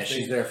whatever. Yeah,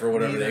 she's there for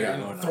whatever they got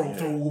going on.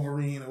 Throw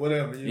Wolverine or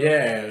whatever.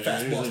 Yeah,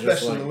 she's usually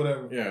just like, or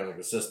whatever. Yeah, like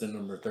assistant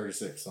number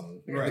 36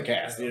 on the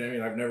cast. You know what I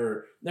mean? I've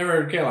never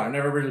I've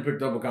never really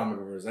picked up a comic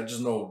book verse. I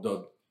just know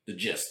the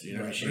gist,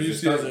 Right. She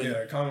just does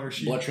it, comic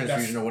blood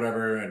transfusion or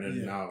whatever, and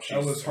then now she's...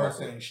 That was her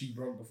thing. She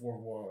broke the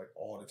fourth wall like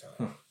all the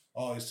time.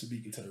 Always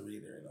speaking to the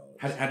reader and all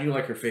that. How do you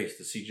like her face,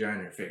 the CGI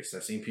in her face?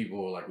 I've seen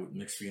people like with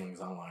mixed feelings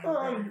online.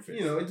 Her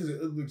face.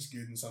 It looks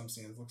good in some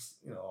scenes. It looks,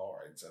 all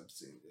right in some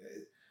scenes.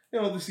 The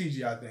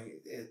CGI thing,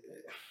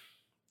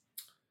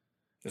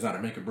 it's not a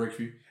make or break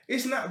for you?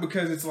 It's not,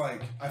 because it's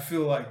like, I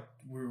feel like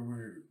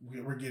we're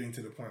getting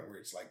to the point where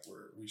it's like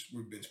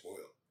we've been spoiled.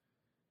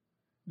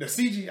 The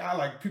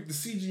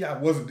CGI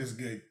wasn't this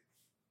good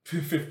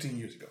 15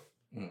 years ago.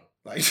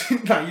 Like, you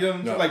know what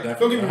I'm saying? Like,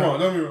 don't get me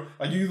wrong.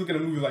 Like, you look at a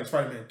movie like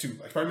Spider-Man 2.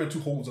 Like, Spider-Man 2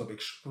 holds up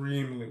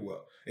extremely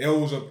well. It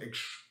holds up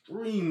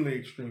extremely,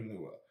 extremely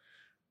well.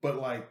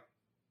 But, like,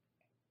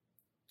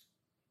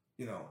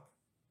 you know,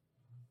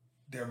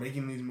 they're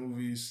making these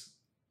movies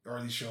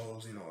or these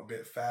shows, you know, a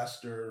bit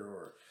faster,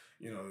 or,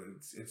 you know,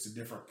 it's a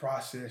different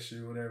process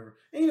or whatever.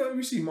 And, you know,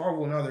 you see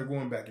Marvel now, they're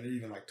going back and they're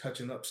even, like,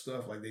 touching up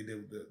stuff like they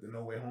did with the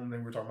No Way Home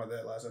thing. We were talking about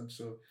that last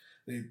episode.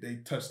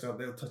 They'll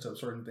touch up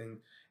certain things.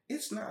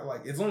 It's not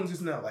like, as long as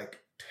it's not like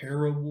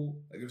terrible,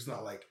 like it's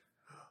not like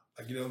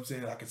you know what I'm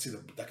saying, I can see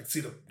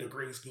the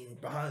green screen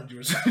behind you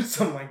or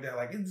something like that.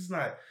 Like, it's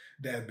not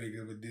that big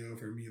of a deal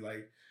for me.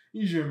 Like,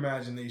 use your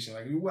imagination.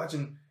 Like,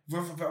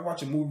 if I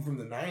watch a movie from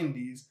the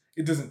 90s,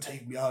 it doesn't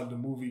take me out of the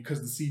movie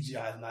because the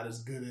CGI is not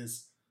as good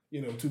as,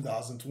 you know,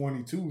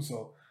 2022.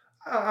 So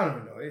I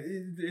don't know.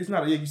 It's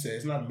not, like you said,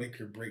 it's not a make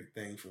or break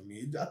thing for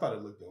me. I thought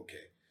it looked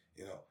okay.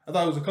 You know, I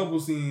thought it was a couple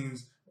of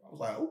scenes. I was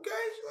like, okay,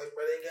 she's like,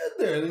 where they get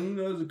there? And then, you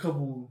know, there's a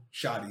couple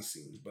shoddy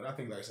scenes, but I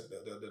think, like I said,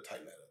 they'll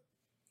tighten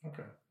that up.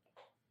 Okay.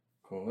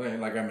 Cool.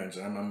 And like I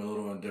mentioned, I'm a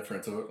little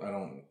indifferent to it.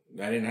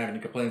 I didn't have any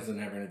complaints,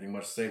 didn't have anything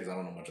much to say because I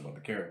don't know much about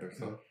the character.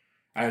 So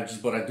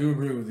but I do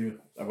agree with you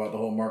about the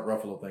whole Mark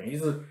Ruffalo thing.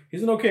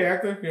 He's an okay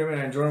actor. You know what I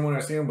mean? I enjoy him when I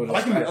see him, but I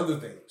like him in other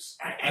things.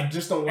 I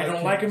just don't like him. I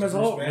don't like him as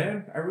Hulk,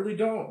 man. I really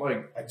don't.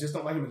 Like, I just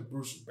don't like him as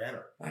Bruce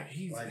Banner. Like,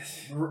 he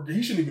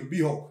shouldn't even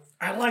be Hulk.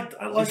 I like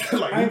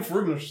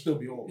Ferguson should still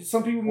be Hulk.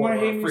 Some people might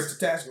hate me. Fred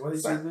Tatasciore. What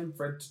is his name?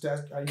 Fred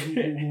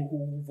Tatasciore.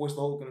 Who voiced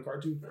the Hulk in the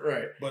cartoon?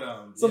 Right. But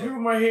some people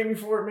might hate me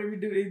for it. Maybe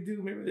they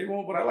do. Maybe they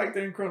won't. But I like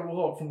the Incredible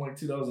Hulk from like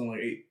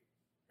 2008.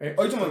 Right?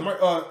 Oh, you're talking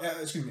about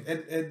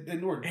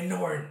Ed Norton. Ed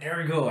Norton.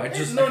 There we go.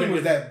 Ed Norton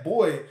was that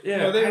boy.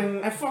 Yeah. You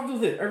know, I fucked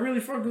with it. I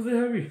really fucked with it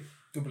heavy.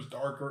 It was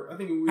darker. I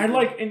think it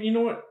was. And you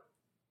know what?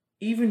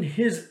 Even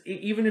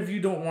if you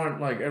don't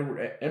want like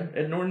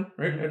Ed Norton,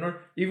 right? Ed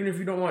Norton. Even if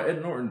you don't want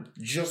Ed Norton,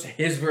 just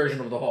his version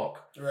of the Hulk.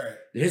 Right.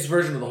 His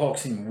version of the Hulk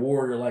seemed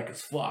warrior-like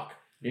as fuck.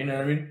 You know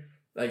what I mean?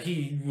 Like,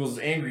 he was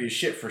angry as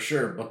shit for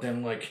sure, but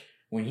then like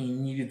when he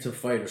needed to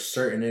fight a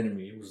certain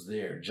enemy, he was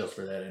there just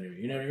for that enemy.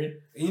 You know what I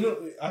mean? You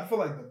know, I feel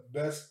like the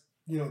best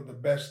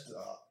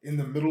in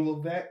the middle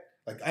of that.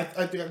 Like, I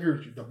think I agree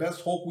with you. The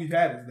best Hulk we've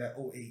had is that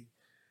 2008.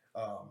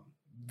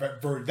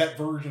 That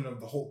version of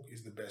the Hulk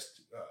is the best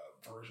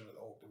version of the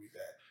Hulk that we've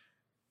had.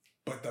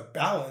 But the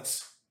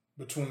balance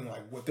between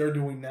like what they're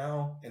doing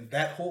now and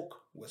that Hulk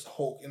was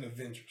Hulk in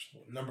Avengers,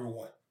 number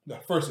one, the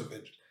first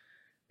Avengers.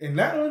 In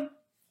that one,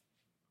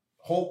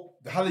 Hulk,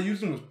 how they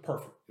used him was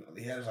perfect. You know,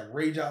 he had his like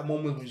rage out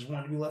moments when he just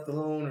wanted to be left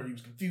alone, or he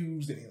was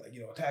confused and he like,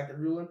 you know, attacked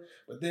everyone.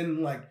 But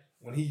then like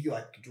when he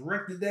like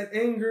directed that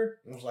anger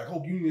and was like,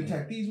 Hulk, you need to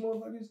attack these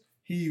motherfuckers.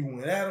 He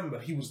went at him,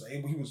 but he was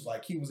able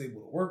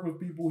to work with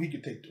people. He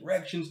could take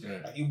directions. Yeah.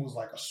 Like, he was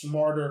like a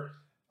smarter,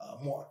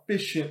 more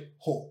efficient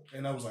Hulk.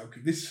 And I was like,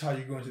 okay, this is how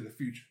you go into the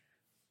future.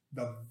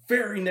 The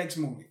very next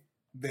movie,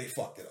 they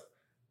fucked it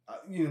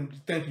up. You know,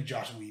 thank you,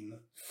 Joss Whedon.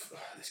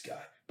 This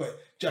guy. But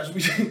Joss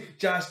Whedon,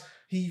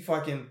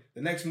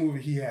 the next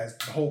movie, he has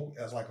the Hulk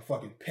as like a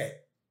fucking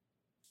pet.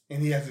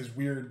 And he has this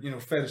weird, you know,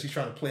 fetish he's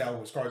trying to play out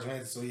with Scarlett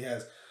Johansson. So he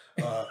has...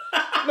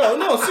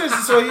 No, seriously.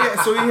 So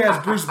he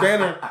has Bruce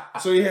Banner.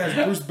 He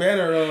has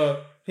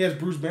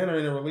Bruce Banner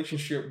in a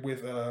relationship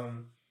with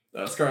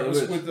Scarlet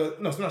Witch.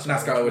 It's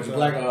not Scarlet Witch.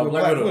 Black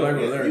Widow.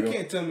 There you go. You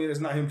can't tell me it's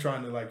not him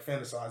trying to like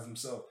fantasize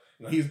himself.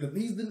 You know, he's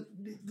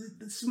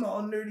the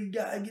small nerdy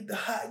guy. Get the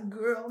hot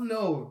girl.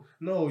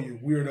 No, you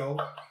weirdo.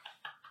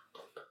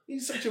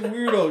 He's such a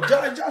weirdo.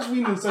 Joss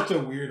Whedon is such a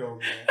weirdo,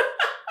 man.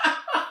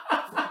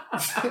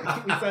 He's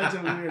such a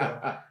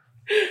weirdo.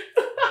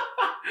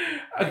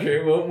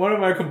 Okay, well, one of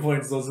my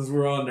complaints, though, since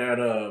we're on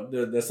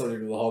that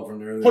subject of the Hulk from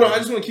the earlier. Hold on, I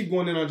just want to keep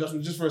going in on Joss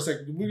Whedon just for a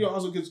second. Can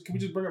we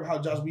just bring up how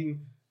Joss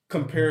Whedon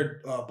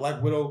compared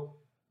Black Widow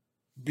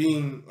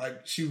being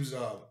like she was,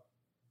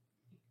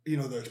 you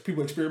know, the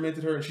people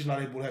experimented her and she's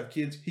not able to have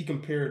kids. He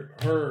compared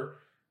her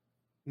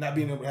not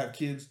being able to have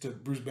kids to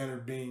Bruce Banner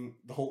being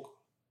the Hulk.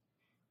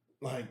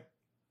 Like,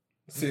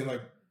 saying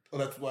like, oh,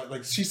 that's why.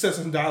 Like, she said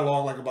some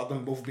dialogue like about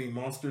them both being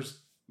monsters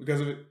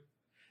because of it.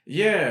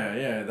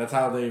 Yeah, that's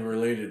how they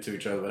related to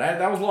each other. But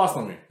that was lost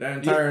on me. That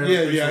entire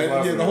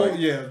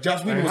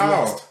Joss Whedon was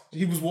lost.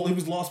 He was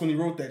lost when he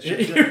wrote that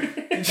shit.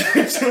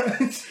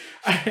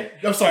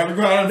 I'm sorry, we're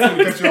going on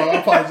to cut you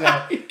off. I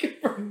apologize.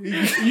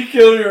 You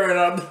killed me right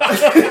now.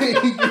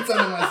 He gets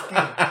under my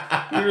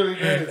skin. He really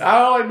does. I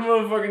don't like the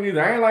motherfucking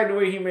either. I ain't like the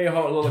way he made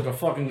Hulk look like a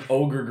fucking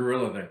ogre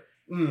gorilla thing.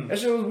 That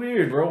shit was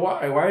weird, bro.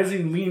 Why is he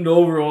leaned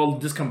over all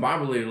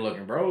discombobulated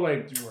looking, bro?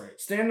 Like,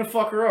 stand the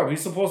fucker up.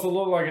 He's supposed to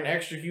look like an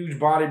extra huge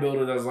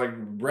bodybuilder that's like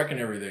wrecking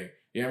everything.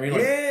 You know what I mean?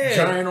 Like,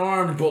 giant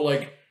arms, but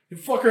like, the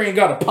fucker ain't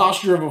got a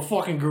posture of a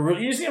fucking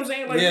gorilla. You see what I'm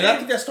saying? Like, I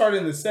think that started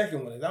in the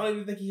second one. I don't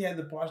even think he had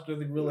the posture of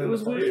the gorilla. It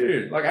was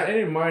weird. Like, I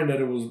didn't mind that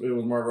it was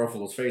Mark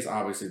Ruffalo's face.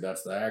 Obviously,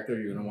 that's the actor.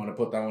 You're gonna want to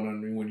put that one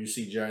on when you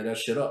CGI that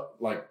shit up.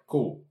 Like,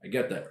 cool. I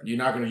get that. You're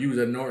not gonna use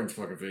Ed Norton's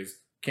fucking face.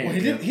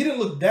 He didn't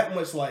look that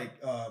much like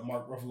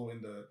Mark Ruffalo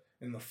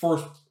in the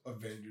first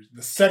Avengers.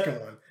 The second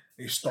one,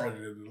 they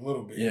started it a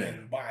little bit. Yeah.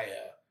 And by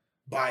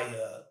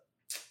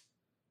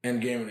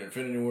Endgame and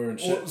Infinity War and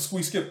shit. Well,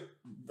 we skip.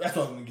 That's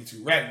what I'm gonna get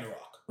to. Ragnarok.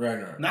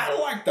 Ragnarok. Not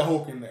like the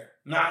Hulk in there.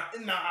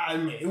 I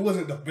mean, it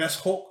wasn't the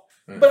best Hulk,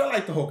 but I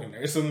like the Hulk in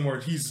there. It's some more.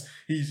 He's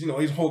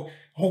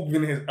Hulk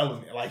in his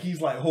element. Like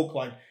he's like Hulk.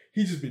 Like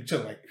he's just been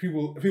chilling. Like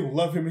people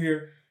love him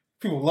here.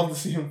 People love to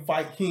see him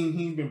fight. He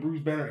ain't been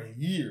Bruce Banner in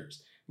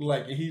years.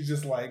 Like he's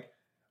just like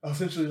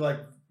essentially like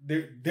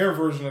their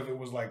version of it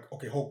was like,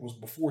 okay, Hulk was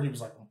before he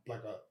was like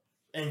a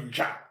angry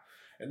child,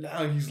 and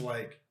now he's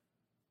like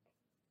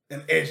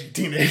an edgy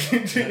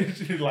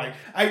teenager. Like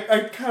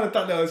I kind of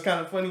thought that was kind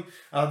of funny.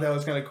 I thought that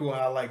was kind of cool.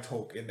 I liked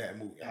Hulk in that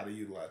movie. How to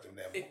utilize him in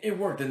that movie. It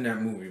worked in that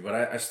movie, but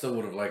I still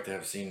would have liked to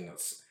have seen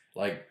this,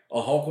 like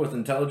a Hulk with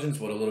intelligence,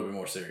 but a little bit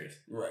more serious.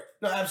 Right.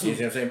 No,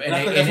 absolutely. You see what I'm saying? And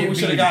I think that's what we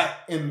should have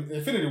got in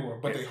Infinity War,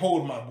 but they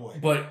hold my boy.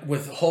 But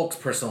with Hulk's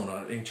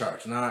persona in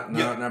charge, not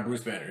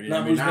Bruce Banner.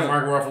 Not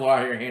Mark Ruffalo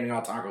out here handing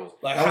out tacos.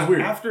 Like, that was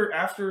weird. That was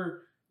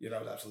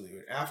absolutely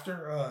weird.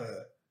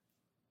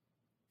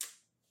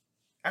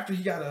 After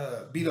he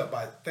got beat up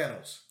by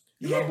Thanos,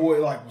 my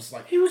boy was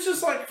like he was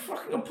just like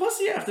fucking a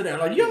pussy after that.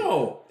 Like,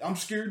 yo, I'm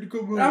scared to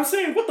come. I'm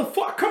saying, what the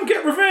fuck? Come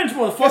get revenge,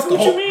 motherfucker. What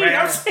Hulk, you mean?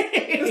 Man. I'm saying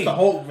it's the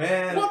Hulk,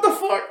 man. What the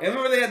fuck? And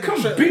remember they had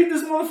come beat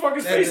this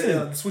motherfucker's face in.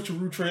 The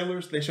switcheroo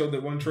trailers. They showed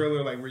that one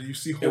trailer like where you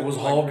see Hulk. It was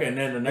Hulk, and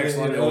then the next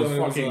one it was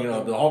fucking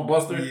the Hulk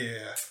Buster.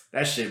 Yeah.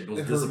 That shit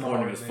was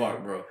disappointing as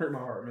fuck, bro. Hurt my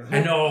heart, man. I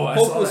know.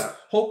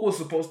 Hulk was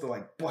supposed to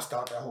like bust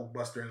out that Hulk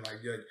Buster and like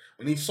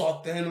when he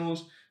saw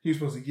Thanos, he was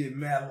supposed to get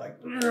mad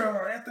like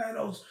that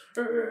Thanos,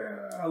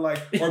 like,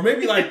 or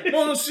maybe like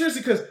no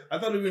seriously, because I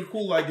thought it'd been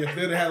cool like if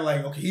they'd had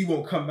like, okay, he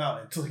won't come out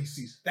until he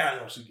sees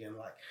Thanos again,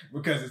 like,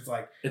 because it's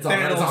like it's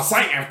on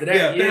sight after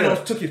that. Yeah,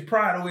 Thanos took his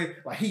pride away.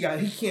 Like he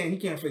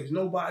can't face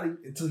nobody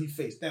until he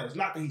faced Thanos.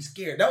 Not that he's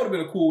scared. That would have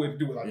been a cool way to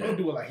do it. Like don't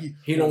do it like he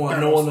don't want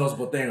no one else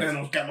but Thanos.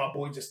 Thanos got my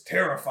boy just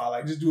terrified.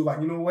 Like just do it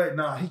like, you know what?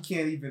 Nah, he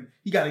can't even.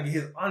 He got to get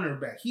his honor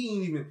back. He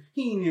ain't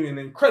even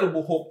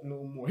Incredible Hulk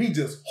no more. He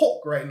just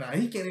Hulk right now.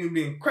 He can't even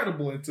be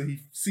incredible until he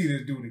see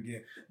this dude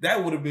again.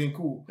 That would have been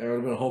cool. That would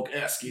have been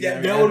Hulk-esque.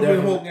 Yeah, that would have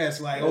been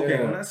Hulk-esque. Like,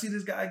 okay, when I see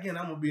this guy again,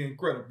 I'm gonna be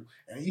incredible.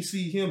 And you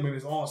see him in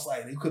his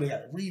on-site. They could have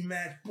got a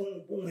rematch.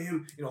 Boom, boom.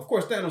 Him. Of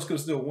course, Thanos could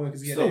have still won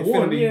because he had that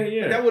Infinity.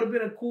 Yeah. But that would have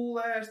been a cool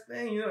ass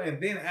thing,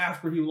 And then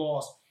after he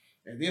lost,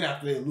 and then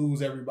after they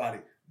lose everybody,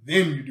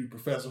 then you do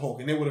Professor Hulk,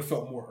 and they would have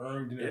felt more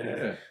earned and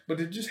everything. Yeah. But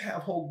to just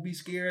have Hulk be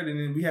scared, and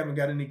then we haven't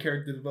got any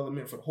character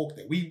development for Hulk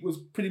that we was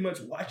pretty much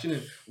watching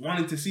and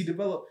wanting to see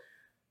develop.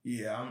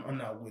 Yeah, I'm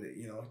not with it.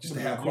 Just to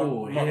have Mark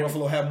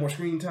Ruffalo have more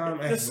screen time.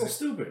 That's so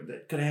stupid. They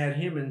could have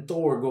had him and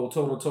Thor go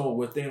toe to toe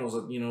with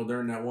Thanos.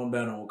 During that one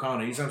battle in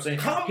Wakanda. You know what I'm saying?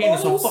 Hitting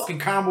some fucking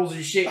combos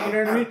and shit. You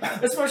know what I mean?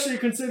 Especially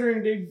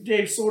considering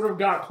they sort of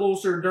got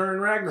closer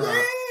during Ragnarok.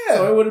 Yeah.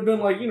 So it would have been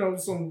like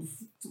some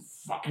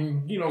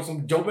fucking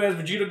some dope ass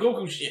Vegeta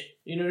Goku shit.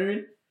 You know what I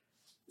mean?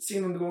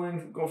 Seeing them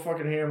go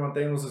fucking ham on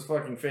Thanos'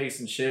 fucking face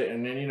and shit,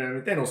 and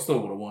then Thanos still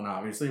would have won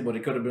obviously, but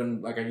it could have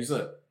been like you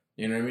said.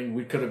 You know what I mean?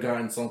 We could have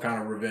gotten some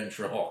kind of revenge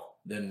for Hulk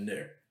then and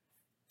there.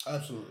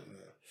 Absolutely, man.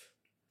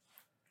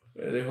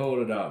 Yeah, they hold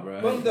it out,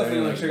 bro. But I'm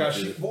definitely going to check out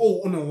She.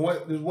 Oh,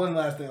 no, there's one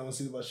last thing I want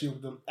to see about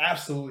She-Hulk I'm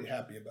absolutely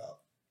happy about.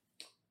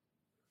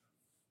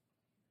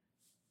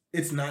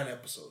 It's 9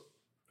 episodes.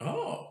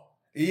 Oh.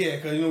 Yeah,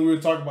 because we were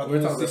talking about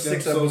the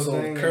 6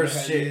 episode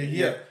curse shit.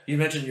 Yeah. You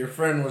mentioned your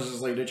friend was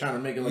just like they're trying to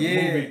make it like a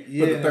movie,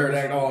 put the third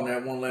act all in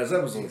that one last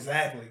episode.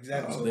 Exactly.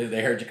 Oh, so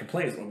they heard your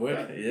complaints, my boy.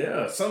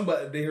 Yeah.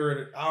 Somebody they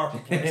heard our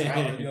complaints,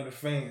 the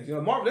fans.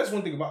 Marvel. That's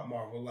one thing about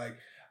Marvel. Like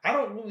I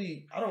don't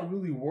really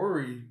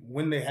worry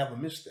when they have a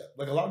misstep.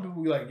 Like a lot of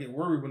people get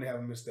worried when they have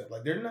a misstep.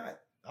 Like they're not.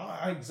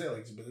 I can say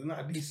like this, but they're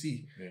not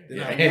DC. They're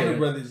not Warner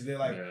Brothers. They're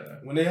like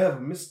when they have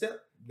a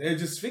misstep, they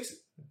just fix it.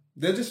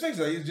 They'll just fix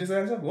it. It's just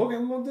that simple. Okay,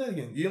 we won't do it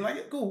again. You didn't like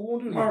it? Cool, we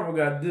won't do it again. Marvel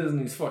got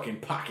Disney's fucking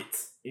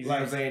pockets. You know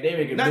what I'm saying? They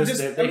make a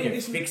misstep. They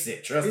can fix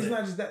it. Trust it. It's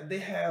not just that. They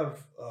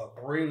have a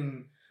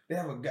brain. They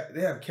have a guy.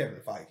 They have Kevin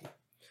Feige.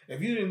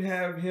 If you didn't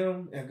have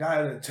him, a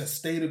guy to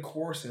stay the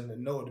course and to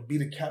be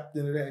the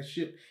captain of that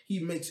ship, he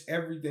makes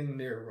everything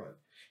there run.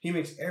 He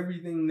makes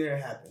everything there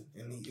happen.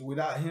 And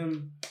without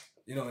him,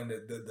 and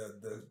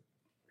the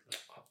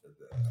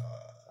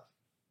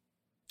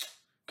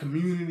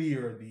community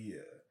or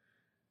the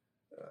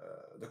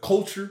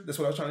culture, that's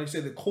what I was trying to say,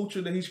 the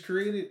culture that he's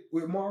created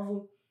with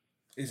Marvel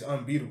is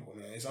unbeatable,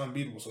 man. It's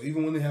unbeatable. So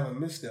even when they have a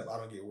misstep, I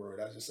don't get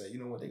worried. I just say, you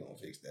know what, they're going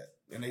to fix that.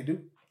 And they do.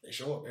 They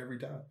show up every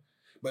time.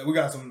 But we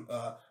got some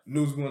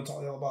news we're going to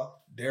talk about.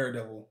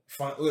 Daredevil.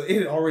 It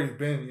had already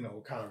been,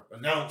 kind of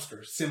announced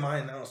or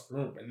semi-announced,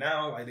 but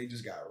now they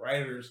just got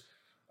writers.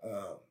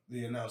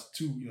 They announced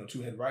two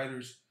head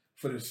writers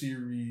for the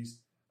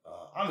series.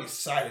 I'm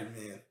excited,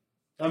 man.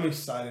 I'm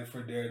excited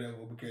for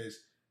Daredevil because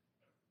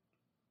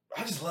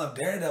I just love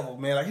Daredevil,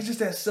 man. Like, it's just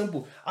that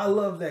simple. I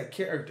love that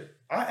character.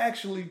 I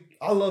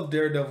love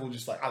Daredevil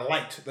just like,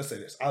 let's say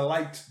this. I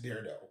liked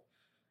Daredevil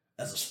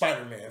as a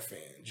Spider-Man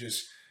fan.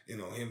 Just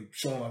him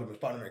showing a lot of the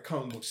Spider-Man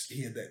comic books.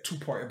 He had that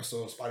 2-part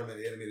episode of Spider-Man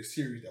the Animated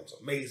Series that was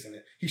amazing.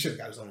 And he should have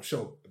got his own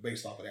show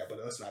based off of that, but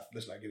let's not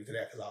get into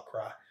that because I'll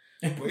cry.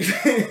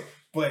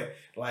 But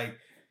like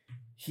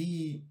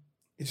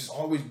it's just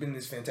always been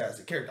this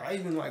fantastic character. I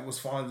even was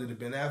fond of the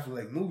Ben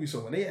Affleck movie.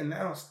 So when they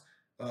announced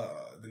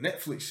the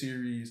Netflix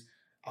series,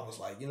 I was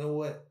like, you know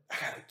what? I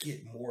gotta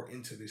get more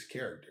into this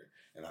character.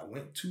 And I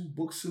went to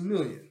Books A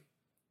Million.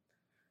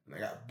 And I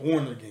got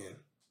Born Again.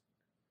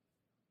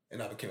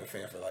 And I became a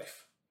fan for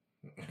life.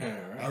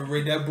 Right. I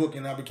read that book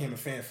and I became a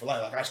fan for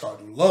life. Like I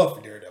started to love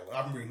for Daredevil.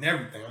 I'm reading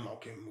everything. I'm like,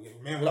 okay,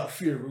 man, without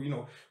fear,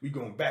 we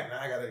going back.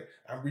 Now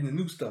I'm reading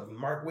the new stuff with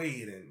Mark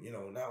Waid and,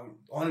 now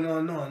on and on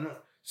and on and on.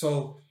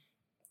 So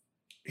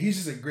he's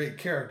just a great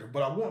character.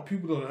 But I want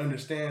people to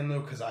understand though,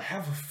 because I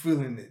have a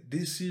feeling that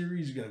this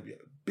series is going to be a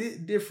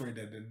bit different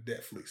than the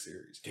Netflix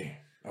series. Damn.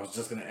 I was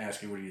just going to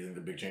ask you, what do you think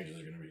the big changes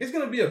are going to be? It's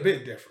going to be a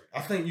bit different. I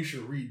think you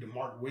should read the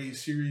Mark Waid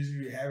series if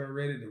you haven't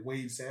read it, the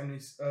Waid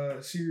Samney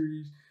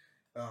series.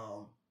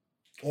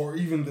 Or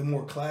even the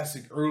more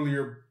classic,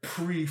 earlier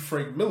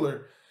pre-Frank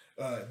Miller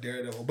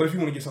Daredevil. But if you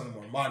want to get something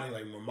more modern,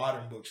 like more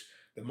modern books,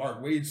 the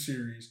Mark Waid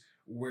series,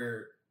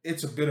 where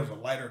it's a bit of a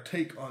lighter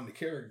take on the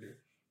character.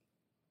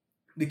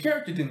 The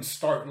character didn't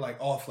start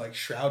off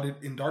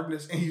shrouded in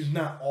darkness, and he's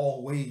not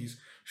always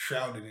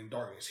shrouded in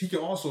darkness. He can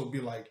also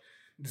be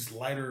this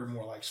lighter,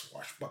 more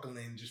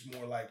swashbuckling, just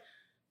more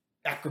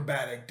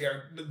acrobatic,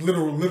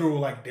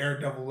 literal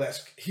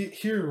Daredevil-esque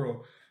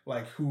hero,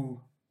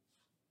 who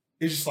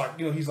it's just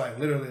he's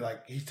literally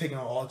he's taking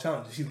on all the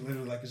challenges. He's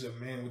literally is a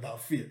man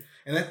without fear.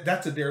 And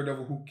that's a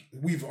Daredevil who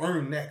we've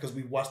earned that because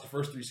we've watched the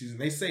first 3 seasons.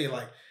 They say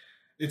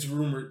it's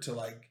rumored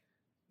to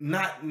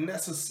not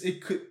necessarily,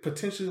 it could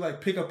potentially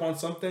pick up on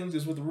some things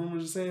is what the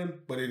rumors are saying,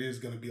 but it is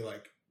going to be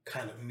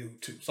kind of new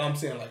too. So I'm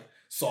saying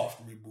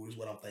soft reboot is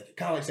what I'm thinking.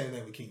 Kind of same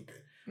thing with Kingpin.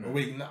 Mm-hmm. Where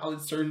we acknowledge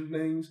certain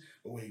things,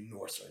 but we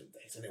ignore certain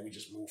things, and then we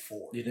just move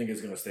forward. Do you think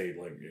it's going to stay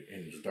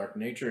in his dark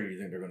nature, or do you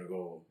think they're going to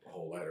go a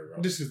whole lighter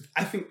route?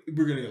 I think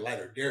we're going to get a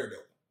lighter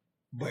Daredevil,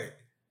 but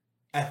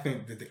I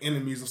think that the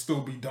enemies will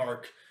still be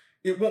dark.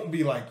 It won't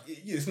be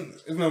it's going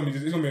to be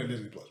on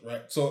Disney Plus,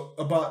 right? So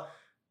about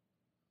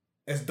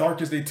as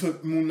dark as they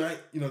took Moon Knight,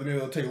 they're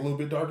able to take a little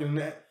bit darker than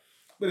that,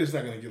 but it's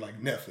not going to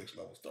get Netflix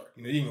levels dark.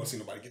 You ain't going to see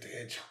nobody get their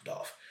head chopped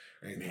off.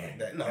 Or anything like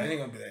that. No, it ain't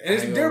gonna be that.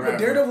 And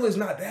Daredevil is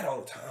not that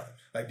all the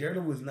time.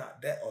 Daredevil is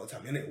not that all the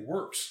time, and it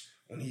works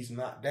when he's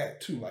not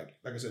that too. Like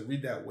I said,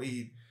 read that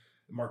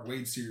Mark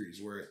Waid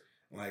series where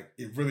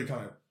it really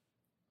kind of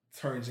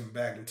turns him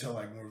back into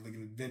more of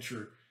an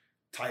adventure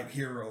type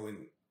hero,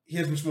 and he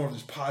has much more of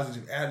this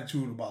positive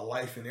attitude about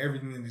life and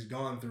everything that he's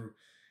gone through.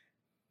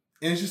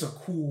 And it's just a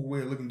cool way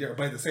of looking there.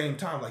 But at the same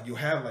time, you'll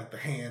have the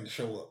Hand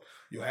show up,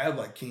 you'll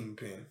have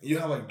Kingpin, you'll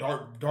have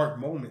dark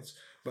moments,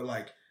 but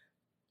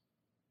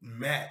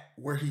Matt,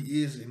 where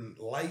he is in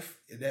life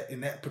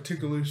in that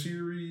particular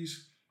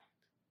series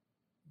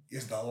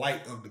is the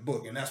light of the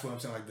book. And that's what I'm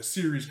saying. The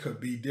series could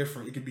be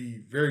different. It could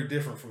be very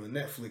different from the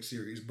Netflix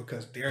series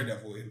because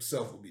Daredevil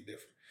himself will be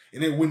different.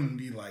 And it wouldn't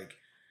be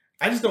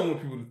I just don't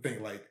want people to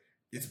think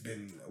it's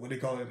been, what they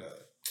call it,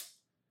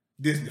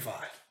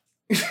 Disney-fied.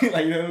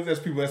 That's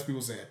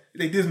people saying.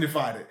 They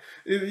Disney-fied it.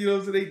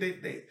 So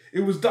they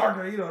it was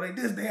darker,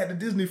 they had to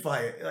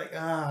Disney-fy it.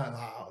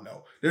 I don't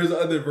know. There's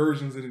other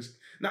versions of this.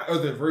 Not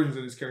other versions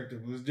of this character,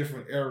 but there's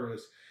different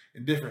eras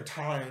and different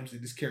times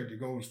that this character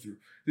goes through.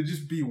 To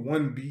just be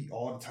one beat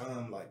all the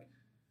time,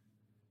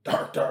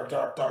 dark.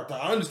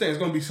 I understand there's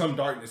going to be some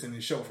darkness in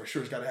this show for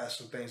sure. It's got to have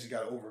some things you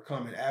got to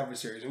overcome and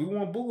adversaries. And we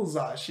want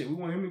Bullseye shit. We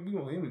want him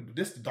to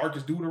this the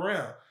darkest dude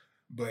around.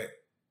 But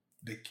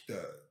the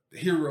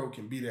hero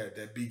can be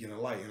that beacon of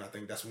light, and I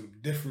think that's what will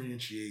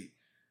differentiate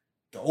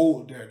the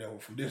old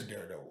Daredevil from this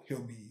Daredevil. He'll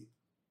be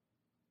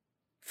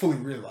fully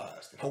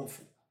realized and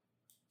hopeful.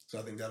 So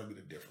I think that'll be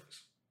the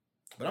difference.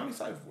 But I'm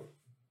excited for it.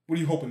 What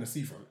are you hoping to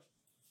see from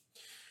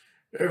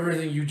it?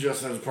 Everything you just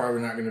said is probably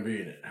not going to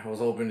be in it. I was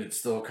hoping it'd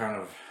still kind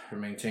of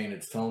maintain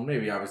its tone.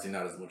 Maybe obviously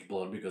not as much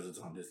blood because it's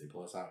on Disney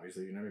Plus,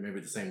 obviously.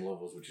 Maybe the same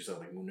level as what you said,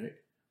 Moon Knight.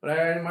 But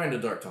I didn't mind the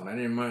dark tone. I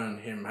didn't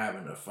mind him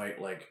having to fight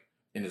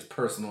in his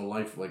personal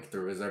life,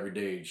 through his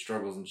everyday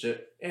struggles and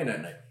shit, and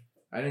at night.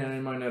 I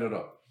didn't mind that at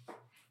all.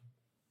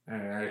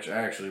 I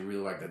actually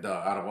really like that.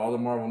 Out of all the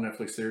Marvel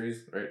Netflix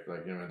series, right?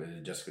 They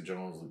did Jessica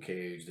Jones, Luke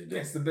Cage. They did.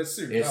 It's the best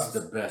series. It's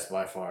the best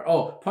by far.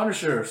 Oh,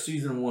 Punisher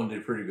season 1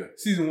 did pretty good.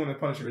 Season 1 of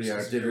Punisher.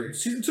 Yeah,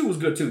 season 2 was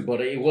good too, but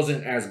it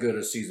wasn't as good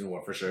as season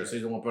 1 for sure. Right.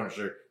 Season 1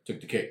 Punisher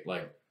took the cake.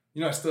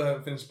 I still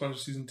haven't finished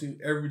Punisher season 2.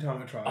 Every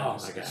time I try. Oh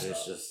my god,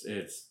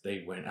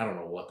 they went. I don't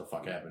know what the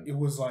fuck happened. It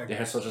was they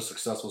had such a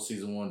successful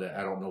season 1 that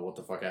I don't know what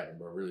the fuck happened,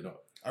 but I really don't.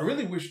 I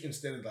really wish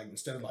instead of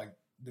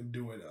them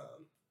doing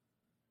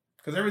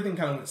because everything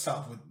kind of went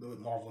south with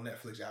Marvel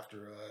Netflix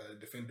after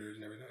Defenders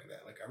and everything like that.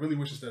 I really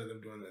wish instead of them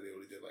doing that, they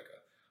would have did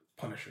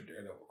a Punisher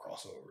Daredevil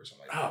crossover or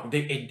something like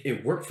that.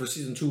 It worked for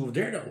season 2 of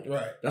Daredevil.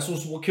 Right. That's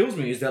what kills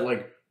me is that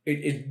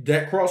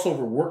that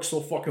crossover works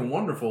so fucking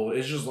wonderful.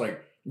 It's just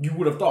you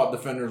would have thought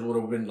Defenders would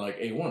have been like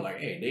A1, like,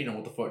 hey, they know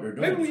what the fuck they're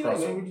doing. Maybe we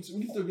can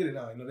still get it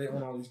now. You know, they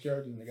own all these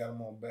characters and they got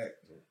them all back.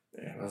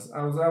 Yeah,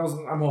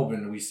 I'm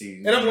hoping we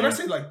see. And when I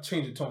say like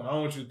change the tone, I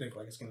don't want you to think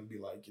like it's gonna be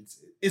like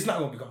it's not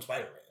gonna become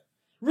Spider-Man.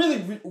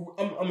 Really,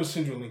 I'm gonna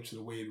send you a link to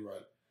the Wade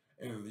run,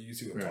 and you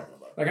see what I'm talking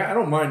about. Like I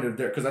don't mind it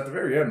there because at the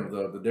very end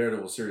of the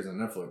Daredevil series on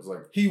Netflix,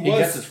 like he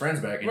gets his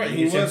friends back, and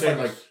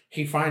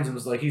he finds him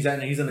like he's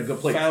in a good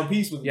place, found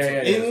peace with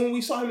himself. And when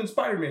we saw him in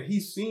Spider-Man, he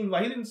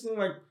didn't seem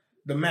like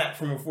the Matt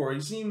from before. He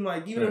seemed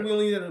like, even if we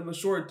only had him a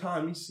short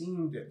time, he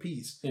seemed at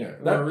peace. Yeah,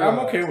 I'm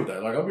okay with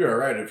that. Like, I'll be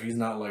alright if he's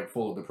not like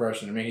full of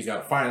depression. I mean, he's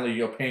got finally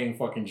a paying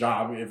fucking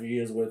job if he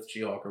is with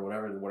She-Hulk or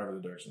whatever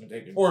the direction they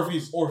take him. Or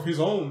if his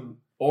own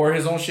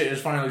shit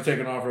is finally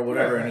taken off or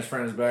whatever, and his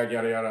friend's back,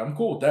 yada yada. I'm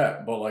cool with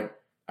that, but like,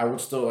 I would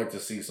still like to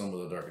see some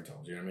of the darker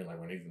tones. You know what I mean? Like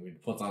when he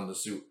puts on the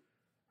suit.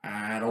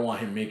 I don't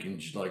want him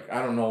making like,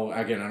 I don't know.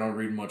 Again, I don't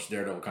read much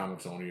Daredevil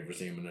comics. I only ever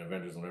see him in the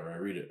Avengers whenever I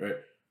read it. Right.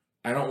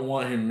 I don't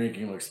want him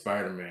making like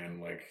Spider-Man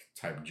like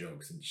type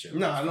jokes and shit.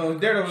 No,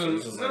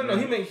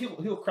 Daredevil.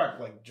 He'll crack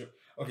like joke.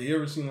 Okay, you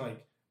ever seen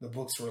like the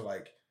books where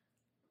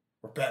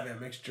Batman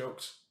makes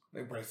jokes?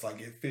 Like where it's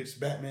like it fits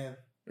Batman.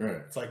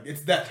 Right. It's like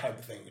it's that type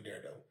of thing with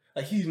Daredevil.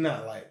 Like he's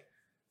not like,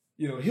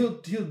 he'll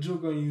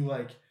joke on you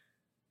like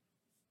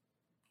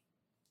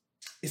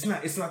it's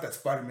not that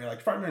Spider-Man.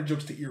 Like Spider-Man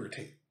jokes to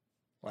irritate.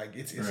 Like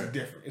it's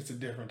a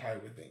different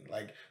type of thing.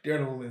 Like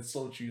Daredevil will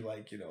insult you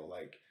like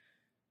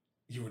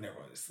you were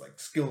never on this like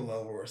skill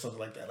level or something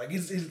like that. Like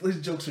his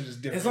jokes are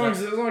just different.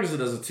 As long as it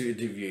doesn't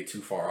deviate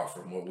too far off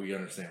from what we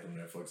understand from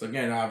Netflix.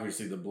 Again,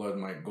 obviously the blood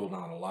might go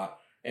down a lot,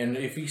 and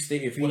if he is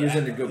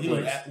in a good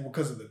place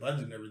because of the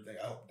budget and everything,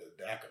 I hope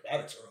the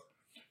acrobatics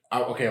are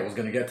up. Okay, I was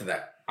gonna get to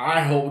that.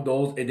 I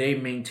hope they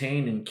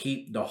maintain and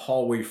keep the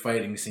hallway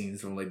fighting scenes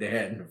from like they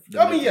had.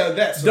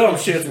 That's dumb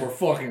shits were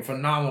fucking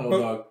phenomenal,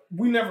 dog.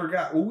 We never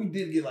got. Well, we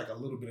did get like a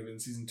little bit of it in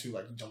season 2,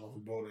 like he jumped off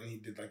the boat and he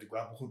did like the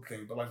grapple hook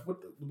thing. But like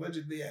with the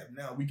budget they have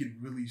now, we could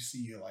really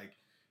see like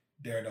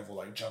Daredevil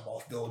like jump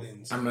off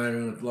buildings. I'm not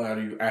even gonna lie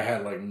to you. I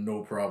had like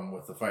no problem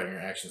with the fighting or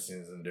action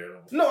scenes in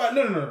Daredevil. No.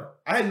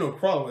 I had no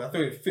problem with it. I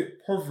thought it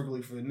fit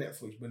perfectly for the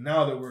Netflix. But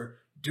now that we're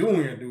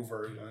doing a new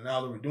version, and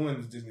now that we're doing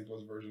this Disney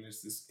Plus version,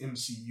 it's this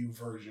MCU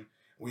version.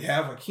 We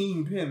have a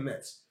Kingpin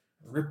that's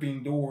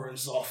ripping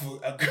doors off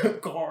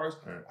of cars.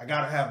 Right. I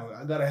gotta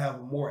have a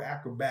more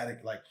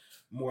acrobatic,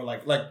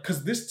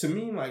 because this to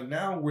me, like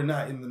now we're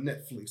not in the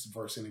Netflix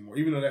verse anymore,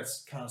 even though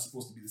that's kind of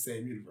supposed to be the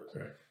same universe.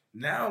 Right.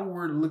 Now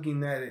we're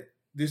looking at it.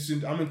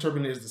 I'm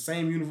interpreting it as the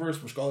same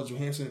universe where Scarlett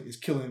Johansson is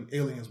killing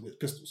aliens with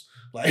pistols.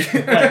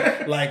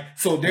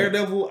 So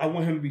Daredevil, I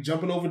want him to be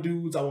jumping over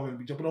dudes. I want him to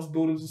be jumping off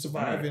buildings and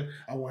surviving. Right.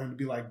 I want him to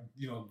be like,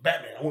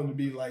 Batman. I want him to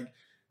be like.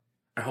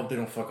 I hope they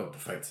don't fuck up the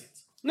fight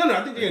scenes. No,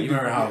 I think they're gonna do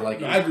remember how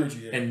I agree with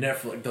you. Yeah. And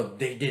Netflix,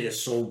 they did it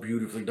so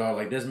beautifully, dog.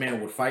 Like this man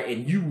would fight,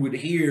 and you would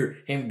hear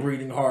him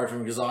breathing hard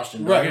from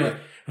exhaustion. Right.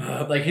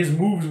 Like his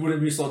moves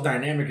wouldn't be so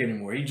dynamic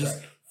anymore. He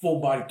just full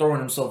body throwing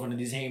himself into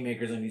these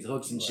haymakers and these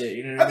hooks and shit.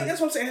 You know what I think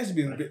that's what I'm saying. It has to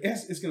be a bit.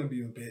 It's gonna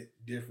be a bit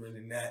different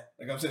than that.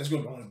 Like I'm saying, it's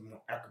gonna be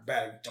more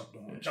acrobatic,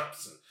 jumping more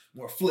jumps and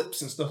more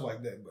flips and stuff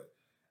like that. But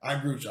I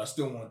agree with you. I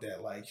still want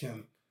that. Like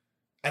him.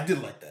 I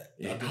did like that.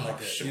 Yeah, I did like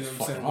that. You know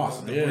what I'm saying?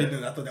 Awesome.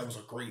 Breathing, I thought that was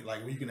a great.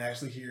 Like when you can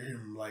actually hear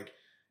him like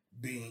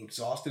being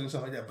exhausted and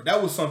stuff like that. But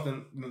that was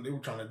something they were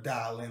trying to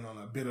dial in on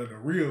a bit of the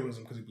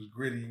realism because it was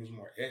gritty, it was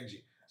more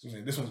edgy. So I'm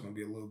saying this one's gonna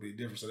be a little bit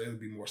different, so they would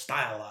be more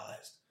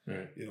stylized,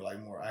 right. Like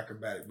more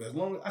acrobatic. But as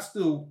long as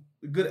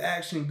good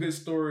action, good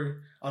story,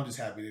 I'm just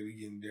happy that we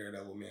getting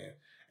Daredevil, man.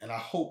 And I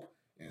hope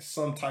in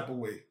some type of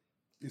way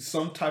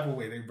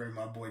they bring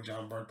my boy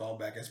John Bernthal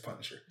back as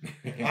Punisher.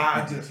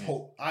 I just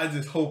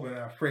hope and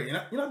I pray. And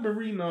I've been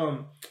reading.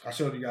 I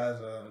showed you guys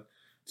the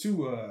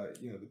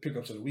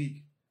pickups of the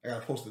week. I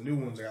gotta post the new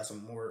ones. I got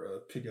some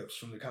more pickups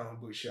from the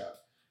comic book shop,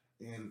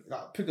 and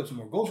I picked up some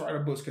more Ghost Rider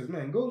books because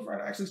man, Ghost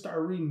Rider, I actually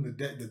started reading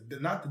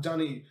not the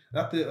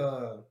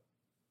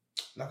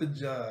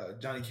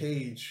Johnny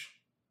Cage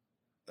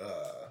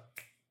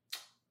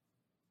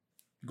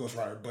Ghost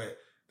Rider, but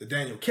the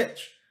Daniel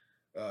Ketch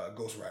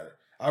Ghost Rider.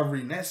 I was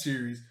reading that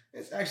series.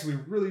 It's actually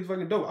really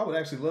fucking dope. I would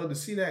actually love to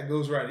see that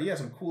Ghost Rider. He had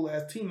some cool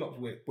ass team ups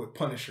with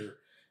Punisher,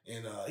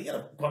 and he had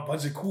a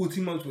bunch of cool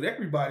team ups with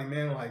everybody.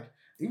 Man, like.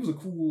 He was a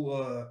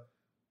cool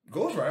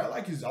Ghost Rider. I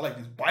like his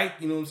bike.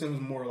 You know what I'm saying? It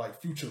was more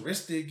like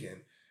futuristic and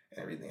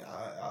everything.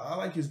 I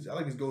like his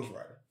Ghost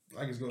Rider. I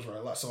like his Ghost Rider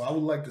a lot. So I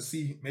would like to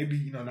see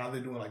maybe now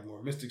they're doing like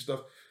more mystic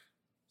stuff,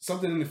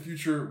 something in the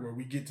future where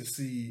we get to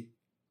see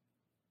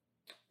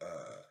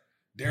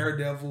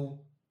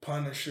Daredevil,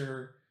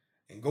 Punisher,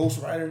 and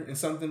Ghost Rider in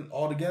something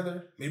all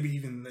together. Maybe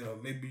even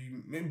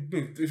maybe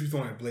if you're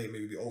throwing a Blade,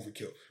 maybe the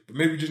overkill. But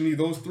maybe we just need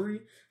those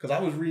three because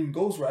I was reading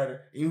Ghost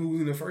Rider. You know who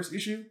was in the first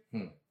issue?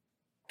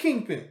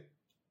 Kingpin.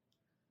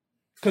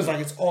 Because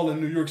like it's all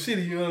in New York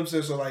City, you know what I'm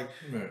saying? So like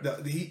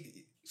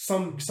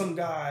some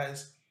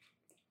guys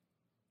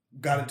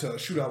got into a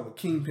shootout with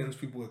Kingpin's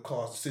people that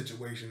caused the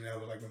situation. That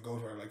was like when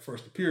Ghost Rider like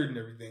first appeared and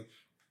everything.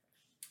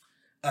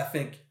 I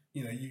think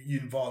you know, you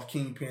involve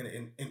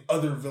Kingpin and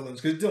other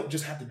villains, because it don't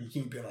just have to be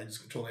Kingpin, like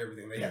just control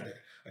everything. They had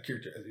a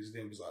character, his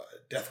name was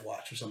Death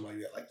Watch or something like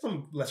that, like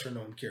some lesser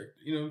known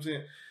character. You know what I'm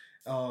saying?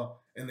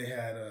 And they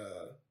had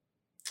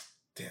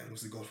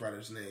what's the Ghost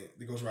Rider's name?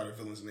 The Ghost Rider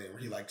villain's name,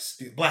 where he like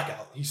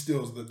Blackout. He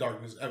steals the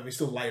darkness. I mean, he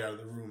steals light out of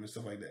the room and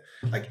stuff like that.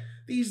 Like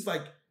these,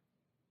 like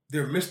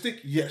they're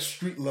mystic yet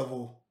street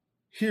level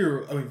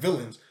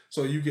villains.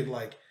 So you could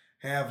like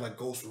have like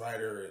Ghost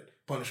Rider and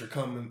Punisher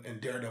come and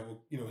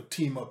Daredevil, you know,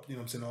 team up, you know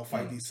what I'm saying, all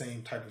fight these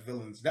same type of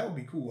villains. That would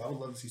be cool. I would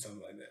love to see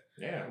something like that.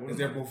 Yeah. Because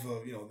they're both,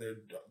 you know, they're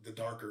the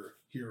darker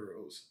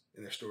heroes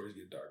and their stories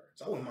get darker.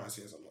 So I wouldn't mind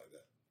seeing something like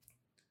that.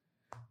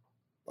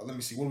 But let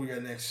me see. What do we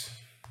got next?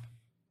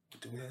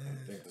 I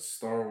think the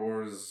Star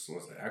Wars,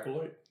 was it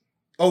Acolyte?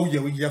 Oh,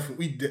 yeah.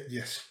 Definitely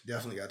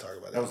got to talk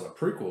about that. That was a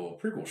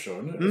prequel show,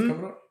 isn't it? It's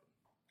coming up?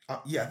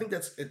 Yeah, I think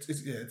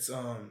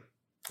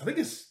I think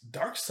it's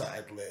Dark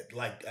Side led.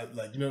 Like,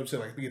 you know what I'm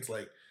saying? Like, I think it's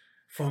like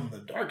from the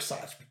Dark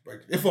Side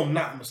perspective, if I'm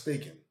not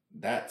mistaken.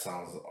 That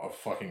sounds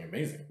fucking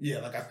amazing. Yeah,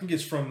 like I think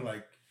it's from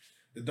like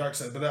the Dark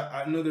Side, but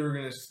I know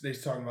they're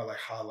talking about like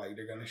how like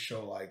they're gonna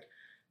show like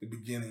the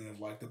beginning of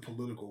like the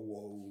political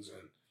woes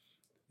and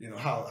you know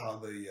how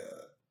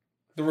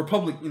the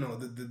Republic, you know,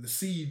 the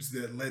seeds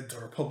that led the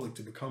Republic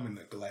to becoming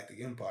the Galactic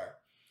Empire.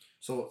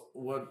 So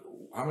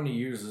how many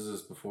years is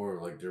this before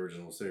like the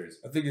original series?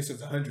 I think it's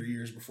 100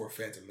 years before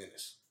Phantom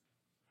Menace.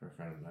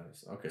 Phantom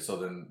Menace. Okay, so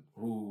then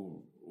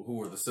who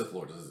are the Sith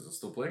Lords? Is it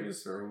still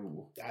Plagueis or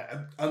who?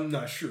 I'm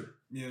not sure.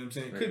 You know what I'm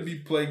saying? It could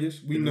be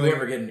Plagueis. Did we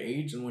ever get an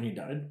age and when he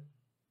died?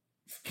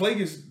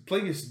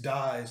 Plagueis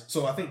dies.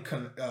 So I think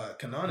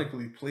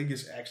canonically,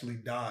 Plagueis actually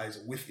dies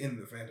within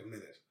the Phantom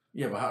Menace.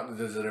 Yeah, but how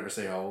does it ever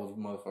say how old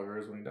the motherfucker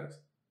is when he dies?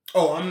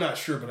 Oh, I'm not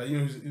sure, but you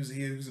know, he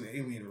was an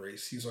alien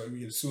race. He's like, we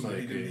can assume that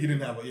he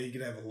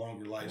could have a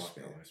longer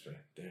lifespan.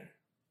 Damn,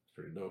 it's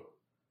pretty dope.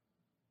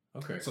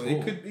 Okay, so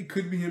cool. it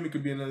could be him. It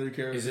could be another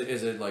character.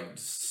 Is it like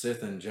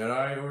Sith and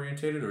Jedi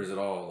orientated, or is it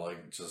all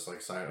like just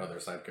like other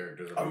side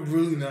characters? I'm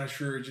really not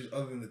sure. Just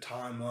other than the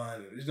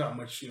timeline, there's not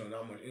much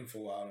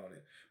info out on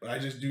it. But I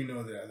just do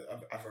know that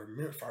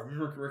if I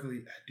remember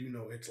correctly, I do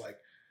know it's like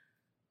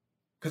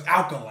because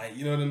Acolyte,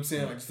 you know what I'm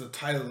saying? Like just the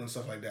title and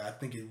stuff like that. I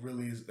think it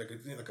really is like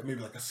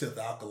maybe like a Sith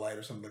Acolyte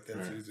or something like that.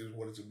 Right. Is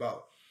what it's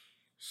about.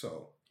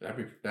 So that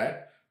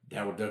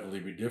would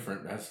definitely be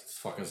different. That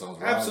fucking sounds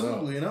wild.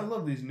 Absolutely, and I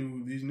love these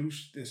new.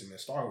 Listen, man,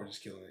 Star Wars is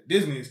killing it.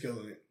 Disney is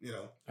killing it. You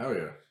know. Hell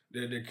yeah.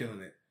 They're killing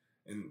it,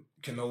 and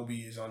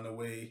Kenobi is on the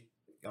way.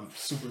 I'm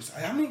super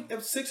excited. How many?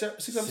 Six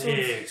episodes.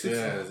 Six.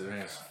 Yeah,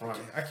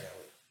 I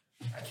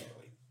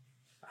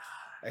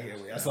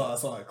can't wait. I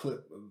saw a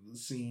clip of the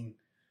scene,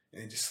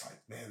 and it just like,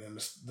 man,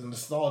 the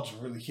nostalgia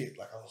really hit.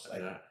 Like I was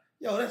like,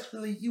 yo, that's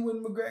really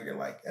Ewan McGregor,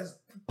 like as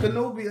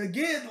Kenobi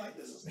again. Like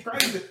this is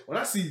crazy. When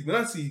I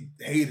see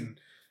Hayden.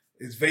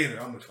 It's Vader.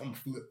 I'm gonna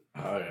flip.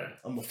 Oh yeah.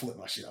 I'm gonna flip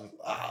my shit.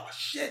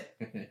 Shit.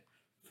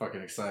 Fucking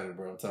excited,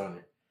 bro. I'm telling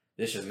you,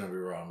 this shit's gonna be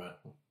raw, man.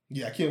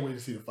 Yeah, I can't wait to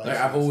see the fight. Like,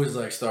 I've always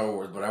liked Star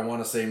Wars, but I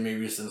want to say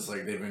maybe since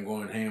like they've been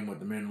going ham with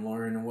the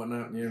Mandalorian and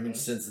whatnot. You know what I mean?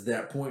 Since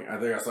that point, I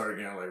think I started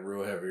getting like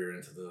real heavier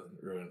into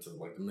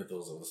like the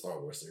mythos of the Star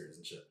Wars series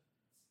and shit.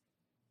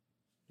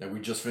 Like we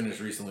just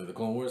finished recently the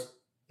Clone Wars.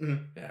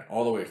 Mm-hmm. Yeah,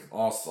 all the way,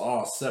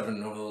 all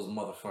 7 of those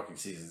motherfucking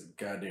seasons.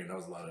 Goddamn, that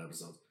was a lot of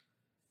episodes.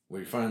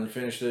 We finally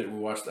finished it. We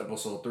watched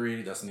episode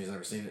 3. Destiny's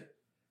never seen it.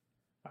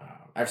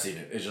 I've seen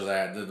it. It's just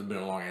there's been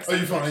a long ass. Oh,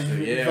 you finally?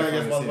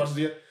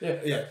 Yeah.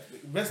 Yeah.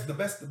 The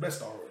best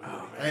Star Wars.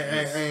 Oh,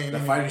 man, the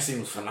fighting scene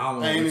was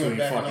phenomenal between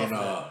fucking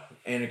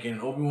Anakin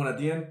and Obi-Wan at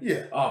the end.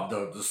 Yeah.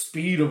 Oh, the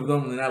speed of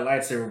them and that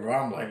lightsaber, bro.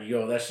 I'm like,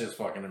 yo, that shit's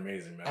fucking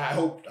amazing, man. I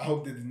hope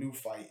that the new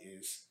fight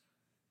is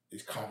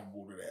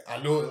comparable to that.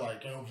 I know it,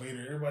 like, you know,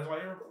 Vader. Everybody's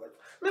like,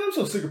 man, I'm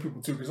so sick of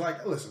people too. Because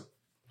like, listen.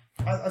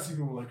 I see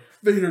people like,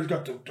 Vader's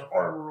got the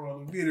armor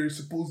on, Vader's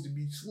supposed to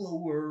be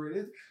slower. And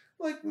it's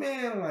like,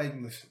 man, like,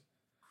 listen,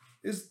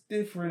 it's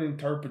different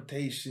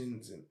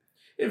interpretations. And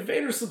if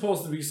Vader's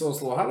supposed to be so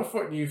slow, how the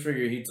fuck do you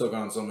figure he took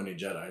on so many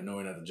Jedi,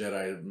 knowing that the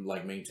Jedi,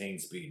 like, maintain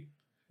speed?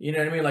 You know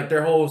what I mean? Like,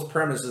 their whole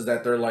premise is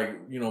that they're, like,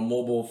 you know,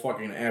 mobile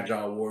fucking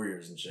agile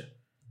warriors and shit.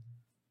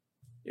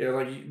 Yeah,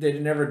 like, they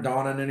never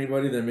dawn on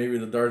anybody that maybe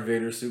the Darth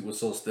Vader suit was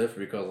so stiff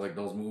because, like,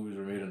 those movies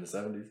were made in the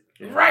 70s.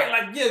 You know? Right,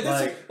 like, yeah,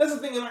 that's the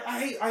thing. Like, I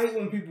hate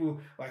when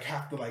people, like,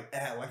 have to, like,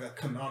 add, like, a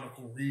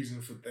canonical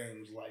reason for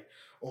things. Like,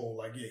 oh,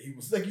 like, yeah, he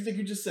was, like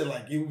you just said,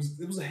 like, it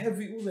was a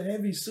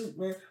heavy suit,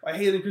 man. Like,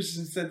 Hayden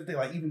Christensen said today,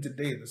 like, even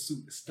today, the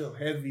suit is still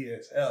heavy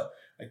as hell.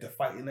 Like, the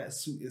fight in that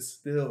suit is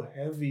still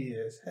heavy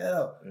as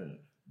hell. Yeah.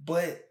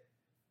 But,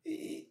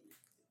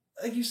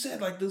 like you said,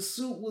 like, the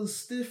suit was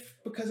stiff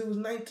because it was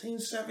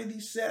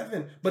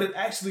 1977. But it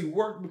actually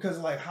worked because,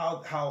 like,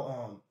 how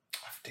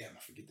damn, I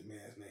forget the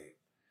man's name.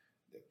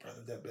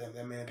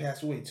 That man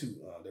passed away too.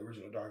 The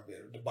original Darth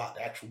Vader,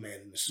 the actual man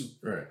in the suit.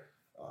 Right.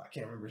 I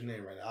can't remember his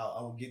name right now.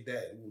 I will get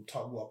that.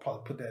 I'll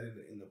probably put that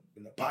in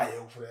the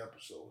bio for the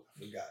episode.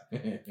 I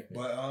forgot.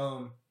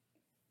 But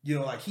you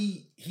know, like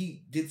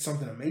he did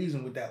something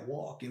amazing with that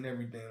walk and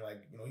everything.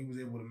 Like, you know, he was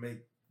able to make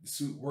the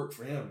suit worked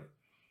for him.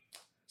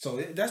 So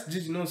that's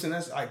just, you know what I'm saying,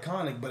 that's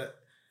iconic. But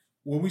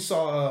when we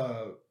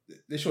saw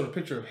they showed a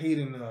picture of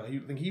Hayden, I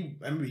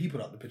remember he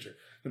put out the picture,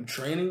 him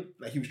training,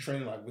 like he was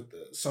training like with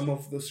some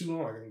of the suit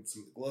on, like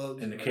some of the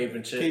gloves and the cape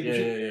and shit.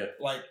 Yeah.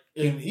 Like,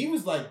 and he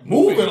was like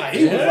moving, like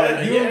he was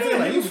like, you know what I'm saying,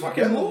 like he was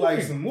fucking moving,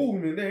 like some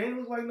movement there. It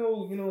looked like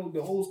no, you know,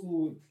 the old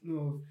school, you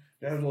know,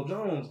 James Earl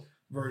Jones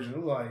version.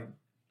 It was like,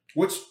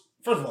 which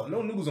first of all,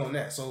 no news on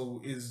that.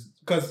 So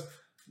because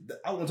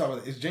I want to talk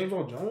about it. Is James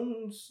Earl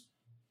Jones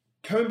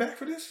coming back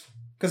for this?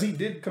 Because he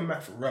did come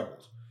back for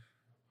Rebels,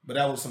 but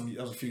that was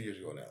a few years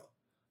ago now.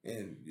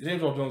 And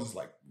James Earl Jones is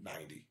like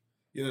 90.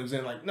 You know what I'm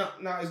saying? Like, no,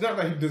 it's not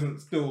like he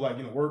doesn't still like,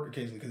 you know, work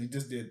occasionally, because he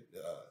just did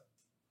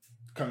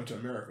Coming to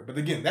America. But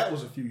again, that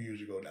was a few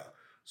years ago now.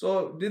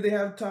 So did they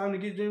have time to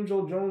get James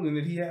Earl Jones, and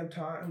did he have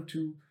time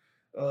to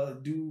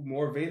do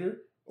more Vader?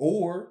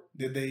 Or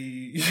did they,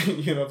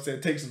 you know what I'm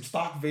saying, take some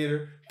stock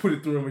Vader, put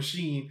it through a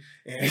machine,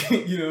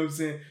 and, you know what I'm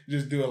saying,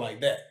 just do it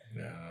like that?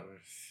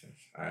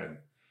 Yeah,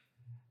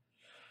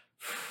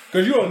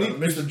 because you don't need...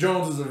 Mr.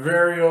 Jones is a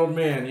very old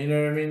man, you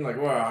know what I mean? Like,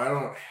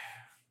 wow,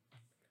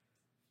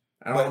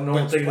 I don't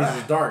know. Think this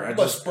is dark.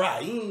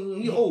 Spry,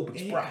 he old, but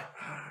spry.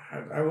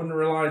 I wouldn't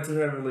rely too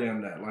heavily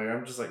on that. Like,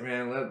 I'm just like,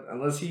 man,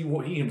 unless he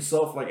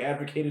himself like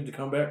advocated to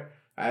come back,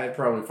 I'd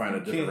probably find a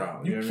different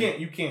route.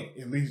 You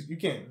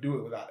can't do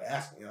it without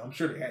asking. You know, I'm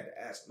sure they had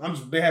to ask.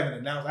 They haven't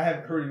announced. I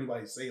haven't heard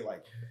anybody say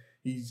like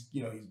he's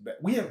back.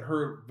 We haven't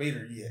heard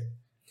Vader yet.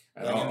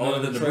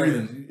 Other than the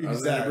breathing.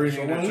 Exactly.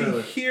 So when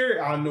we hear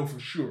it, I know for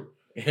sure.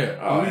 Yeah.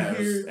 Oh, yeah.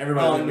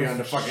 Everybody's gonna be on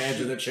the fucking edge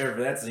of their chair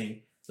for that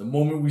scene. The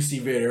moment we see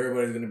Vader,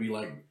 everybody's gonna be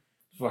like,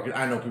 "Fucking!"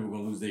 I know people are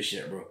gonna lose their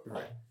shit, bro.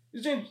 Right.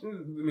 James, I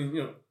mean,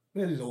 you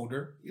know, he's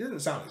older. He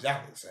doesn't sound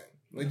exactly the same.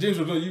 Like James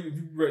Earl Jones,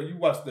 you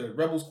watched the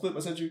Rebels clip I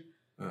sent you.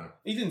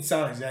 He didn't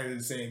sound exactly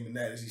the same in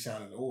that as he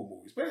sounded in the old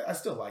movies, but I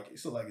still like it. I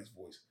still like his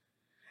voice.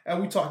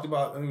 And we talked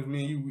about, me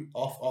and you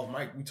off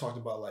mic, we talked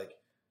about like,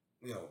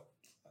 you know,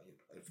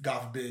 if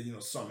God forbid, you know,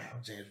 somehow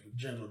James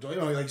Earl Jones,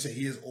 you know, like you say,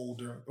 he is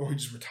older or he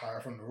just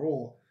retired from the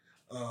role.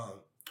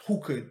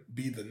 Who could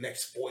be the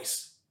next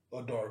voice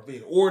of Darth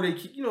Vader? Or they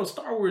keep, you know,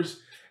 Star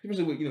Wars,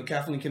 especially with, you know,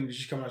 Kathleen Kennedy,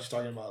 she's coming out, she's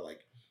talking about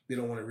like they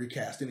don't want to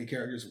recast any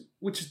characters,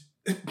 which is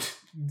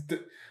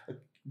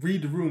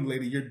read the room,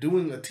 lady. You're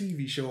doing a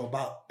TV show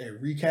about a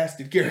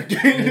recasted character.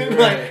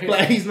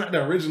 like he's not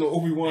the original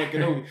Obi-Wan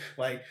Kenobi.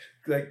 like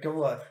come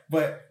on.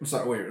 But I'm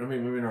sorry, wait, let me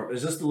know.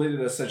 Is this the lady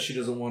that said she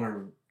doesn't want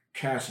to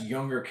cast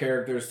younger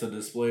characters to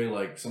display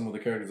like some of the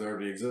characters that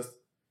already exist?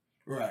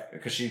 Right.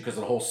 Because of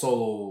the whole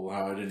Solo,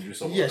 how I didn't do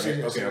Solo. Yes, right?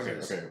 yes,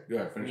 Okay.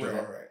 Yeah, finish it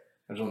up. Right.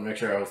 I just want to make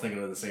sure I was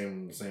thinking of the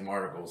same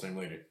article, same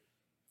lady.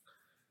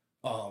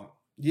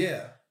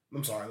 Yeah.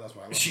 I'm sorry,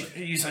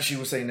 you said she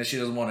was saying that she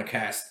doesn't want to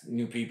cast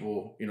new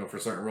people, you know, for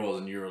certain roles,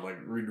 and you were like,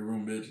 read the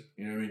room, bitch.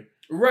 You know what I mean?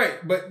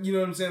 Right, but you know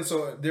what I'm saying?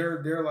 So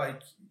they're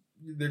like,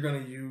 they're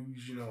gonna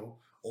use, you know,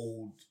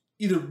 old,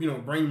 either, you know,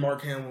 bring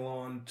Mark Hamill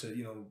on to,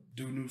 you know,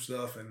 do new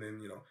stuff, and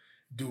then, you know,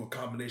 do a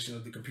combination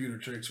of the computer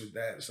tricks with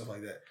that and stuff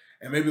like that.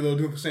 And maybe they'll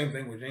do the same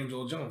thing with James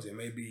Earl Jones. And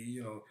maybe,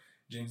 you know,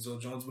 James Earl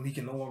Jones, when he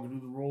can no longer do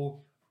the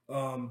role,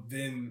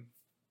 then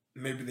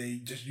maybe they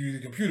just use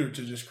the computer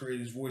to just create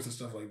his voice and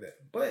stuff like that.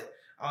 But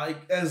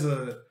as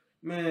a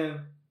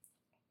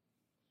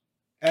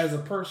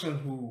person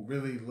who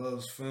really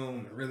loves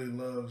film and really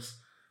loves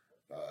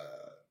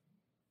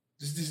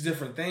just these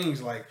different things,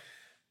 like,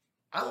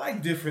 I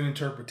like different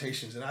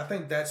interpretations, and I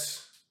think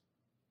that's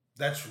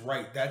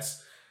right.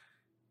 That's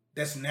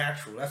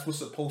natural. That's what's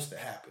supposed to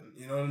happen.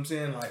 You know what I'm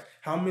saying? Like,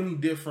 how many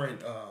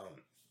different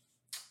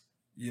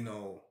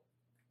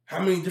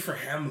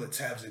Hamlets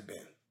has it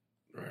been?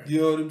 Right.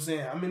 You know what I'm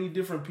saying? How many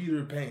different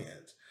Peter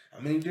Pans?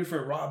 How many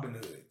different Robin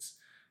Hoods?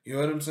 You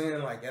know what I'm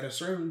saying? Like, at a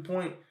certain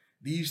point,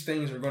 these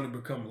things are going to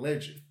become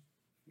legend.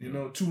 You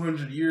know,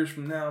 200 years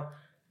from now,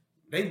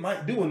 they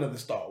might do another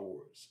Star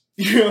Wars.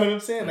 You know what I'm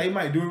saying? They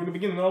might do it in the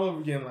beginning all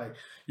over again. Like,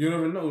 you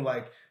never know.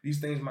 Like,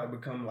 these things might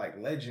become like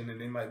legend, and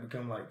they might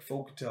become like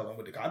folktale. And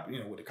with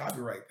the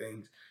copyright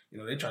things, you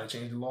know, they're trying to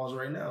change the laws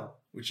right now.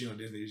 Which, you know,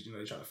 Disney's, you know,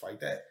 they're trying to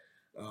fight that.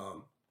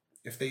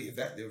 If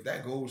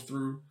that goes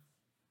through,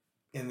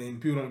 and then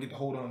people don't get to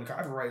hold on to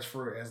copyrights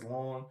for it as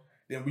long,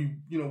 then we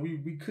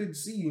could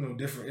see, you know,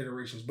 different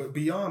iterations. But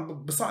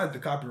besides the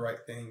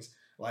copyright things,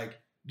 like,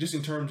 just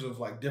in terms of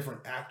like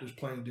different actors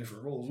playing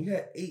different roles, we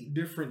had 8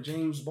 different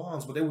James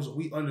Bonds, but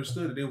we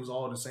understood that it was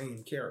all the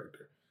same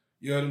character.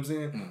 You know what I'm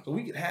saying? Mm. So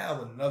we could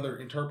have another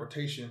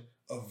interpretation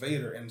of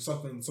Vader, and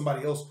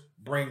somebody else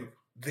bring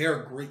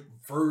their great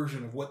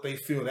version of what they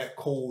feel that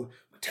cold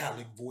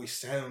metallic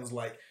voice sounds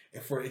like,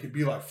 and it could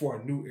be like for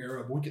a new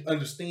era. But we can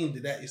understand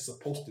that is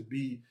supposed to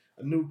be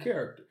a new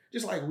character.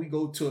 Just like we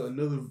go to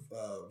another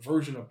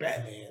version of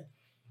Batman,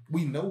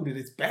 we know that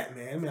it's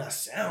Batman. I mean, I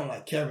sound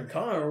like Kevin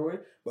Conroy,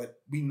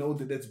 but we know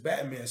that it's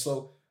Batman.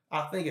 So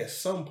I think at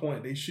some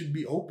point they should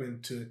be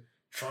open to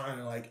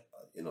trying, like,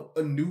 you know,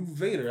 a new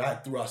Vader. I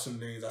threw out some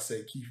names. I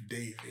said Keith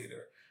Dave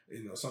Vader,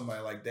 you know,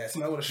 somebody like that.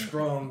 Somebody with a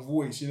strong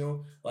voice, you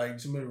know, like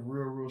somebody with a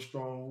real, real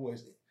strong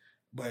voice.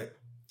 But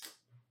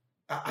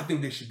I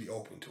think they should be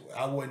open to it.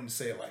 I wouldn't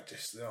say like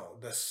just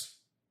that's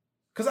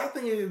because I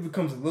think it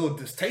becomes a little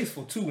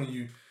distasteful too when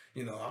you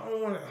I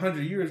don't want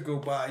 100 years go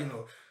by.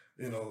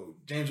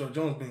 James Earl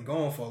Jones been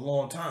gone for a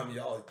long time.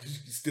 Y'all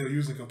just still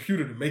using a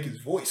computer to make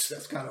his voice.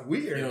 That's kind of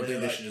weird. You don't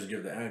think they should just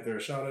give the actor a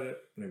shot at it?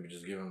 Maybe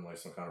just give him like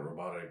some kind of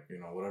robotic,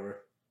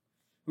 whatever.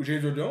 Who,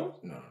 James Earl Jones?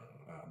 No,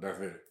 Darth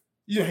Vader.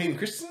 You don't Hayden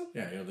Christensen?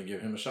 Yeah, you don't think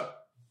give him a shot,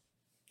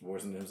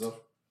 voicing himself.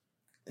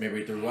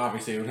 Maybe through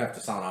obviously it would have to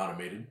sound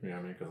automated. You know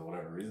what I mean? Because of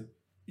whatever reason.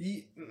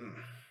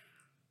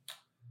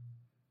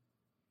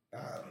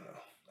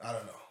 I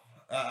don't know.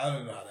 I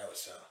don't know how that would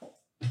sound.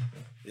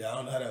 Yeah, I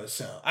don't know how that would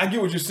sound. I get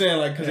what you're saying,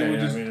 like because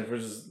if we're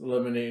just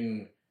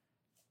eliminating,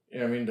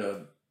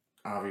 the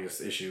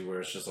obvious issue where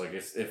it's just like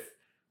if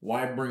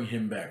why bring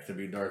him back to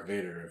be Darth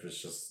Vader if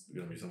it's just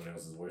gonna be somebody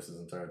else's voice this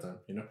entire time,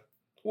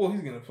 Well,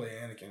 he's gonna play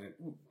Anakin.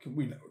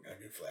 We know we're gonna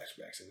get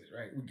flashbacks in this,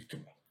 right?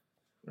 Come on.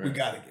 Right. We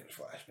gotta get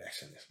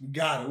flashbacks in this. We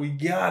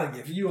gotta get.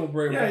 If you don't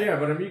bring but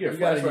I mean, you get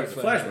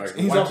flashbacks.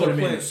 He's also playing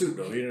in the suit,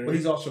 though. But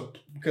he's also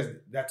because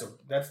that's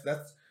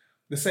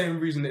the same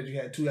reason that you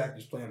had two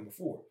actors playing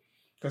before.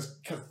 Because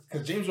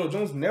James Earl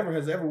Jones never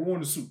has ever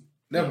worn a suit.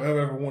 Never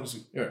ever worn a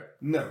suit. Yeah.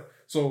 Never.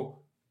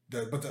 So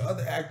but the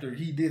other actor,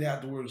 he did have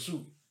to wear the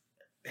suit.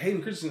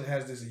 Hayden Christensen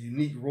has this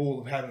unique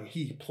role of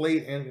he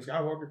played Anakin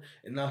Skywalker,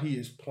 and now he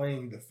is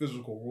playing the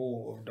physical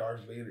role of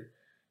Darth Vader.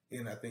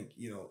 And I think,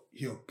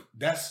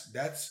 that's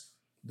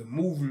the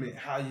movement,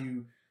 how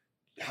you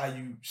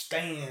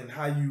stand,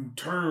 how you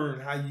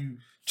turn, how you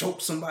choke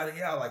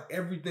somebody out, like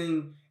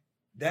everything,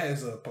 that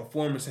is a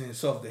performance in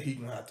itself that he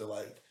gonna have to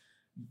like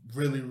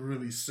really,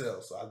 really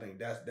sell. So I think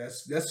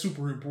that's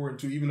super important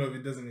too, even though if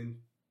it doesn't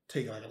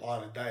take like a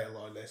lot of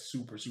dialogue, that's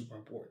super, super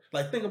important.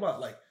 Like think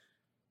about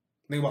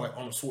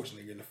Arnold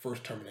Schwarzenegger in the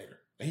first Terminator.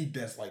 He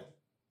does like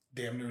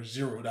damn near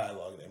zero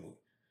dialogue in that movie.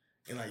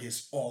 And like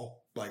it's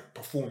all like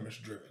performance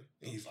driven.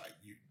 And he's like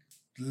you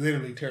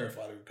literally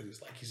terrified of him because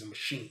it's like he's a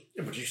machine.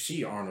 Yeah, but you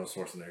see Arnold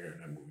Schwarzenegger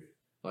in that movie.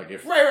 Like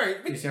if right.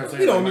 You see what I'm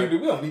saying?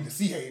 We don't need to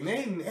see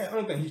Hayden. I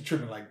don't think he's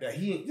tripping like that.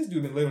 This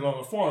dude been living on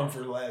a farm for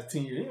the last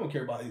 10 years. He don't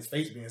care about his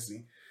face being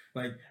seen.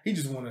 Like he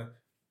just wanna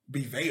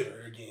be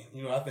Vader again.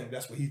 I think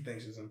that's what he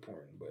thinks is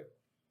important.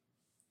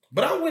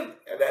 But I wouldn't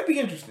that'd be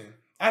interesting.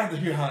 I have to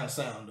hear how it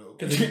sounds though.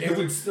 Because it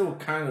would still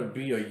kind of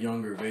be a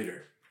younger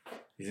Vader.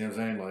 You see what I'm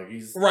saying? Like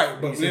he's right,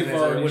 but they've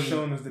already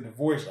shown us that the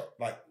voice,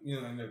 like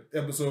in the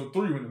episode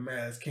 3 when the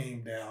mask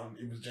came down,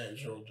 it was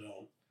James Earl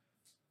Jones.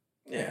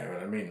 Yeah,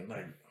 but I mean,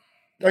 like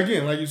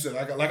again, like you said,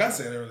 like I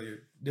said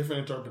earlier,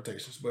 different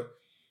interpretations, but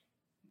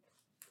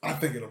I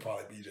think it'll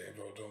probably be James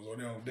Earl Jones,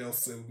 or they'll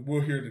say we'll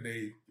hear that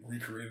they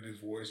recreated his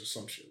voice or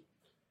some shit.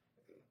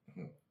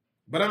 Mm-hmm.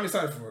 But I'm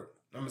excited for it.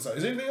 Is there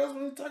anything else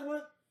we need to talk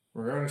about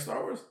regarding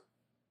Star Wars?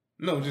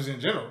 No, just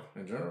in general.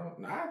 In general,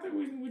 I think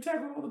we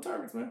tackled all the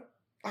targets, man.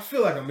 I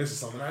feel like I'm missing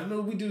something. I know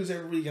we do this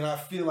every week, and I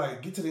feel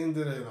like get to the end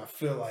of it, and I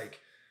feel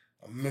like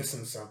I'm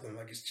missing something.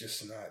 Like it's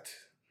just not.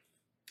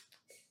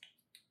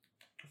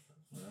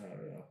 I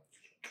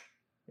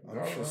don't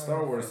know. Also,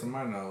 Star Wars, to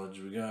my knowledge,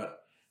 we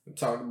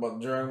talked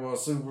about Dragon Ball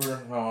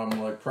Super, how I'm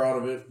like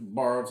proud of it.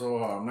 Boruto,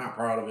 how I'm not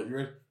proud of it. You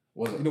ready?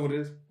 What's it? You know what it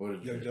is? What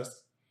is it? Young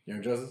Justice.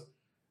 Young Justice.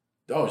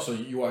 Oh, so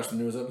you watched the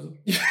newest episode?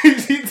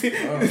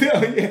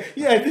 Oh.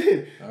 Yeah, I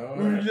did. Oh,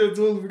 we just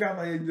totally forgot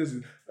about Young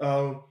Justice.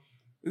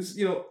 This,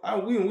 we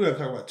don't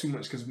talk about too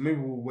much because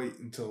maybe we'll wait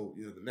until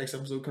the next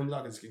episode comes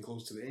out because it's getting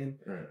close to the end.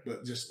 Right.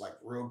 But just like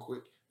real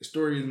quick, the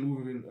story is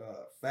moving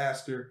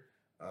faster.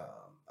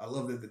 I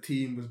love that the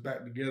team was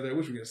back together. I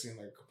wish we could have seen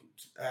like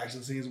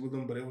action scenes with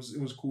them, but it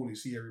was cool to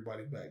see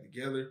everybody back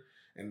together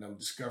and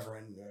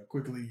discovering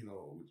quickly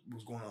what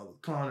was going on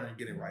with Connor and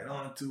getting right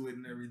onto it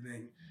and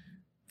everything.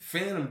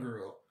 Phantom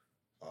Girl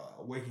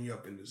waking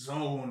up in the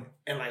zone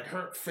and like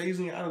her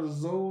phasing out of the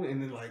zone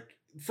and then like.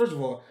 First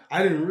of all,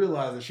 I didn't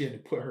realize that she had to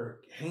put her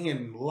hand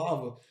in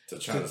lava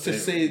to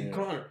save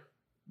Connor,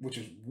 which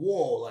is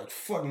like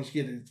fucking. She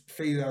had to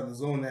phase out of the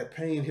zone. That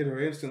pain hit her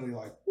instantly.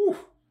 Like, whew.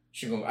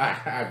 She go.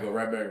 I go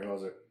right back and I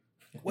was like,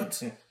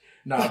 what?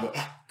 Nah, but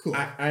cool.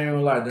 I ain't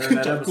gonna lie. During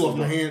that episode, cool off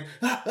my hand.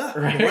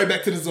 Right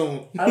back to the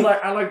zone. I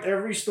liked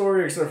every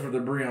story except for the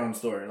Brion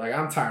story. Like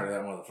I'm tired of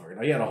that motherfucker.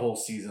 Like, he had a whole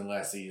season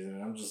last season,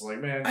 and I'm just like,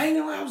 man. I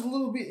know. I was a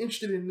little bit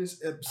interested in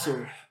this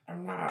episode.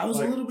 I'm not. I was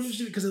a little bit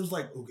interested because it was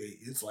like, okay,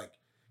 it's like.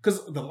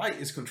 Because the light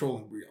is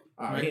controlling Brion.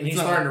 Right? And he's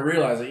starting to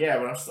realize it, yeah,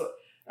 but I'm still...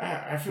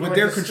 I feel but like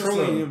they're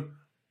controlling him.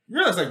 You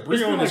realize, like,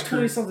 Brion is... It's been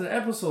like 20-something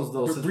episodes,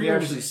 though, since we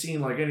actually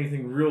seen, like,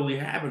 anything really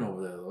happen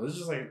over there, though. It's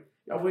just like...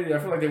 I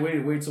feel like they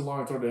waited way too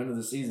long toward the end of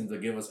the season to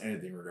give us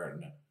anything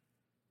regarding that.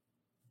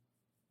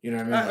 You know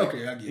what I mean?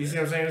 Okay, I get it. You see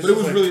what I'm saying? But it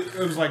was like, really... It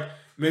was like...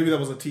 Maybe that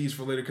was a tease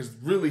for later, because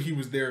really he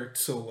was there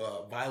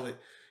so Violet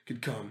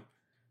could come.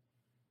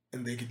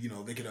 And they could,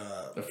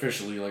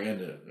 officially like end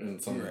it in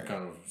some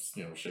kind of,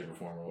 shape or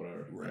form or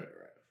whatever. Right.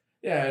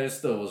 Yeah, it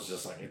still was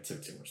just like it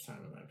took too much time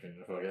in my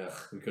opinion. I feel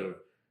like we could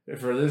have.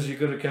 For this, you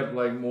could have kept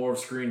like more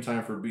screen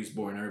time for Beast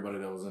Boy and everybody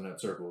that was in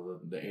that circle,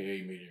 the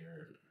AA meeting.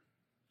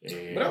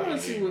 Yeah. But I want to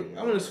see what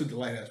the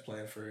Light has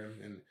planned for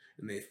him and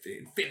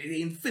the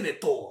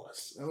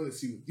Infinitors. I want to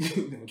see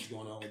what's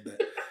going on with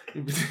that.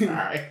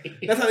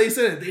 That's how they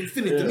said it. The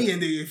Infinity, me and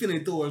the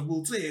Infinitors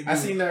will say. I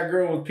seen that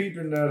girl was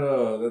peeping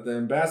that the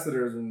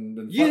ambassadors and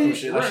fucking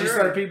shit. Like she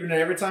started peeping that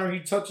every time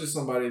he touches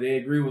somebody, they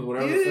agree with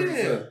whatever the fuck he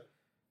said.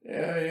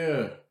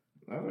 Yeah.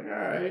 I was like, all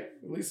right,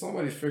 at least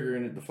somebody's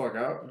figuring it the fuck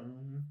out.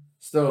 Mm-hmm.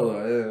 Still,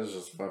 it was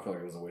just, I felt like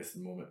it was a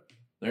wasted moment.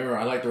 Anyway,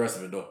 I like the rest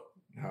of it though.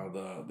 How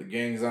the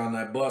gang's on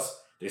that bus,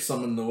 they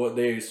summon what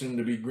they assume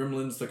to be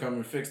gremlins to come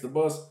and fix the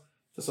bus,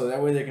 so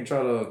that way they can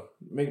try to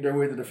make their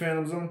way to the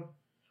Phantom Zone.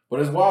 But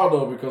it's wild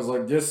though, because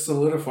like this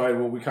solidified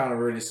what we kind of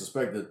already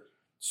suspected.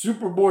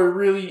 Superboy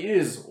really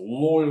is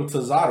loyal to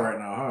Zod right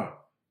now, huh?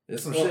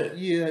 It's some shit.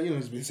 Yeah,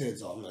 his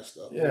head's all messed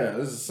up. Yeah,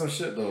 this is some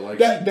shit though. Like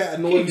that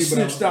annoyed me. He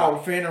snitched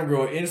out Phantom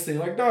Girl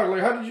instantly. Like, dog,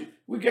 like how did you?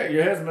 We got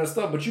your head's messed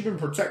up, but you've been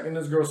protecting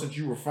this girl since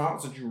you were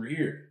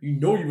here. You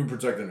know you've been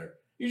protecting her.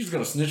 You just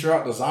gonna snitch her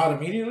out to Zod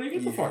immediately?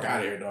 Get the fuck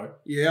out of here, dog.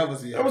 Yeah, that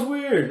was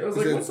weird. I was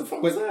like, what the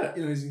fuck was that?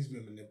 He's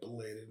been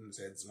manipulated and his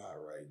head's not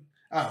right.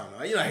 I don't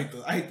know.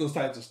 I hate those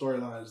types of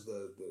storylines.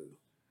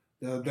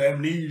 The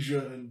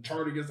amnesia and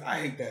Tardigrades. I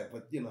hate that,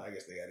 but I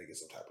guess they gotta get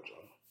some type of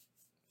drama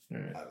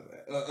out of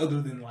that.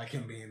 Other than like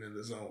him being in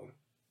the zone.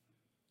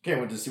 Can't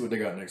wait to see what they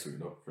got next week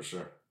though, for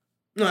sure.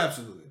 No,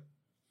 absolutely.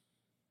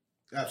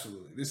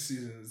 This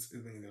season is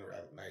going to wrap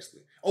up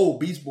nicely. Oh,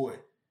 Beast Boy.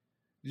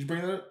 Did you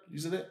bring that up? You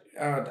said that?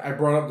 I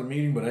brought up the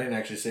meeting, but I didn't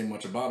actually say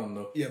much about him,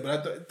 though. Yeah, but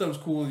I thought it was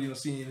cool,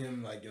 seeing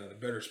him, like, in a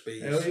better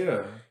space. Hell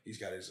yeah. He's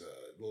got his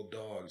little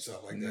dog and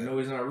stuff like that. I know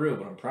he's not real,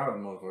 but I'm proud of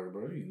the motherfucker,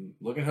 bro. He's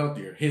looking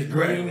healthier. His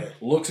green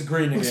looks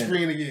green again. Looks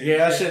green again.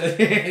 Yeah,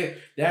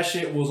 that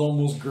shit was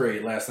almost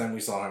gray last time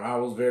we saw him. I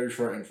was very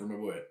frightened for my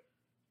boy.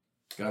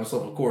 Got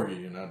himself a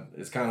corgi,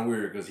 it's kind of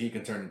weird because he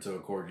can turn into a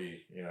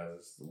corgi.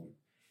 It's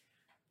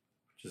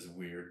just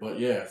weird, but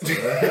yeah.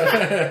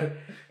 So,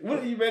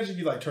 what you mentioned?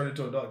 You like turn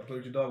into a dog. You play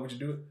with your dog. Would you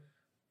do it?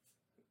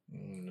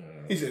 No.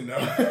 He said no.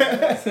 No. He's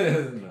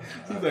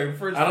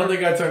like, I don't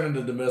think I turned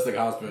into domestic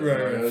hospital.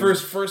 Right.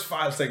 First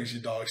 5 seconds,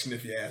 your dog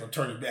sniff your ass. I'm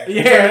turning back.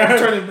 Yeah, I'm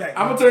turning back.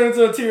 I'm gonna turn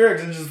into a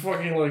T-Rex and just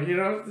fucking like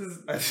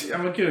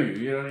I'm gonna kill you.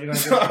 You ain't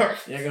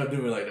gonna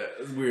do me like that.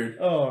 It's weird.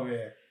 Oh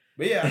man.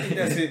 But yeah, I think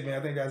that's it, man.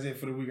 I think that's it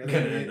for the week. I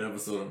think the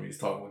episode of me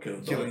talking about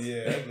killing dogs.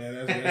 Yeah,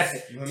 man.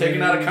 That's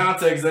taken out of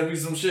context, that'd be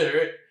some shit,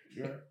 right?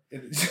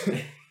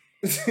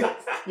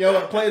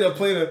 Play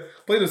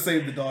the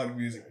Save the Dog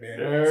music,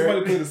 man.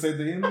 Somebody play the Save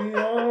the In the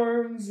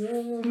Arms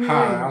of Me.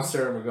 Hi, I'm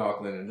Sarah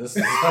McLachlan, and this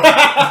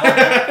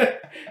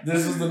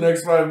is the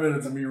next 5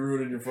 minutes of me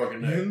ruining your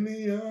fucking neck. In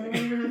the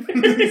arms.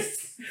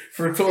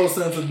 For 12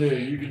 cents a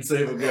day, you can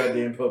save a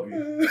goddamn puppy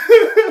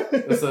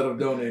instead of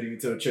donating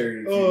to a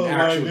charity. Oh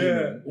my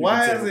God!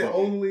 Why is it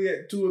only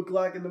at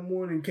 2:00 in the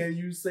morning can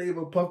you save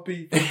a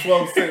puppy for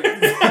 12 cents?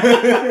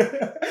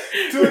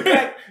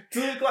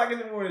 2:00 in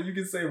the morning, you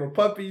can save a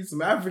puppy,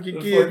 some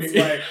African kids,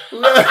 like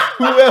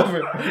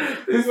whoever.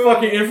 These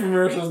fucking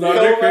infomercials, dog.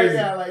 They're crazy.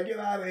 God, like get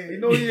out of here!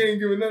 You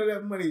ain't giving none of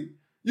that money.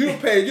 You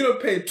don't pay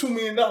 $2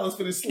 million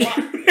for this slot.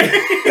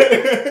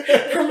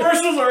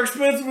 Commercials are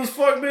expensive as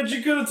fuck, bitch.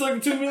 You could have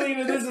took $2 million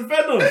and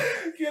disinfect them.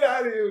 Get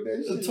out of here with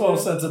that shit. 12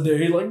 cents a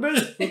day, like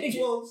bitch.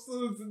 12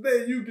 cents a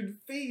day, you can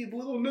feed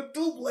little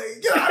Natuble.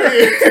 Get out of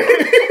here.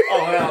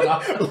 Oh hell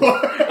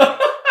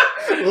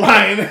no.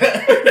 Lying.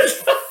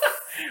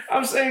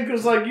 I'm saying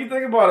because you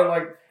think about it,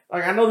 like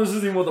I know this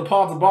isn't even what the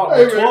pod's about.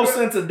 Like 12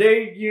 cents a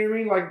day, you know what I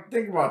mean? Like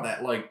think about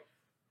that,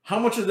 how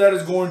much of that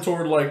is going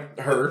toward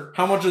her?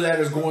 How much of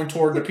that is going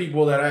toward the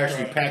people that are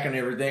actually packing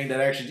everything?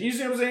 That actually, you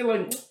see what I'm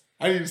saying?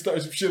 I need to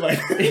start some shit like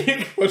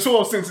that. For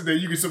 12 cents a day,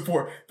 you can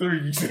support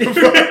 3 geeks. It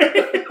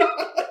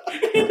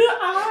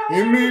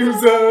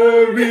means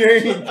we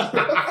ain't.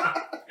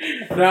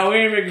 Now we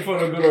ain't making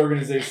fun of good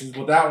organizations,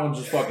 but that one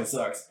just fucking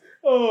sucks.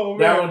 Oh man,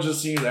 that one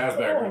just seems ass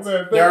backwards.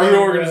 There are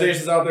real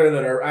organizations out there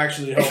that are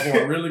actually helpful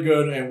and really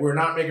good, and we're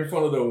not making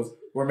fun of those.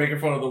 We're making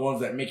fun of the ones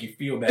that make you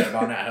feel bad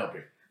about not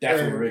helping. That's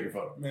what we're making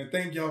fun of. Man,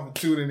 thank y'all for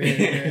tuning in,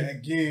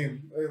 man.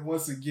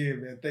 Once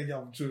again, man, thank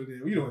y'all for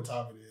tuning in. You know what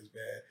time it is,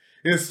 man.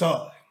 It's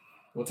time.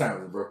 What time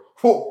is it, bro?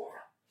 For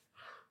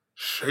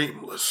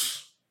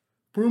shameless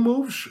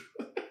promotion.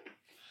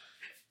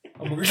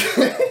 I'm gonna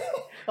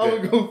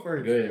go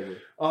first. Go ahead, bro.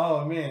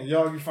 Oh, man.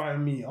 Y'all can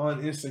find me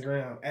on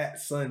Instagram at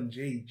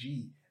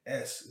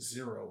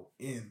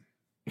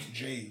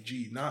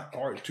SunJGS0NJG. Not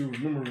hard to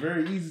remember.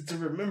 Very easy to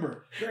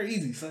remember. Very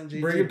easy,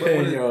 SunJG. Bring a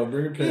pen, y'all.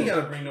 Bring a pen. You ain't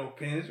gotta bring no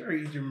pen. It's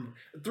very easy to remember.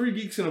 3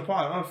 Geeks in a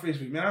Pod on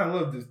Facebook. Man, I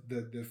love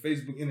the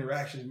Facebook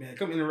interactions, man.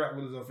 Come interact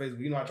with us on Facebook.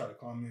 You know I try to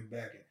comment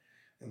back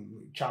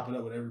and chop it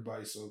up with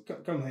everybody. So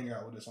come hang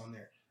out with us on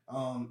there.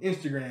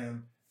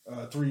 Instagram,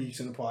 3 Geeks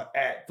in a Pod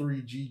at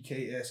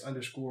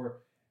 3GKS_N_A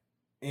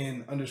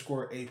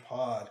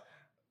pod.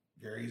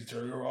 Very easy to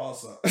remember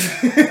also.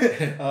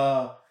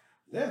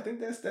 Yeah, I think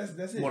that's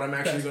it. What I'm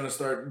actually going to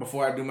start,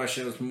 before I do my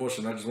shameless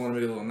promotion, I just want to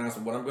make a little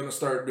announcement. What I'm going to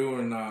start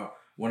doing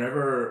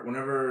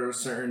whenever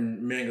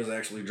certain mangas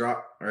actually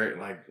drop, right,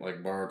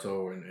 like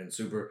Boruto and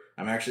Super,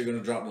 I'm actually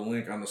gonna drop the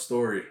link on the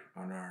story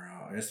on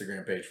our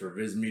Instagram page for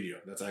Viz Media.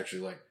 That's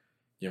actually like,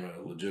 you know,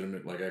 a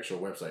legitimate like actual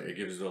website. It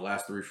gives you the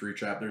last 3 free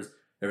chapters.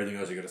 Everything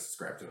else you gotta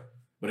subscribe to.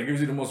 But it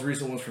gives you the most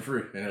recent ones for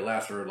free, and it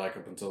lasts for like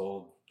up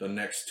until the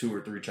next 2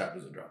 or 3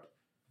 chapters are dropped.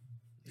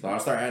 So I'll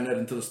start adding that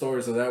into the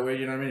story, so that way,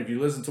 you know what I mean? If you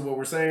listen to what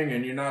we're saying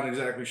and you're not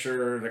exactly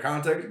sure the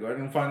context, go ahead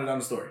and find it on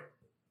the story.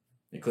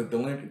 You click the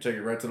link and take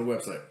it right to the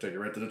website. Take it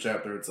right to the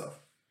chapter itself.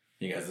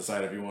 You guys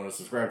decide if you want to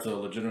subscribe to a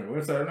legitimate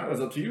website or not.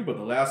 That's up to you, but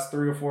the last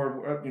 3 or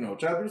 4,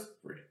 chapters,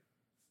 free.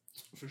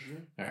 For sure.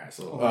 All right,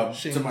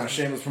 so to my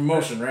shameless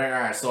promotion, right?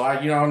 All right, so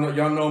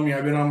y'all know me.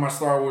 I've been on my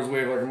Star Wars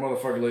wave like a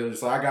motherfucker lately.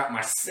 So I got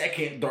my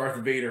second Darth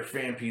Vader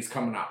fan piece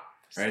coming out.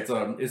 Right,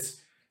 so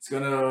it's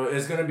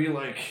gonna be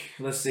like,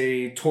 let's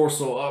say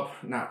torso up,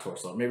 not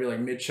torso, maybe like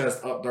mid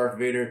chest up Darth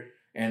Vader,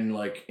 and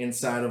like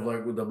inside of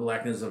like with the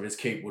blackness of his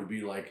cape would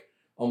be like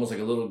almost like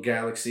a little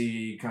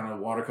galaxy kind of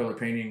watercolor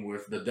painting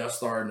with the Death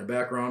Star in the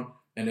background.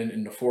 And then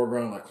in the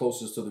foreground, like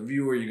closest to the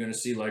viewer, you're going to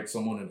see like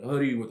someone in a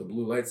hoodie with a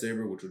blue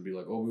lightsaber, which would be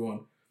like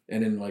Obi-Wan.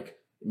 And then like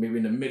maybe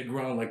in the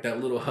mid-ground, like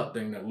that little hut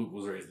thing that Luke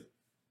was raised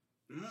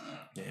in.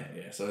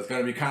 Yeah. So it's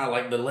going to be kind of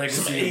like the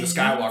legacy of the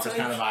Skywalkers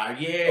kind of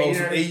vibe. Yeah. Oh,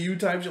 some AU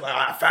type shit. Like,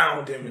 I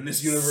found him in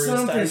this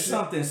universe.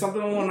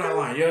 Something along that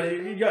line.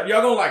 Y'all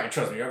going to like it.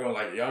 Trust me. Y'all going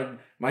to like it.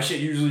 My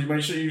shit usually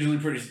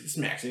pretty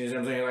smacks. You know what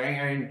I'm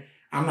saying? Like,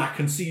 I'm not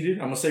conceited.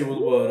 I'm gonna say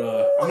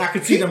what I'm not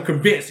conceited. I'm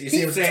convinced. You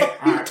see what I'm saying?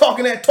 He's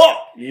talking that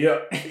talk.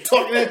 Yep.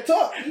 Talking that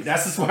talk.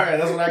 That's what I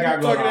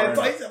got going on. Talking that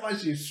talk. He said my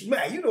shit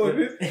smack. You know what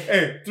it is.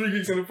 Hey, 3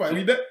 Geeks in the Fight.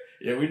 We done?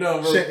 Yeah, we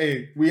done, bro.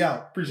 Hey, we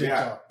out. Appreciate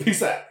y'all.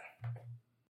 Peace out.